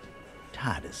her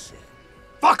Titus said,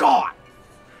 "Fuck on!"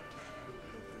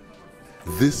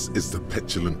 This is the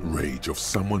petulant rage of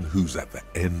someone who's at the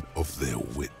end of their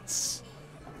wits.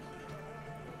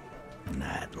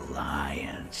 That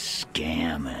lying,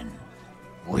 scamming.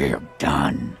 We're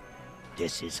done.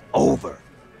 This is over.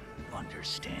 You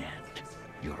understand?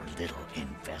 Your little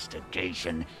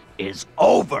investigation is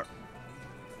over.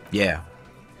 Yeah.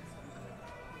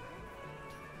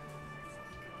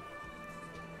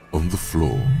 On the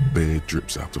floor, beer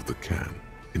drips out of the can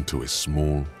into a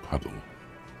small puddle.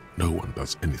 No one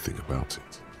does anything about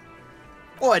it.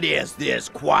 What is this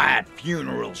quiet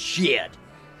funeral shit?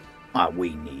 All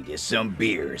we need is some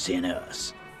beers in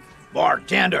us.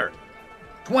 Bartender,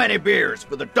 20 beers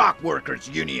for the Dock Workers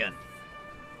Union.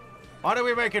 Why do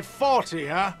we make it 40,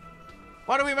 huh?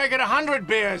 Why do we make it 100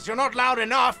 beers? You're not loud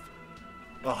enough.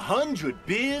 100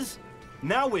 beers?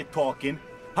 Now we're talking.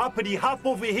 Hoppity hop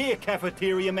over here,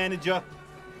 cafeteria manager.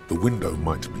 The window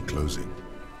might be closing.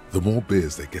 The more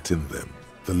beers they get in them,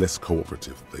 the less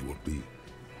cooperative they will be.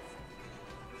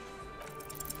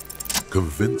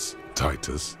 Convince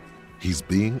Titus he's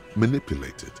being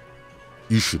manipulated.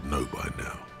 You should know by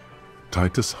now,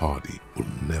 Titus Hardi will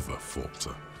never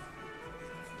falter.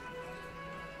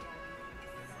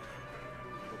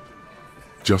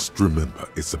 Just remember,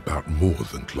 it's about more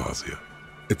than Glazia.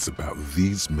 It's about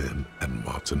these men and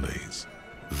Martinez,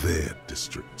 their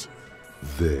district,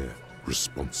 their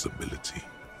responsibility.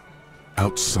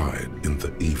 Outside in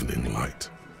the evening light,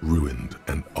 ruined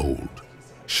and old,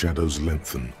 shadows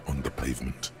lengthen on the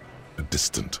pavement, a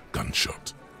distant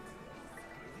gunshot.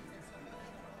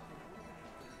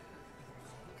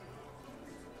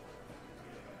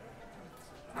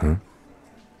 Huh?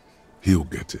 He'll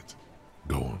get it.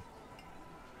 Go on.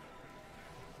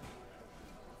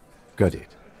 Got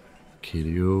it. Kill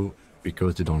you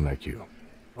because they don't like you.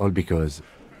 All because...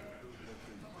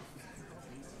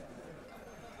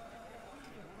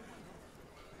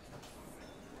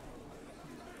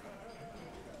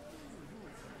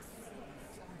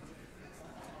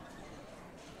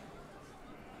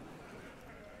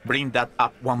 Bring that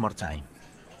up one more time,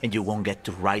 and you won't get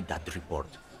to write that report.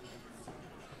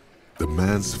 The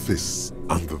man's fists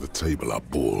under the table are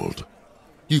balled.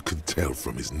 You can tell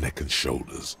from his neck and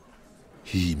shoulders.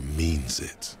 He means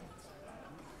it.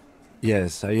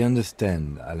 Yes, I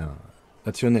understand, Alain.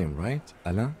 That's your name, right,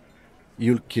 Alain?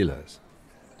 You'll kill us.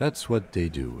 That's what they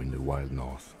do in the wild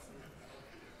north.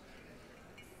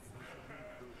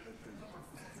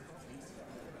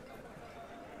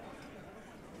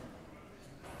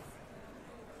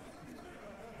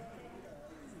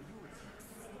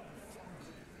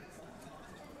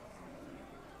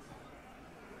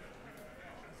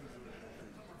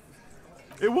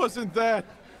 It wasn't that.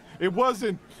 It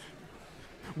wasn't.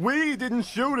 We didn't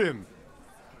shoot him.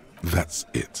 That's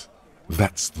it.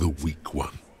 That's the weak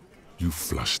one. You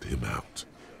flushed him out.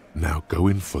 Now go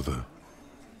in for the...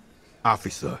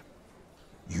 Officer,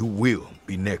 you will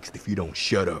be next if you don't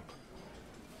shut up.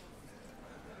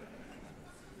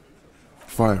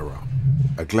 Firearm.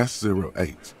 A Glass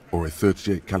 08 or a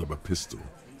 38 caliber pistol.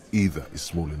 Either is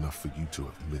small enough for you to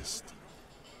have missed.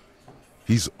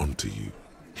 He's onto you.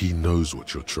 He knows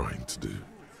what you're trying to do.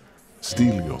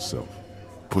 Steel yourself.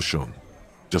 Push on.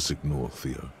 Just ignore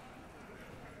Theo.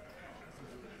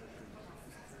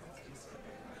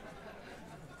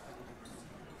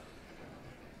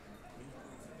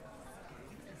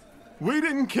 We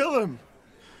didn't kill him.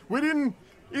 We didn't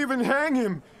even hang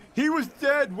him. He was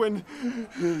dead when...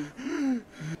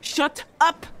 Shut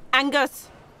up, Angus!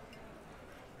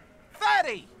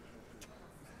 Fatty!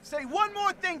 Say one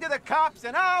more thing to the cops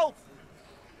and I'll...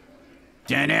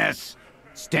 Dennis,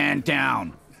 stand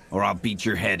down, or I'll beat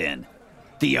your head in.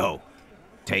 Theo,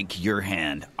 take your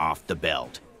hand off the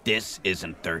belt. This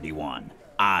isn't 31.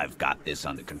 I've got this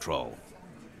under control.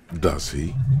 Does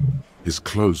he? His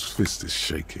closed fist is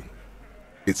shaking.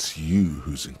 It's you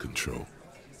who's in control.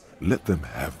 Let them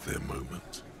have their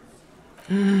moment.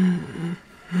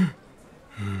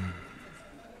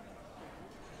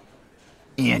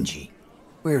 Angie,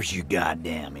 where's your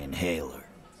goddamn inhaler?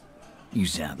 You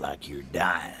sound like you're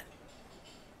dying.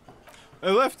 I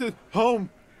left it home.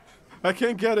 I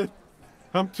can't get it.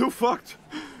 I'm too fucked.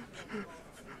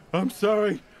 I'm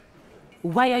sorry.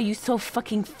 Why are you so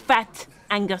fucking fat,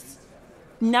 Angus?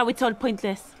 Now it's all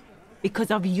pointless.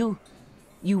 Because of you.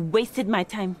 You wasted my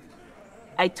time.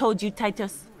 I told you,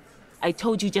 Titus. I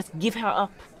told you just give her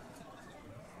up.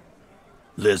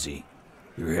 Lizzie,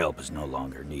 your help is no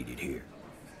longer needed here.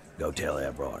 Go tell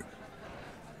Everard.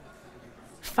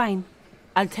 Fine.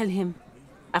 I'll tell him.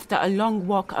 After a long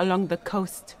walk along the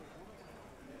coast.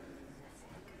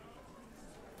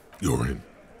 You're in.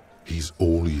 He's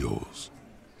all yours.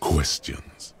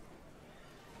 Questions?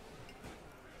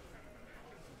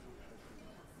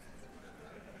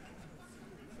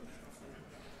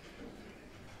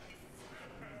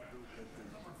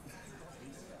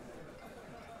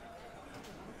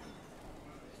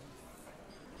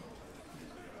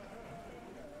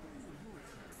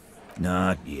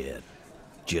 Not yet.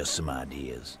 Just some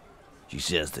ideas. She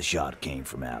says the shot came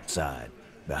from outside,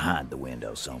 behind the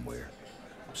window somewhere.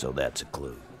 So that's a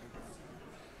clue.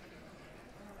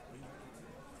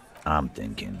 I'm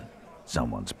thinking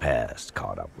someone's past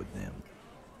caught up with them.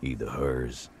 Either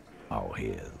hers or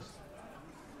his.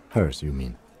 Hers, you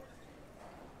mean?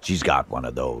 She's got one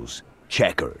of those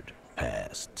checkered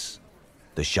pasts.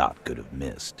 The shot could have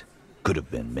missed. Could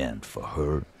have been meant for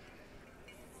her.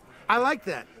 I like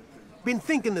that. Been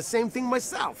thinking the same thing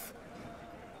myself.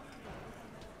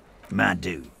 My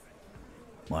dude.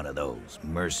 One of those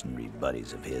mercenary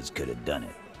buddies of his could have done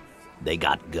it. They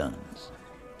got guns.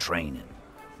 Training.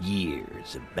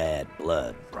 Years of bad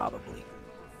blood, probably.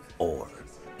 Or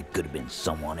it could have been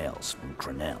someone else from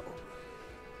Crenell.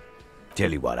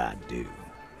 Tell you what I'd do.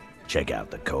 Check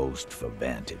out the coast for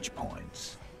vantage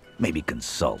points. Maybe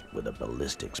consult with a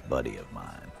ballistics buddy of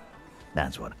mine.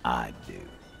 That's what I'd do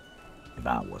if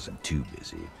I wasn't too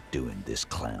busy doing this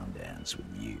clown dance with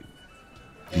you.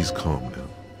 He's calm now,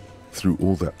 threw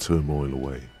all that turmoil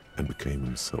away, and became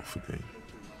himself again.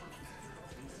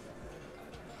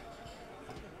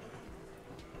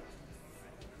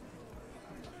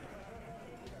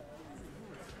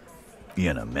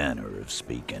 In a manner of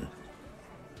speaking.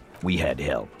 We had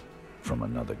help from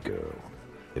another girl.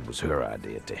 It was her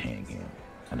idea to hang him,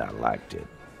 and I liked it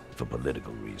for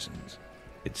political reasons.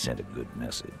 It sent a good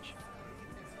message.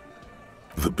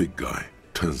 The big guy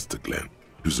turns to Glenn,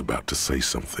 who's about to say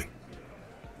something.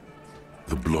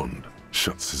 The blonde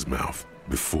shuts his mouth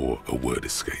before a word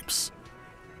escapes.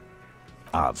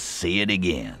 I'll say it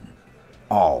again.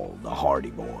 All the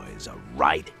Hardy boys are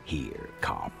right here,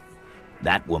 cop.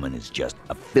 That woman is just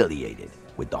affiliated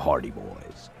with the Hardy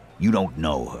boys. You don't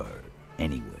know her,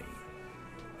 anyway.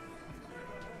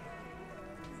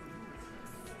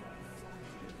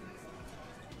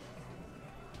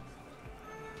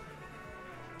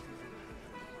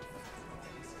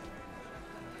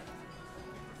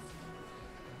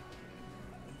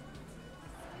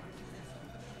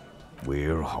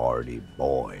 We're Hardy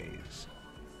boys,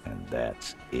 and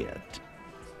that's it.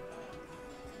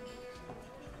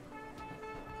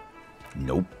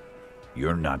 Nope,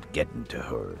 you're not getting to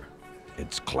her.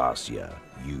 It's Klasia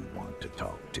you want to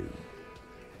talk to.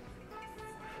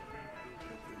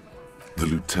 The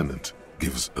lieutenant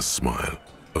gives a smile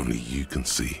only you can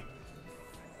see.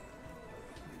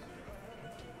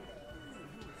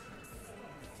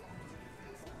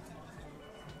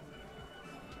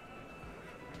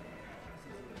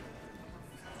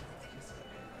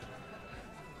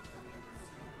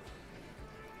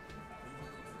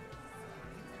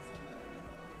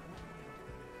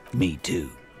 Me too.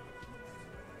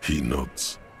 He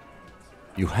nods.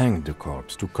 You hanged the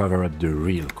corpse to cover up the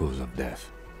real cause of death,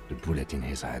 the bullet in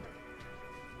his head.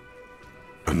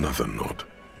 Another nod.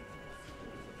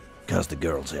 'Cause the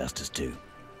girls asked us to.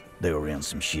 They were in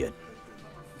some shit.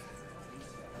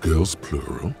 Girls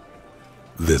plural?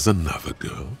 There's another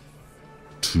girl?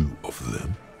 2 of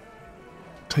them?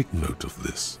 Take note of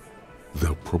this.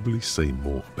 They'll probably say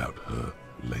more about her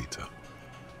later.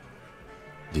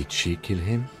 Did she kill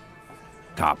him?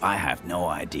 Cop, I have no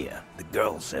idea. The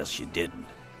girl says she didn't.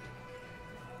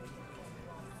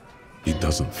 He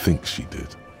doesn't think she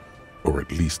did. Or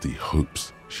at least he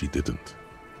hopes she didn't.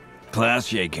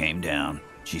 Klasia came down.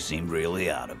 She seemed really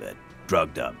out of it.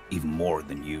 Drugged up, even more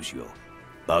than usual.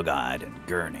 Bug-eyed and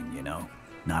gurning, you know?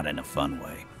 Not in a fun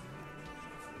way.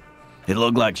 It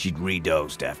looked like she'd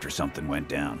redosed after something went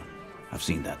down. I've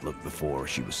seen that look before.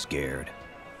 She was scared.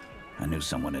 I knew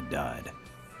someone had died.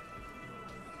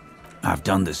 I've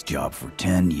done this job for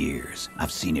 10 years.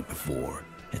 I've seen it before.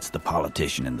 It's the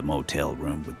politician in the motel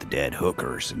room with the dead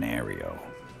hooker scenario.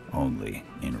 Only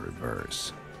in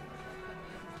reverse.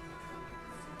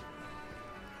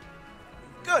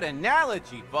 Good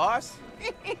analogy, boss.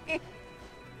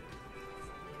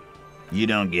 You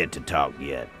don't get to talk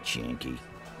yet, Shanky.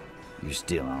 You're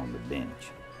still on the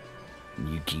bench.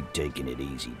 You keep taking it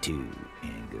easy too,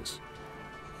 Angus.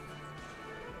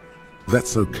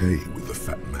 That's okay with the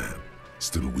fat man,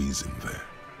 still wheezing there.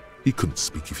 He couldn't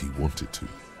speak if he wanted to.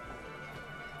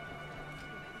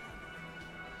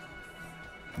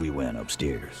 We went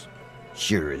upstairs.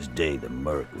 Sure as day the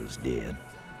merc was dead.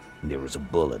 There was a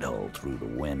bullet hole through the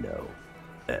window.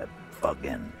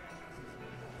 Fucking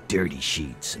dirty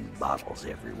sheets and bottles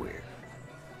everywhere.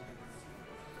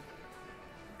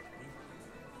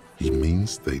 He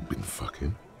means they'd been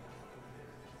fucking?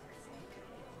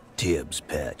 Tibbs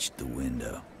patched the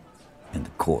window. And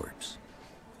the corpse.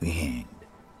 We hanged.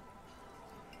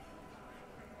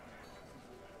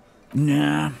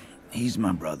 Nah, he's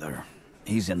my brother.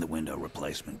 He's in the window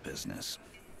replacement business.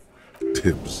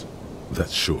 Tibbs.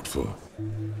 That's short for...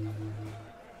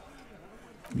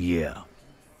 Yeah.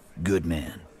 Good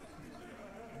man.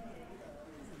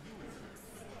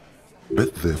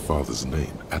 Bet their father's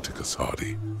name, Atticus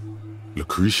Hardy.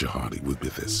 Lucretia Hardy would be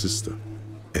their sister.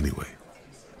 Anyway.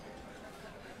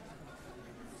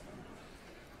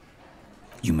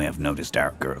 You may have noticed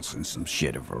our girl's in some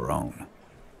shit of her own.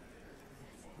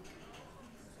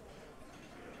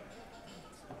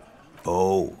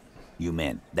 Oh, you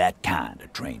meant that kind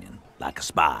of training, like a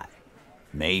spy.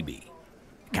 Maybe.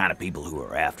 The kind of people who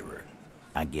are after her.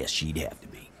 I guess she'd have to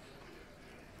be.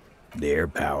 They're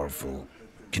powerful,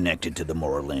 connected to the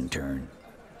moral intern.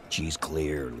 She's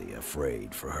clearly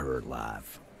afraid for her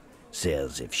life.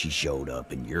 Says if she showed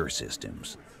up in your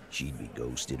systems, she'd be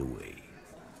ghosted away.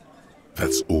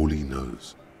 That's all he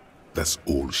knows. That's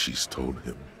all she's told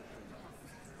him.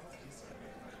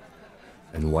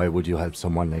 And why would you help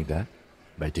someone like that?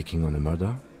 By taking on a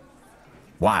murder?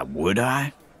 Why would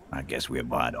I? I guess we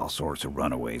abide all sorts of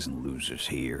runaways and losers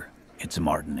here. It's a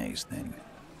Martinez thing.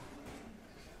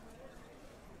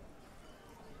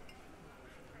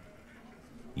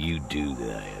 You do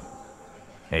that.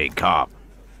 Hey, cop.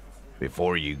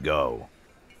 Before you go.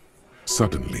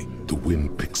 Suddenly, the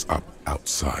wind picks up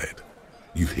outside.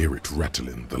 You hear it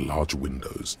rattling the large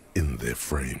windows in their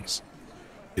frames.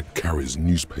 It carries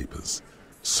newspapers,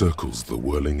 circles the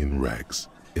whirling in rags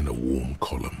in a warm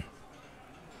column.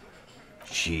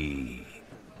 She,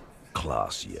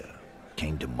 Clausia,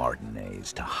 came to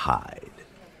Martinez to hide.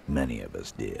 Many of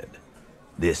us did.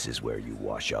 This is where you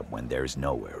wash up when there's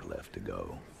nowhere left to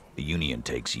go. The Union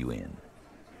takes you in.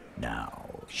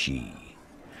 Now, she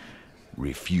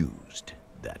refused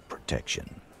that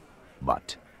protection.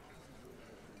 But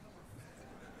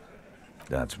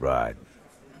that's right.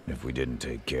 If we didn't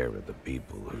take care of the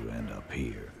people who end up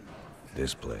here,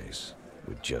 this place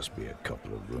would just be a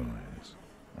couple of ruins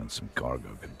and some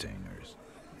cargo containers.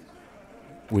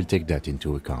 We'll take that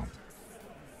into account.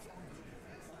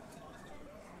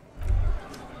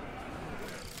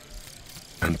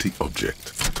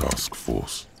 Anti-Object Task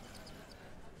Force.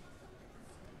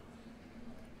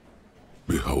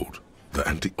 Behold, the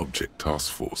Anti-Object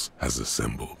Task Force has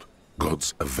assembled.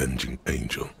 God's avenging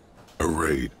angel,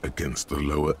 arrayed against the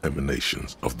lower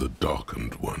emanations of the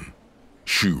Darkened One.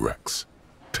 Shoe racks,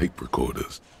 tape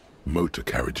recorders, motor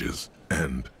carriages,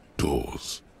 and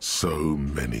doors. So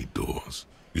many doors.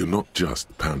 You're not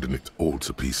just pounding it all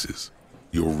to pieces.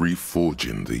 You're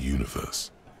reforging the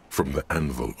universe, from the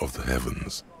anvil of the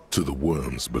heavens to the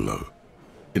worms below.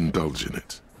 Indulge in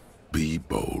it. Be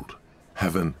bold.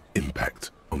 Have an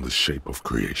impact on the shape of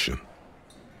creation.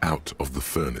 Out of the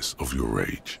furnace of your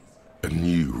rage. A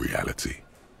new reality.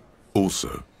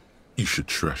 Also, you should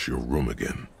trash your room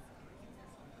again.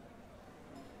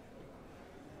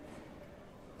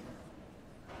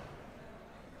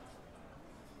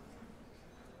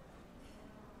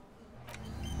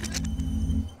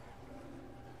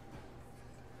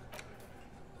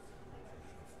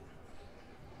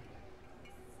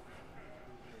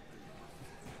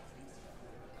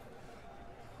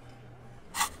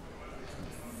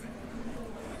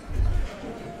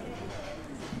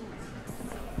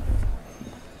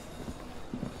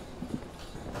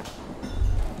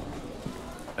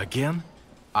 Again?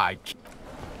 I...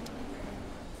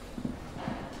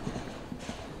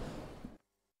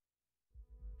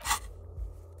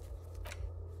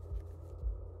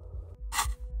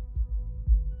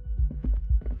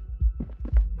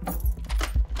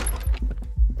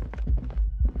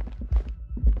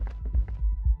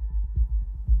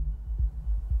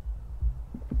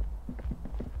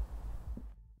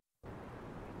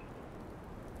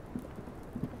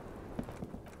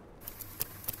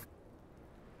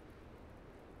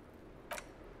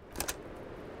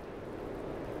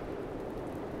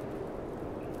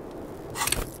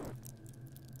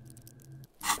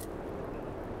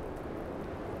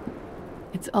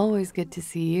 It's always good to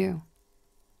see you.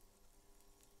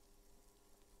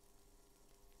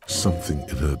 Something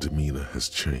in her demeanor has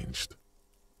changed.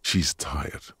 She's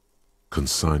tired,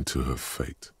 consigned to her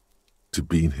fate, to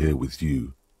being here with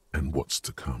you and what's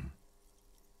to come.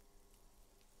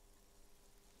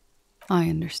 I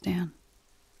understand.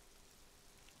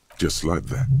 Just like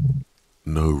that.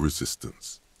 No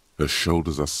resistance. Her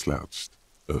shoulders are slouched,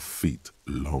 her feet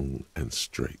long and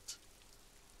straight.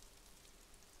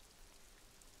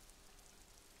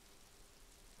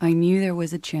 I knew there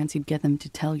was a chance you'd get them to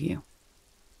tell you.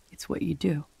 It's what you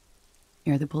do.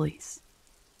 You're the police.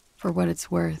 For what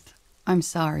it's worth, I'm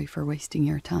sorry for wasting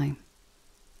your time.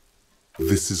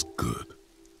 This is good.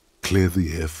 Clear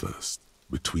the air first,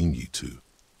 between you two.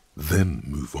 Then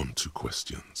move on to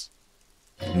questions.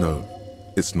 No,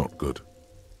 it's not good.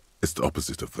 It's the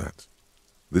opposite of that.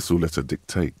 This will let her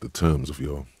dictate the terms of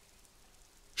your...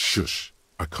 Shush,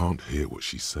 I can't hear what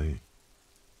she's saying.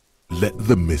 Let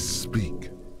the miss speak.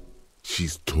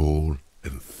 She's tall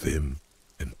and thin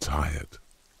and tired.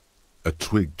 A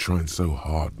twig trying so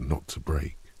hard not to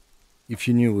break. If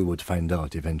you knew we would find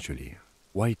out eventually,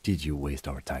 why did you waste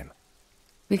our time?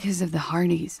 Because of the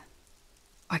Hardys.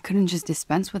 I couldn't just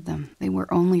dispense with them. They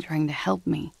were only trying to help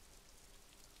me.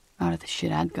 Out of the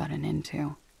shit I'd gotten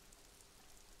into.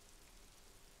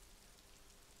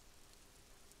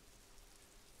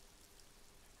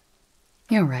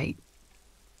 You're right.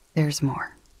 There's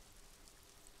more.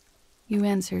 You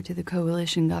answer to the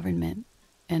coalition government,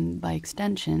 and by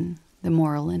extension, the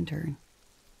moral intern.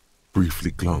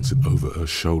 Briefly glancing over her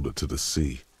shoulder to the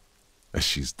sea. as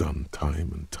she's done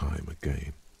time and time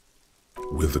again.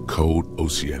 Where the cold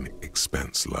oceanic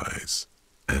expanse lies,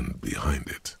 and behind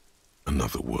it,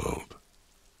 another world.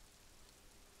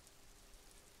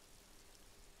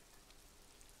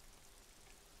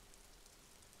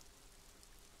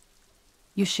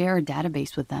 You share a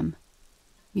database with them.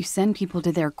 You send people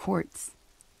to their courts.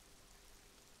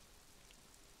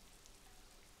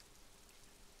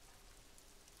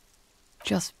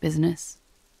 Just business,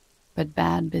 but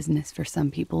bad business for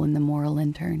some people in the moral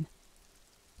intern.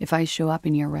 If I show up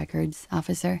in your records,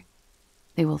 officer,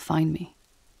 they will find me.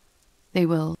 They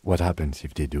will... What happens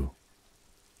if they do?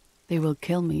 They will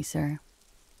kill me, sir.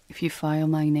 If you file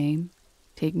my name,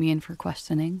 take me in for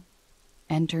questioning,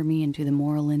 enter me into the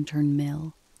moral intern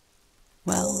mill,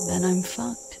 well, then I'm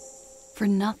fucked. For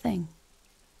nothing.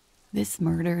 This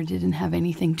murder didn't have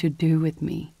anything to do with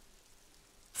me.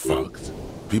 Fucked?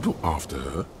 People after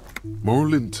her?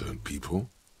 Moral intern people?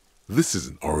 This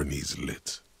isn't Oronese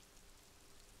lit.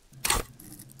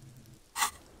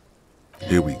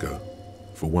 Here we go.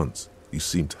 For once, you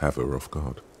seem to have her off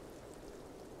guard.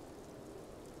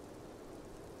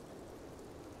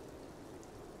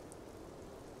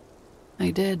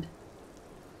 I did.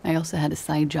 I also had a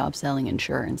side job selling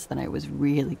insurance that I was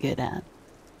really good at.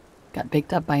 Got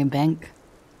picked up by a bank.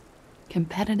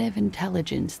 Competitive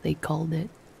intelligence, they called it.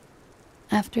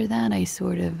 After that, I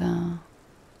sort of,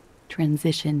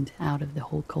 transitioned out of the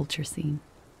whole culture scene.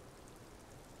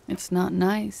 It's not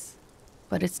nice,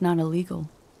 but it's not illegal.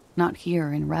 Not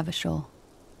here in Ravishol,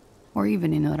 or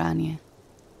even in Oranje.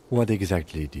 What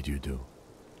exactly did you do?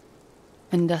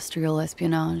 Industrial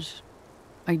espionage.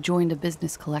 I joined a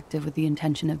business collective with the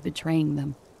intention of betraying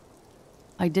them.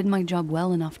 I did my job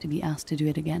well enough to be asked to do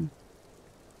it again.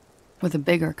 With a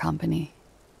bigger company.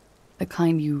 The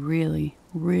kind you really,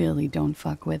 really don't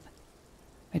fuck with.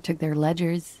 I took their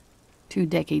ledgers, 2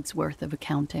 decades worth of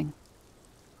accounting.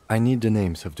 I need the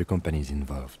names of the companies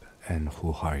involved and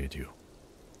who hired you.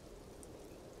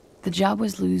 The job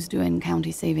was Lou's-Duin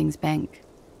County Savings Bank.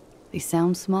 They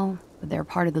sound small, but they're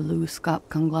part of the Lou-Scop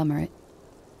conglomerate.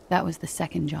 That was the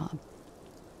second job.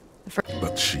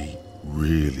 But she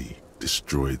really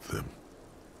destroyed them.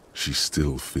 She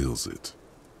still feels it.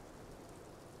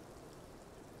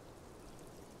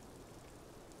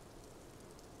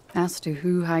 As to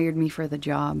who hired me for the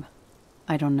job,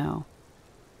 I don't know.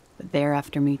 But they're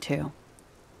after me too.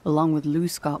 Along with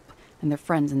Lou-Scop and their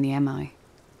friends in the MI.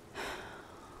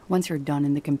 Once you're done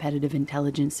in the competitive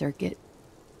intelligence circuit,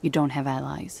 you don't have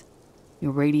allies.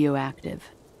 You're radioactive.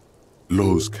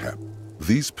 Lowe's cap.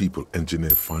 These people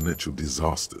engineer financial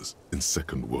disasters in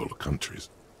second world countries.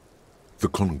 The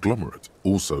conglomerate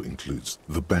also includes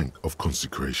the Bank of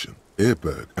Consecration,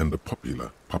 Airberg, and the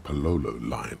popular Papalolo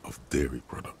line of dairy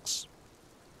products.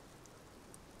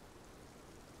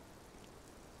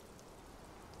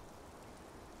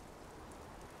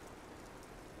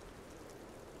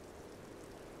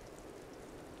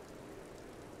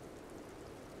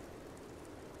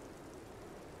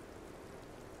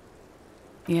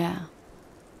 Yeah.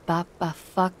 Papa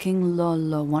fucking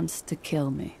Lolo wants to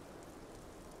kill me.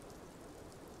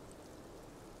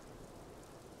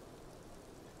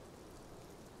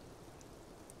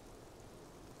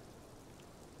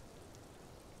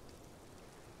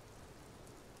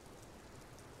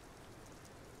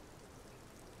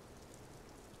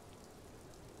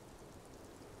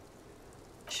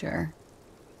 Sure.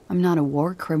 I'm not a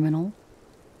war criminal,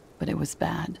 but it was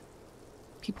bad.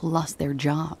 People lost their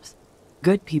jobs.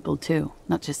 Good people, too,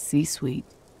 not just C-suite.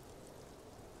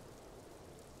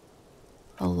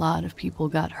 A lot of people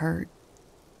got hurt.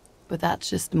 But that's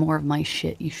just more of my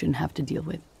shit you shouldn't have to deal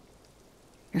with.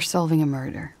 You're solving a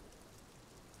murder.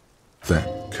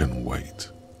 That can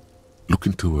wait. Look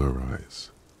into her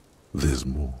eyes. There's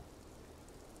more.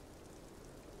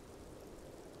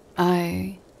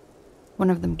 One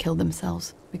of them killed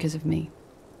themselves because of me.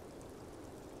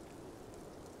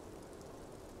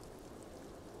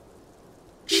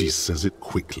 She says it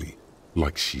quickly,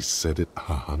 like she's said it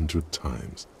 100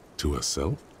 times, to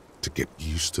herself, to get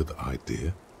used to the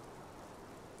idea.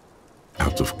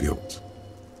 Out of guilt.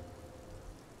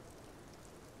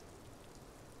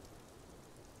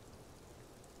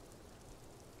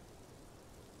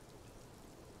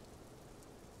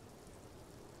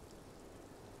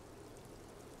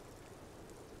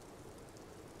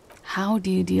 How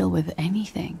do you deal with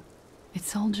anything?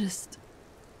 It's all just...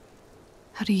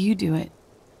 How do you do it?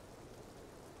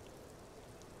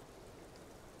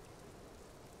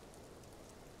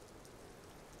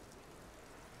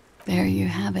 There you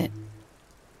have it.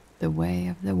 The way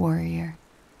of the warrior.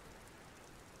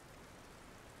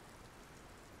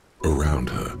 Around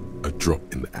her, a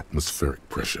drop in the atmospheric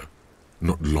pressure.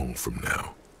 Not long from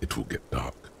now, it will get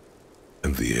dark,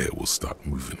 and the air will start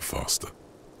moving faster,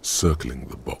 circling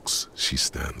the box she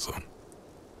stands on.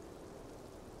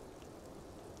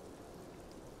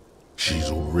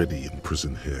 She's already in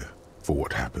prison here for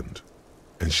what happened,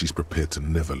 and she's prepared to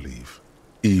never leave,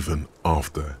 even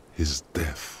after his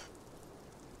death.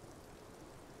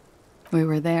 We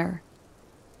were there.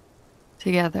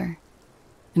 Together.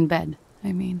 In bed,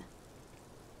 I mean.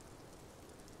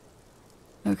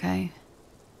 Okay.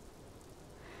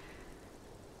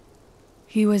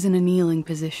 He was in a kneeling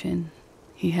position.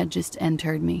 He had just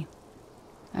entered me.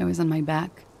 I was on my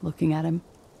back, looking at him.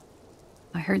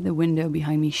 I heard the window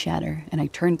behind me shatter, and I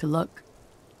turned to look.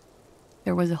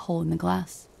 There was a hole in the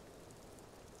glass.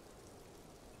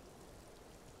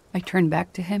 I turned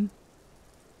back to him.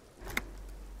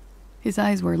 His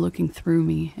eyes were looking through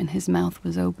me, and his mouth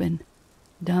was open,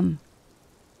 dumb.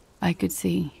 I could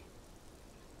see.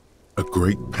 A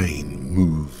great pain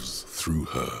moves through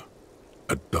her,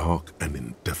 a dark and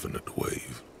indefinite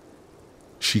wave.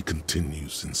 She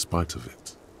continues in spite of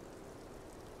it.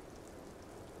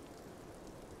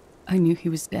 I knew he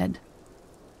was dead,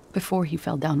 before he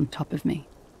fell down on top of me.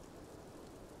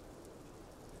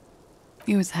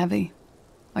 He was heavy.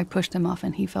 I pushed him off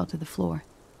and he fell to the floor.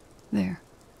 There.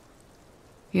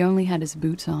 He only had his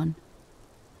boots on.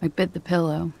 I bit the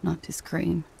pillow, not to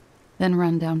scream, then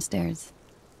ran downstairs.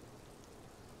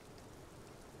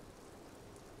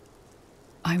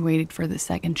 I waited for the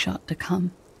second shot to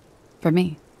come. For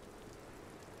me.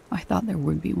 I thought there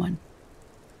would be one.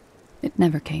 It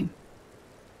never came.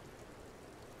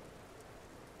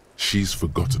 She's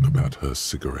forgotten about her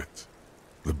cigarette.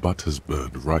 The butt has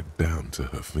burned right down to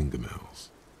her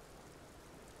fingernails.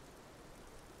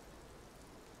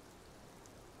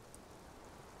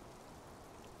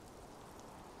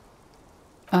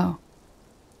 Oh.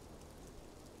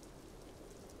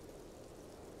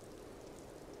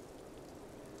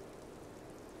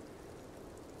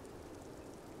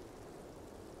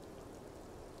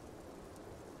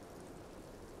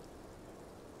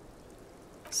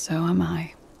 So am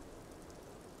I.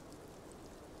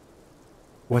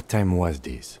 What time was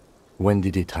this? When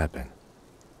did it happen?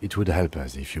 It would help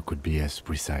us if you could be as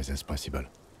precise as possible.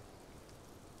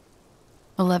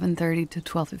 11:30 to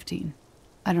 12:15.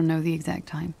 I don't know the exact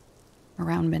time.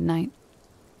 Around midnight.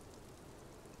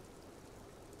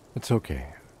 It's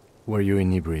okay. Were you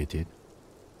inebriated?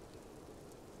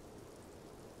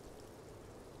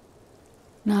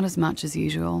 Not as much as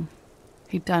usual.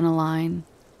 He'd done a line,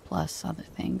 plus other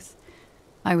things.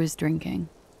 I was drinking.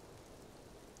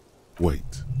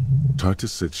 Wait.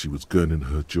 Titus said she was gurning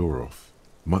her jaw off,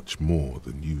 much more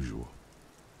than usual.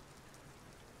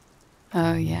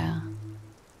 Oh, yeah.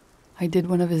 I did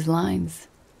one of his lines,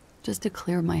 just to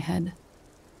clear my head.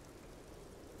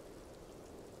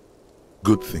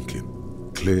 Good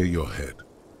thinking. Clear your head.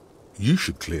 You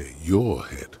should clear your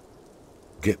head.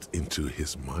 Get into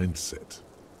his mindset.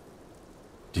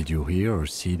 Did you hear or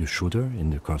see the shooter in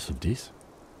the course of this?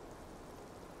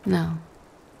 No.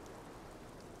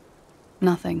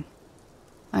 Nothing.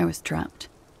 I was trapped.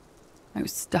 I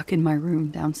was stuck in my room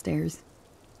downstairs.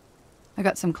 I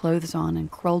got some clothes on and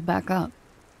crawled back up,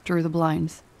 drew the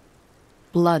blinds.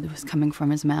 Blood was coming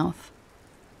from his mouth.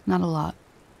 Not a lot.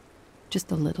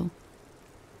 Just a little.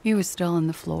 He was still on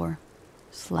the floor,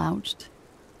 slouched.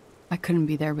 I couldn't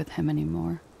be there with him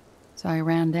anymore, so I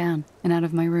ran down and out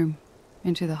of my room,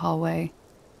 into the hallway,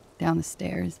 down the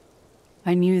stairs.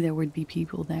 I knew there would be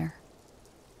people there.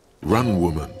 Run,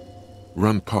 woman.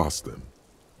 Run past them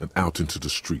and out into the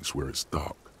streets where it's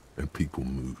dark and people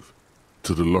move.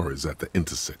 To the lorries at the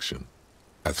intersection,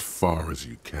 as far as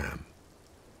you can.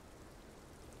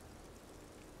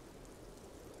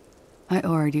 I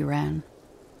already ran.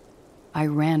 I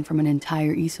ran from an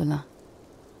entire Isola.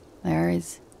 I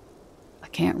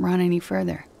can't run any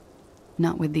further.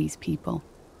 Not with these people.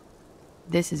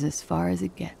 This is as far as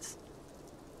it gets.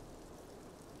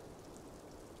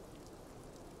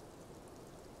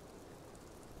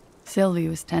 Sylvie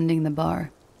was tending the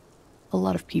bar. A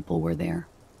lot of people were there.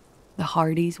 The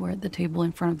Hardys were at the table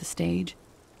in front of the stage.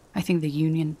 I think the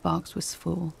Union box was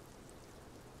full.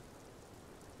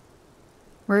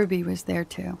 Ruby was there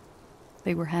too.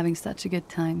 They were having such a good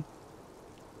time.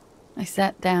 I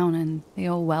sat down and they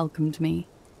all welcomed me.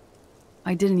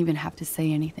 I didn't even have to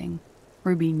say anything.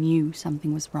 Ruby knew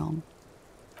something was wrong.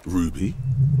 Ruby?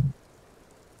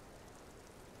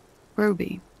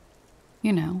 Ruby.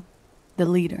 You know, the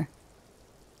leader.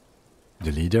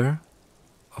 The leader?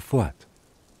 Of what?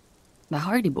 The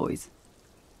Hardy Boys.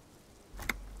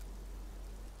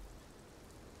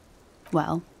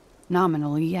 Well,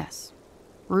 nominally, yes.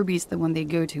 Ruby's the one they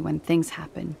go to when things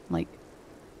happen, like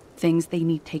things they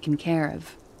need taken care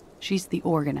of. She's the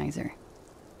organizer.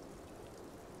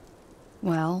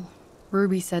 Well,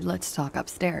 Ruby said let's talk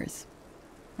upstairs.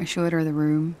 I showed her the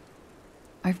room.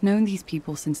 I've known these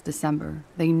people since December.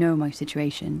 They know my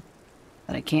situation,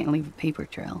 that I can't leave a paper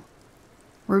trail.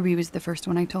 Ruby was the first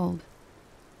one I told.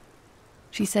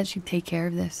 She said she'd take care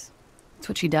of this. It's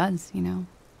what she does, you know,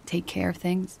 take care of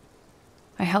things.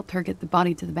 I helped her get the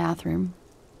body to the bathroom.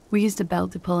 We used a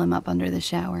belt to pull him up under the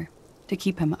shower, to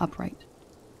keep him upright.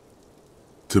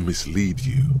 To mislead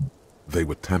you, they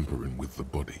were tampering with the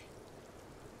body.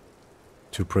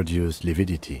 To produce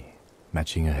lividity,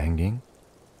 matching a hanging?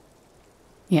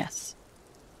 Yes.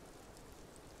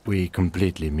 We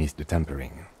completely missed the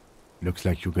tampering. Looks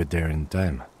like you got there in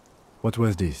time. What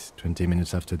was this, 20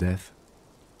 minutes after death?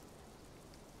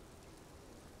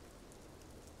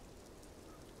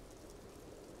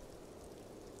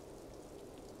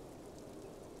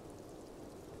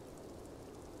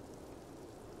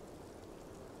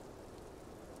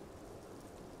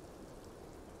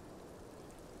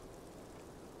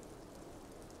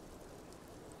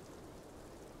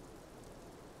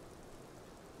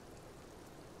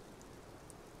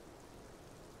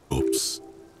 Oops.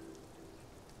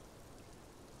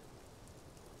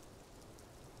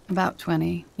 About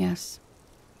 20, yes.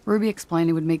 Ruby explained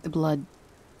it would make the blood...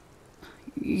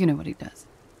 You know what he does.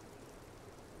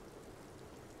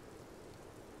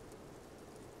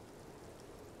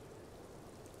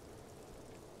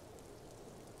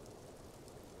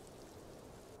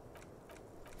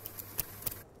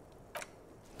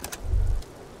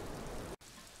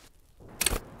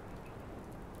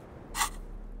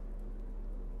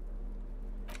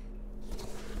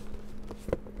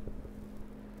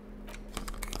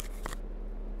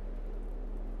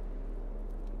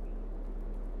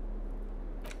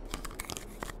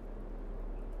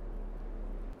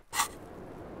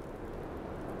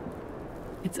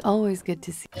 It's always good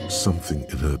to see... Something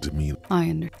in her demeanor. I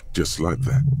understand. Just like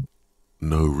that.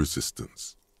 No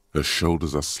resistance. Her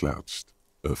shoulders are slouched,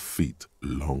 her feet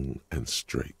long and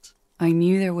straight. I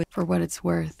knew there was... For what it's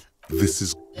worth. This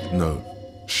is... No.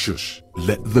 Shush.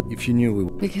 Let them... If you knew we...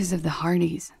 Because of the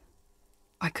Hardys.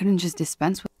 I couldn't just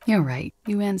dispense with... You're right.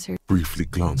 You answered. Briefly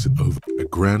glancing over, a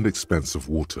grand expanse of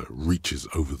water reaches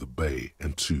over the bay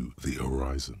and to the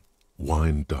horizon.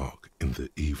 Wine dark in the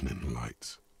evening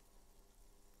light.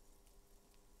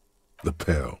 The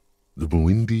Pale, the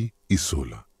Muindi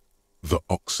Isola, the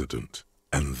Occident,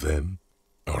 and then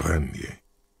Aranye,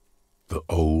 the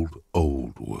old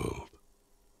world.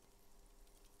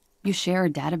 You share a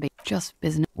database, just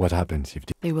business. What happens if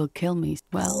they will kill me?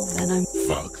 Well, then I'm...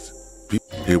 Fucked.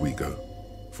 Here we go.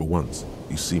 For once,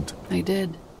 you seem to... I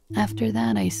did. After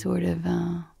that, I sort of,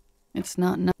 It's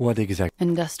not... What exactly?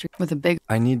 Industry with a big...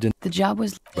 I need to... The job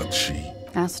was... But she...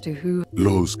 As to who...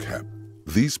 Lowe's cap.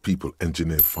 These people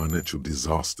engineer financial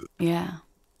disasters. Yeah.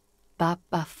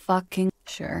 Papa fucking...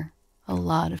 Sure. A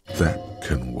lot of... That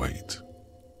can wait.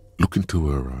 Look into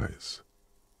her eyes.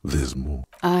 There's more.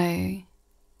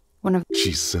 One of...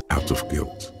 She said out of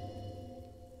guilt.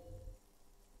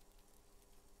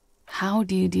 How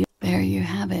do you deal... There you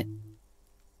have it.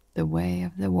 The way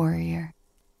of the warrior.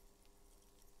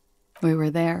 We were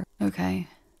there, okay.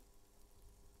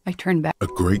 I turned back. A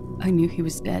great... I knew he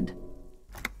was dead.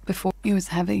 Before he was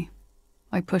heavy.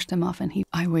 I pushed him off and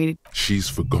I waited. She's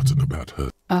forgotten about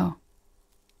her. Oh.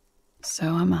 So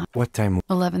I'm out. What time?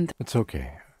 11th. It's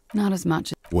okay. Not as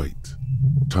much. Wait.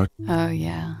 Oh,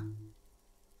 yeah.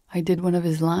 I did one of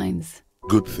his lines.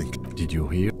 Good thing. Did you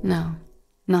hear? No.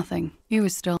 Nothing. He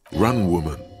was still... Run,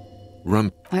 woman.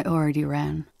 Run. I already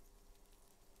ran.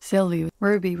 Sylvie...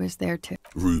 Ruby was there too.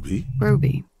 Ruby?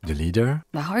 Ruby. The leader?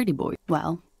 The Hardy boy.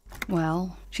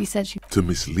 Well, she said she... To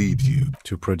mislead you.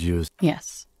 To produce...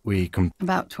 Yes.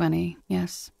 About 20,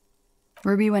 yes.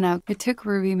 Ruby went out. It took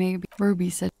Ruby maybe... Ruby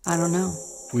said, I don't know.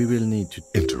 We will need to...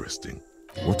 Interesting.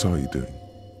 What are you doing?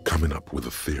 Coming up with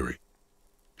a theory.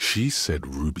 She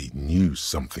said Ruby knew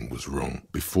something was wrong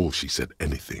before she said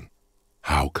anything.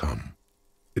 How come?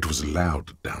 It was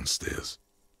loud downstairs.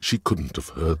 She couldn't have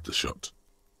heard the shot.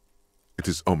 It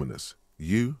is ominous.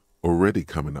 You already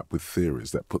coming up with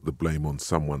theories that put the blame on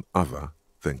someone other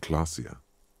than Clausia.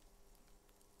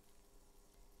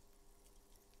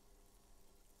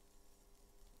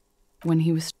 When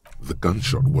he was... The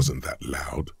gunshot wasn't that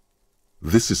loud.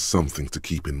 This is something to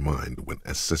keep in mind when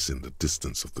assessing the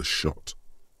distance of the shot.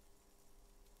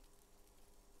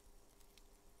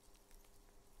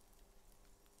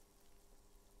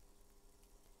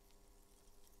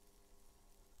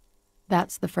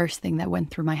 That's the first thing that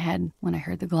went through my head when I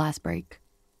heard the glass break.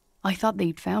 I thought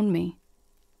they'd found me.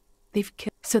 They've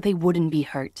killed so they wouldn't be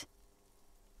hurt.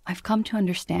 I've come to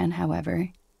understand, however,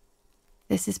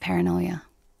 this is paranoia.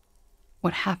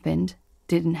 What happened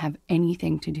didn't have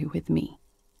anything to do with me.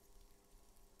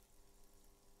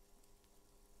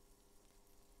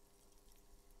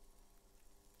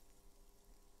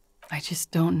 I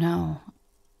just don't know.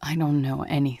 I don't know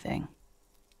anything.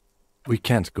 We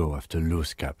can't go after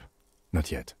Loose Cap.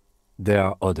 Not yet. There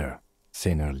are other,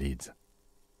 saner leads.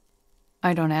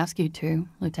 I don't ask you to,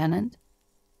 Lieutenant.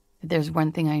 If there's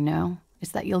one thing I know,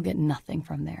 it's that you'll get nothing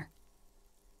from there.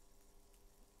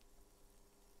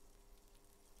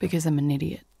 Because I'm an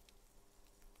idiot.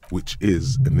 Which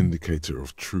is an indicator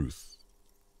of truth.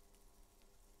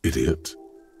 Idiot?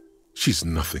 She's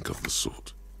nothing of the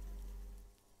sort.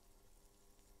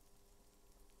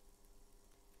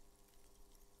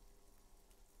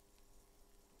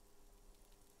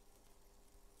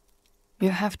 You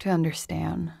have to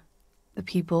understand, the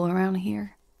people around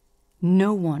here,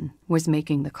 no one was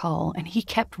making the call, and he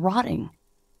kept rotting.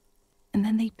 And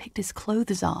then they picked his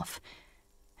clothes off,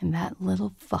 and that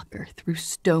little fucker threw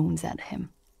stones at him.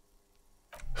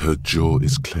 Her jaw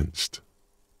is clenched.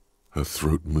 Her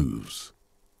throat moves.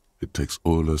 It takes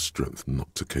all her strength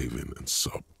not to cave in and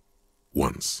sob.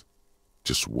 Once.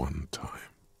 Just one time.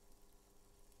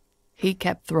 He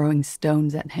kept throwing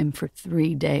stones at him for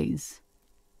 3 days.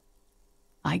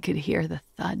 I could hear the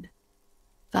thud.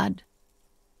 Thud.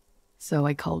 So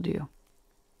I called you.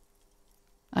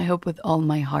 I hope with all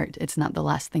my heart it's not the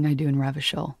last thing I do in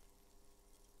Ravishol.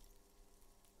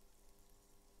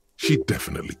 She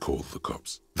definitely called the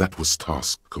cops. That was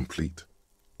task complete.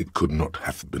 It could not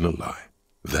have been a lie.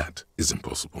 That is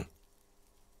impossible.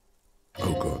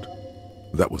 Oh God,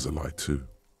 that was a lie too.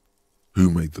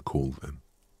 Who made the call then?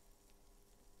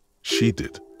 She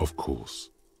did, of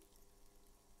course.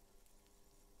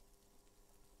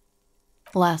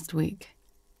 Last week,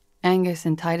 Angus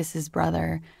and Titus's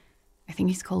brother, I think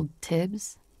he's called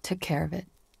Tibbs, took care of it.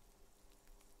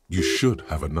 You should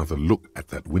have another look at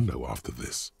that window after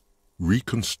this.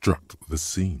 Reconstruct the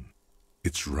scene.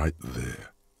 It's right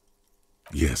there.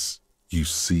 Yes, you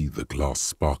see the glass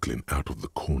sparkling out of the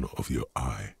corner of your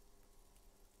eye.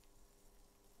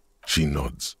 She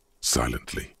nods,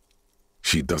 silently.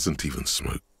 She doesn't even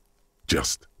smoke.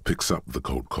 Just picks up the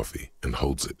cold coffee and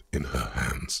holds it in her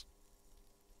hands.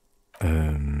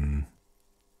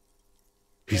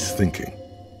 He's thinking,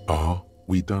 are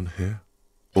we done here?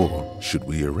 Or should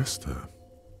we arrest her?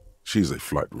 She's a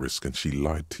flight risk and she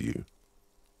lied to you.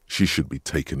 She should be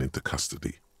taken into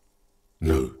custody.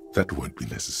 No, that won't be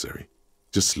necessary.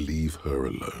 Just leave her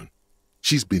alone.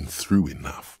 She's been through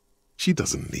enough. She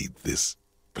doesn't need this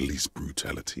police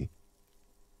brutality.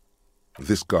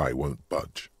 This guy won't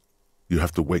budge. You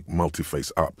have to wake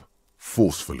Multiface up,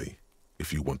 forcefully,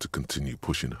 if you want to continue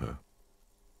pushing her.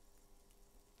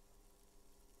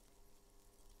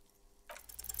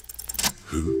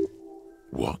 Who?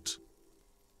 What?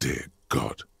 Dear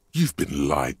God, you've been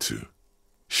lied to.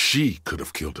 She could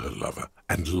have killed her lover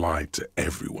and lied to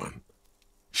everyone.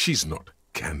 She's not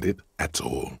candid at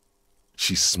all.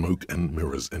 She's smoke and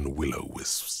mirrors and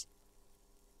will-o-wisps.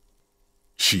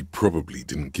 She probably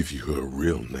didn't give you her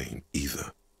real name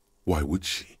either. Why would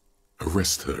she?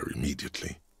 Arrest her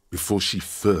immediately, before she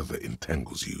further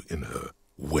entangles you in her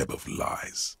web of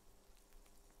lies.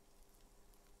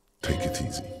 Take it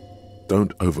easy.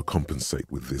 Don't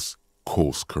overcompensate with this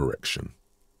course correction.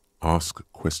 Ask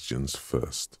questions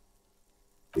first.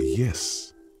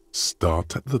 Yes,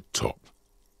 start at the top.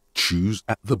 Choose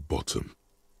at the bottom.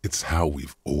 It's how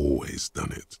we've always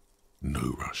done it.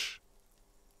 No rush.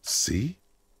 See?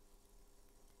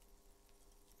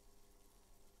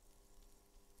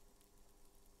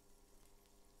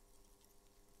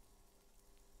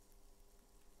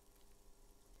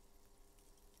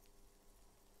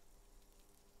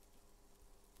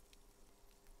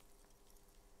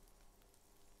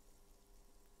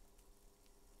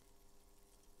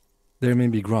 There may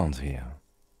be grounds here,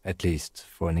 at least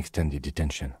for an extended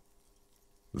detention.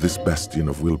 This bastion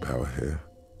of willpower here,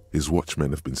 his watchmen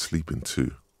have been sleeping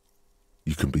too.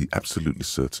 You can be absolutely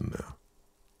certain now,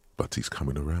 but he's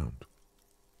coming around.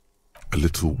 A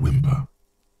little whimper.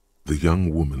 The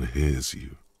young woman hears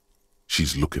you.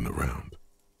 She's looking around.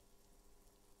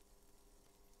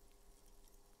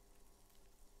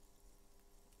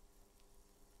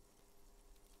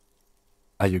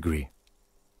 I agree.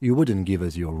 You wouldn't give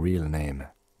us your real name,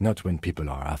 not when people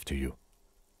are after you.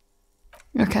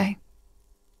 Okay.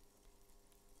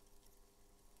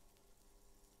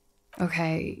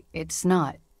 Okay, it's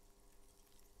not.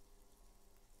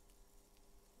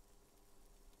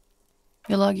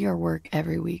 You log your work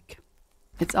every week.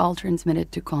 It's all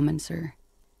transmitted to Common, sir.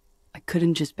 I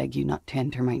couldn't just beg you not to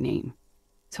enter my name.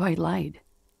 So I lied.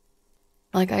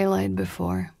 Like I lied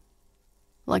before.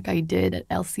 Like I did at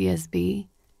LCSB.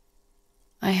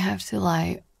 I have to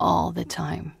lie all the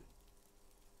time.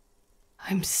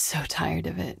 I'm so tired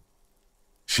of it.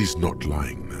 She's not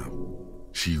lying now.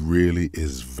 She really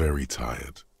is very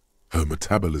tired. Her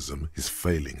metabolism is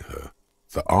failing her.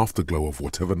 The afterglow of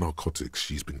whatever narcotics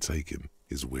she's been taking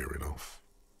is wearing off.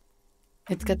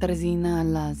 It's Katarzyna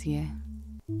Elysium.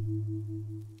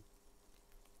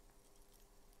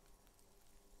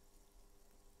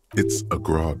 It's a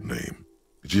Grad name,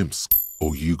 Jimsk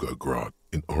or Yugo-Grad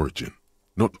in origin.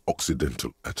 Not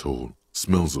Occidental at all.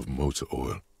 Smells of motor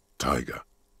oil, tiger,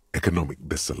 economic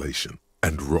desolation,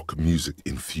 and rock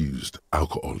music-infused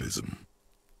alcoholism.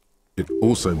 It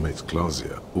also makes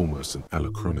Klasia almost an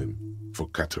alacronym for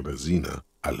Katarzyna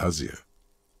Elysium.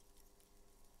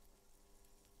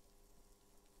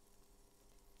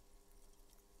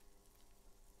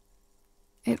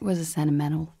 It was a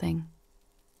sentimental thing.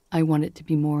 I wanted to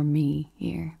be more me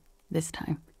here, this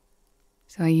time.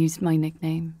 So I used my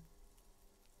nickname.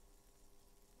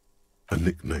 A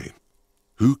nickname?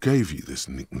 Who gave you this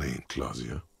nickname,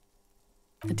 Klasia?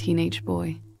 A teenage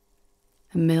boy.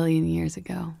 1,000,000 years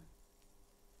ago.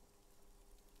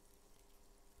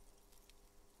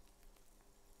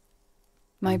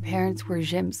 My parents were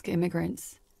Zhimsk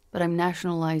immigrants, but I'm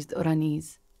nationalized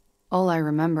Oranese. All I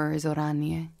remember is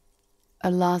Oranje.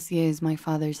 Elysium is my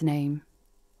father's name.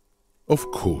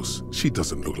 Of course, she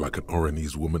doesn't look like an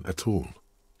Oranese woman at all.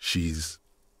 She's...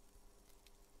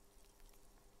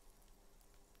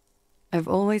 I've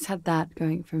always had that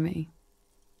going for me.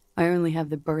 I only have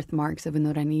the birthmarks of an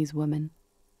Oranese woman.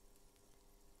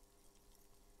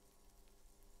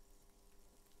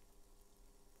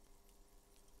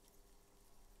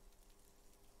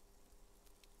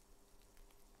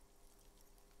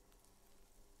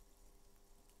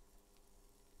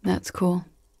 That's cool.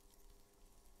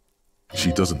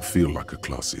 She doesn't feel like a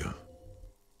Klasia.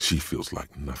 She feels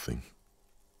like nothing.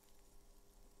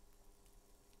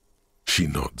 She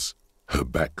nods, her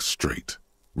back straight,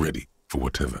 ready for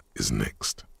whatever is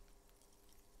next.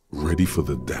 Ready for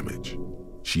the damage.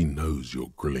 She knows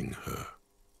you're grilling her.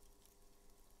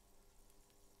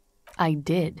 I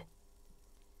did.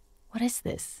 What is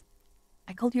this?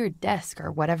 I called your desk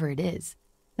or whatever it is.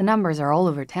 The numbers are all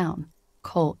over town.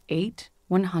 Call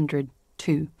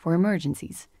 8-100-2 for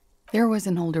emergencies. There was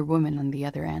an older woman on the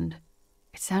other end.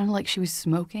 It sounded like she was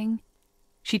smoking.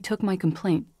 She took my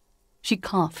complaint. She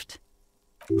coughed.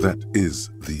 That is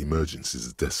the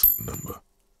emergency's desk number.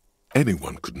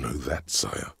 Anyone could know that,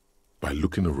 sire, by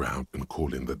looking around and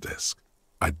calling the desk.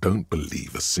 I don't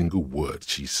believe a single word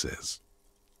she says.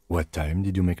 What time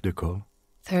did you make the call?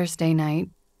 Thursday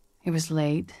night. It was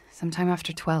late, sometime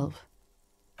after 12.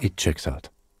 It checks out.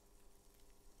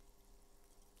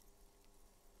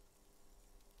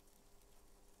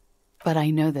 But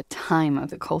I know the time of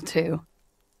the call, too.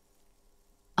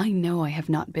 I know I have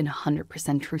not been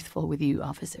 100% truthful with you,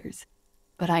 officers,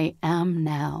 but I am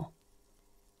now.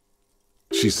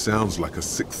 She sounds like a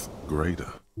 6th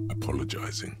grader,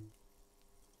 apologizing.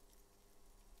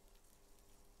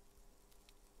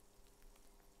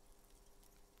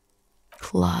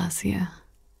 Klasia.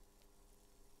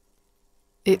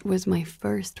 It was my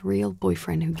first real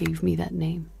boyfriend who gave me that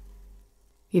name.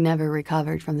 He never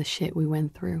recovered from the shit we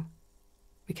went through.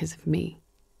 Because of me.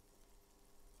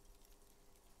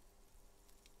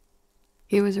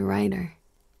 He was a writer.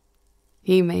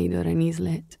 He made Oranese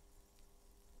lit.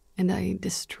 And I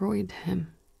destroyed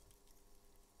him.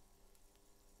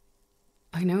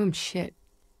 I know I'm shit.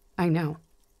 I know.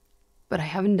 But I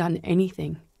haven't done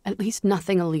anything. At least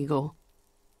nothing illegal.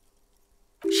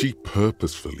 She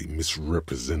purposefully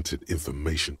misrepresented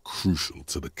information crucial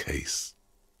to the case.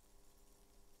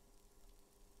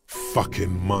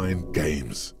 Fucking mind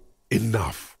games.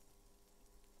 Enough.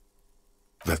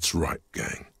 That's right,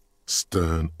 gang.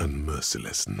 Stern and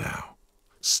merciless now.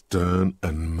 Stern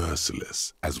and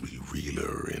merciless as we reel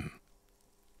her in.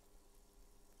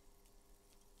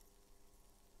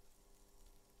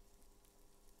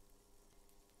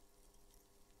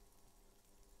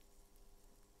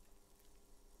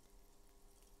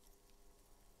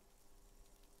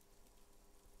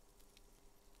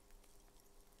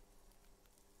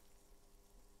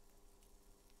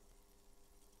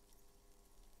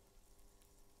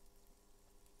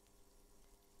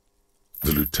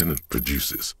 The lieutenant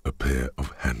produces a pair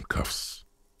of handcuffs.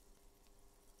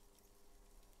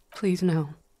 Please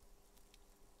no.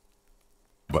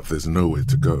 But there's nowhere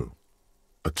to go.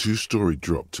 A 2-story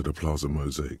drop to the Plaza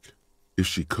Mosaic. If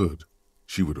she could,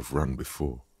 she would have run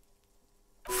before.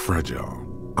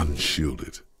 Fragile,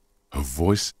 unshielded. Her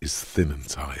voice is thin and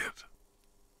tired.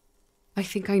 I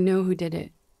think I know who did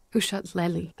it. Who shot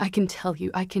Lely. I can tell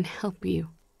you. I can help you.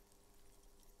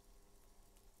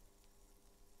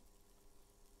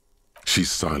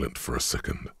 She's silent for a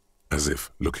second, as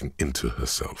if looking into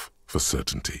herself for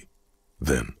certainty.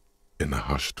 Then, in a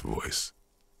hushed voice,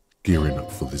 gearing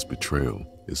up for this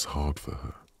betrayal is hard for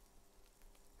her.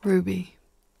 Ruby.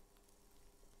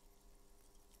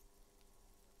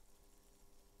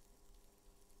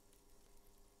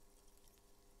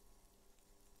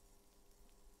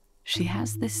 She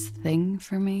has this thing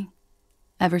for me,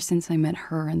 ever since I met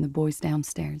her and the boys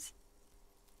downstairs.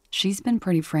 She's been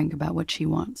pretty frank about what she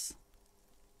wants.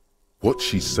 What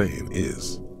she's saying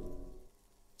is...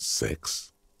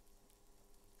 sex?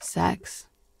 Sex.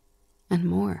 And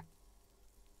more.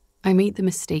 I made the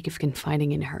mistake of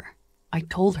confiding in her. I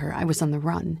told her I was on the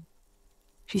run.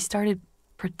 She started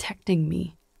protecting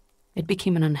me. It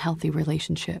became an unhealthy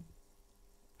relationship.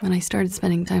 When I started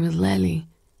spending time with Lely,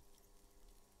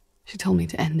 she told me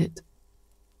to end it.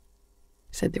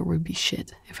 Said there would be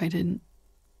shit if I didn't.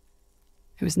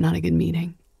 It was not a good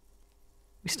meeting.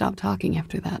 We stopped talking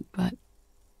after that, but...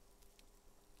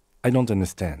 I don't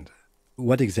understand.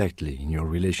 What exactly in your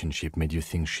relationship made you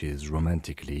think she's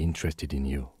romantically interested in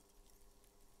you?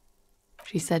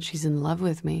 She said she's in love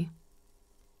with me.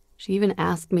 She even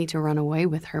asked me to run away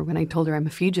with her when I told her I'm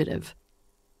a fugitive.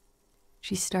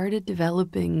 She started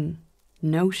developing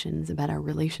notions about our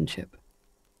relationship.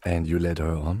 And you led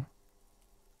her on?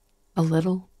 A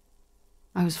little.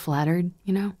 I was flattered,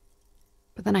 you know?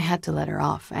 But then I had to let her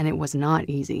off, and it was not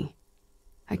easy.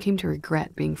 I came to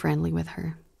regret being friendly with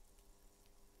her.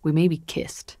 We maybe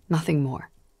kissed, nothing more.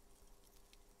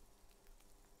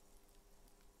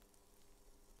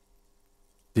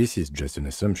 This is just an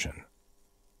assumption.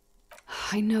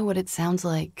 I know what it sounds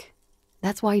like.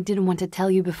 That's why I didn't want to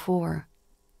tell you before.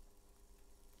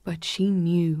 But she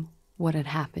knew what had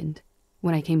happened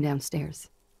when I came downstairs.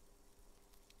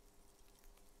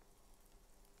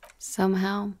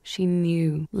 Somehow, she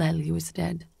knew Lely was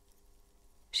dead.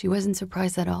 She wasn't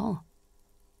surprised at all.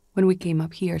 When we came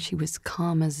up here, she was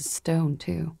calm as a stone,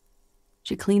 too.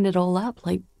 She cleaned it all up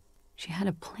like she had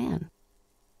a plan.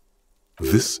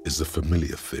 This is a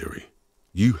familiar theory.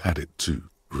 You had it too,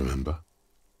 remember?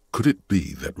 Could it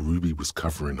be that Ruby was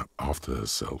covering up after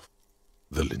herself,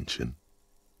 the lynching?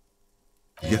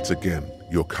 Yet again,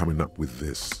 you're coming up with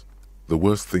this. The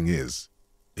worst thing is,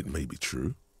 it may be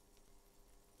true.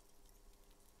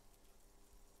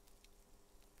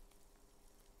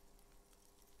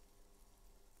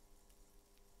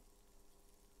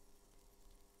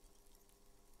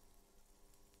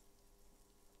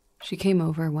 She came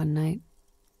over one night,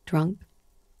 drunk,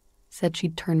 said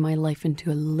she'd turn my life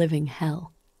into a living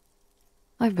hell.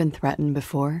 I've been threatened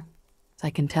before, so I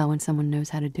can tell when someone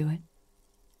knows how to do it.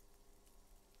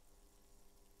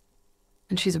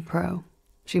 And she's a pro.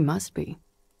 She must be.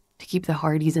 To keep the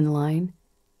Hardys in line.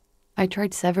 I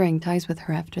tried severing ties with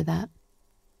her after that.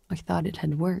 I thought it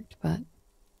had worked, but...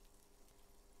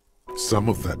 Some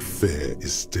of that fear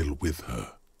is still with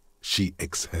her. She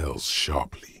exhales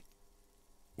sharply.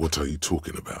 What are you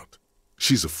talking about?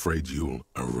 She's afraid you'll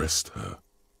arrest her.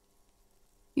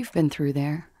 You've been through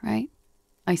there, right?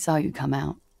 I saw you come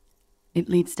out. It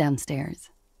leads downstairs.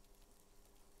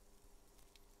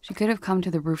 She could have come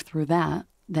to the roof through that,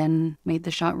 then made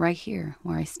the shot right here,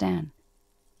 where I stand.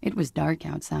 It was dark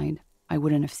outside. I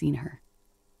wouldn't have seen her.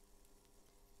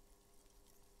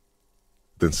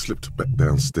 Then slipped back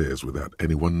downstairs without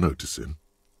anyone noticing.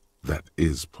 That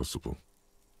is possible.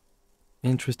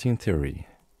 Interesting theory.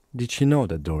 Did she know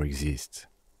that door exists?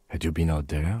 Had you been out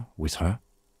there with her?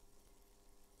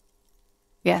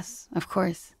 Yes, of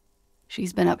course.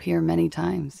 She's been up here many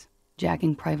times,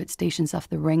 jacking private stations off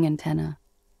the ring antenna.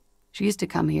 She used to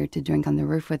come here to drink on the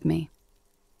roof with me,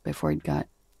 before it got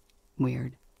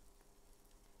weird.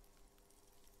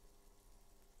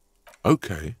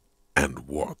 Okay, and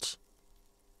what?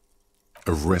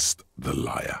 Arrest the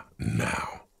liar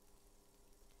now.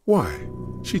 Why?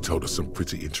 She told us some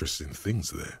pretty interesting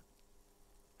things there.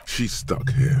 She's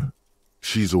stuck here.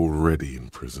 She's already in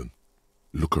prison.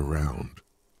 Look around.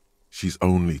 She's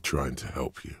only trying to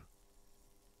help you.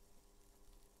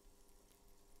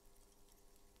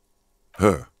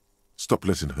 Her. Stop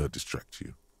letting her distract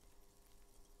you.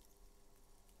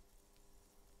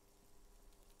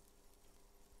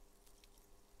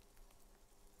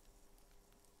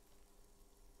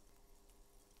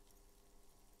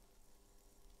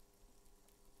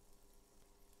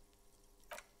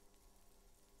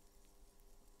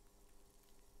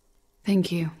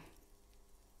 Thank you.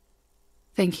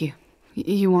 Thank you.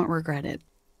 You won't regret it.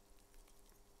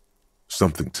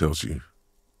 Something tells you,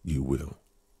 you will.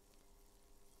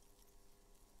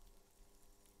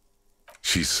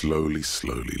 She slowly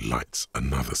lights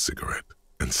another cigarette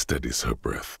and steadies her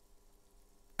breath,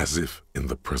 as if in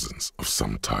the presence of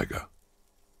some tiger.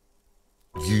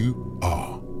 You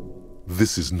are.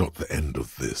 This is not the end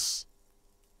of this.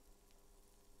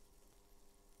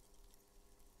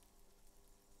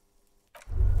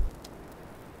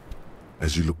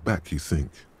 As you look back, you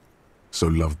think, so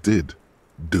love did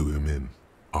do him in,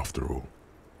 after all.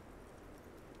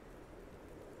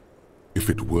 If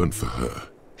it weren't for her,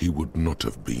 he would not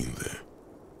have been there.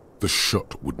 The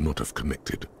shot would not have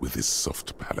connected with his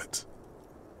soft palate.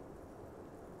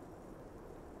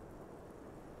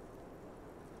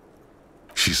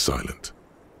 She's silent,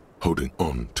 holding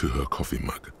on to her coffee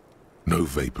mug. No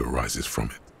vapor rises from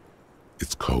it.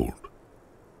 It's cold.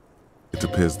 It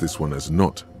appears this one has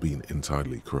not been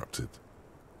entirely corrupted.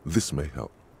 This may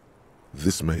help.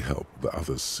 This may help the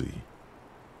others see.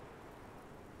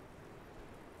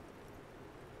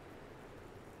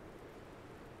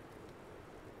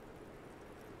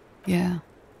 Yeah.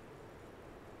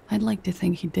 I'd like to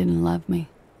think he didn't love me,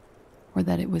 or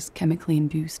that it was chemically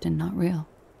induced and not real.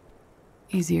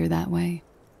 Easier that way.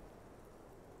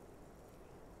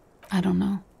 I don't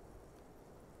know.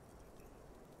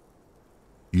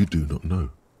 You do not know.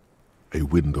 A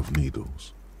wind of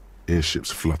needles. Airships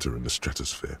flutter in the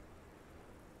stratosphere.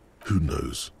 Who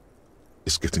knows?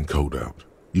 It's getting cold out.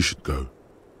 You should go.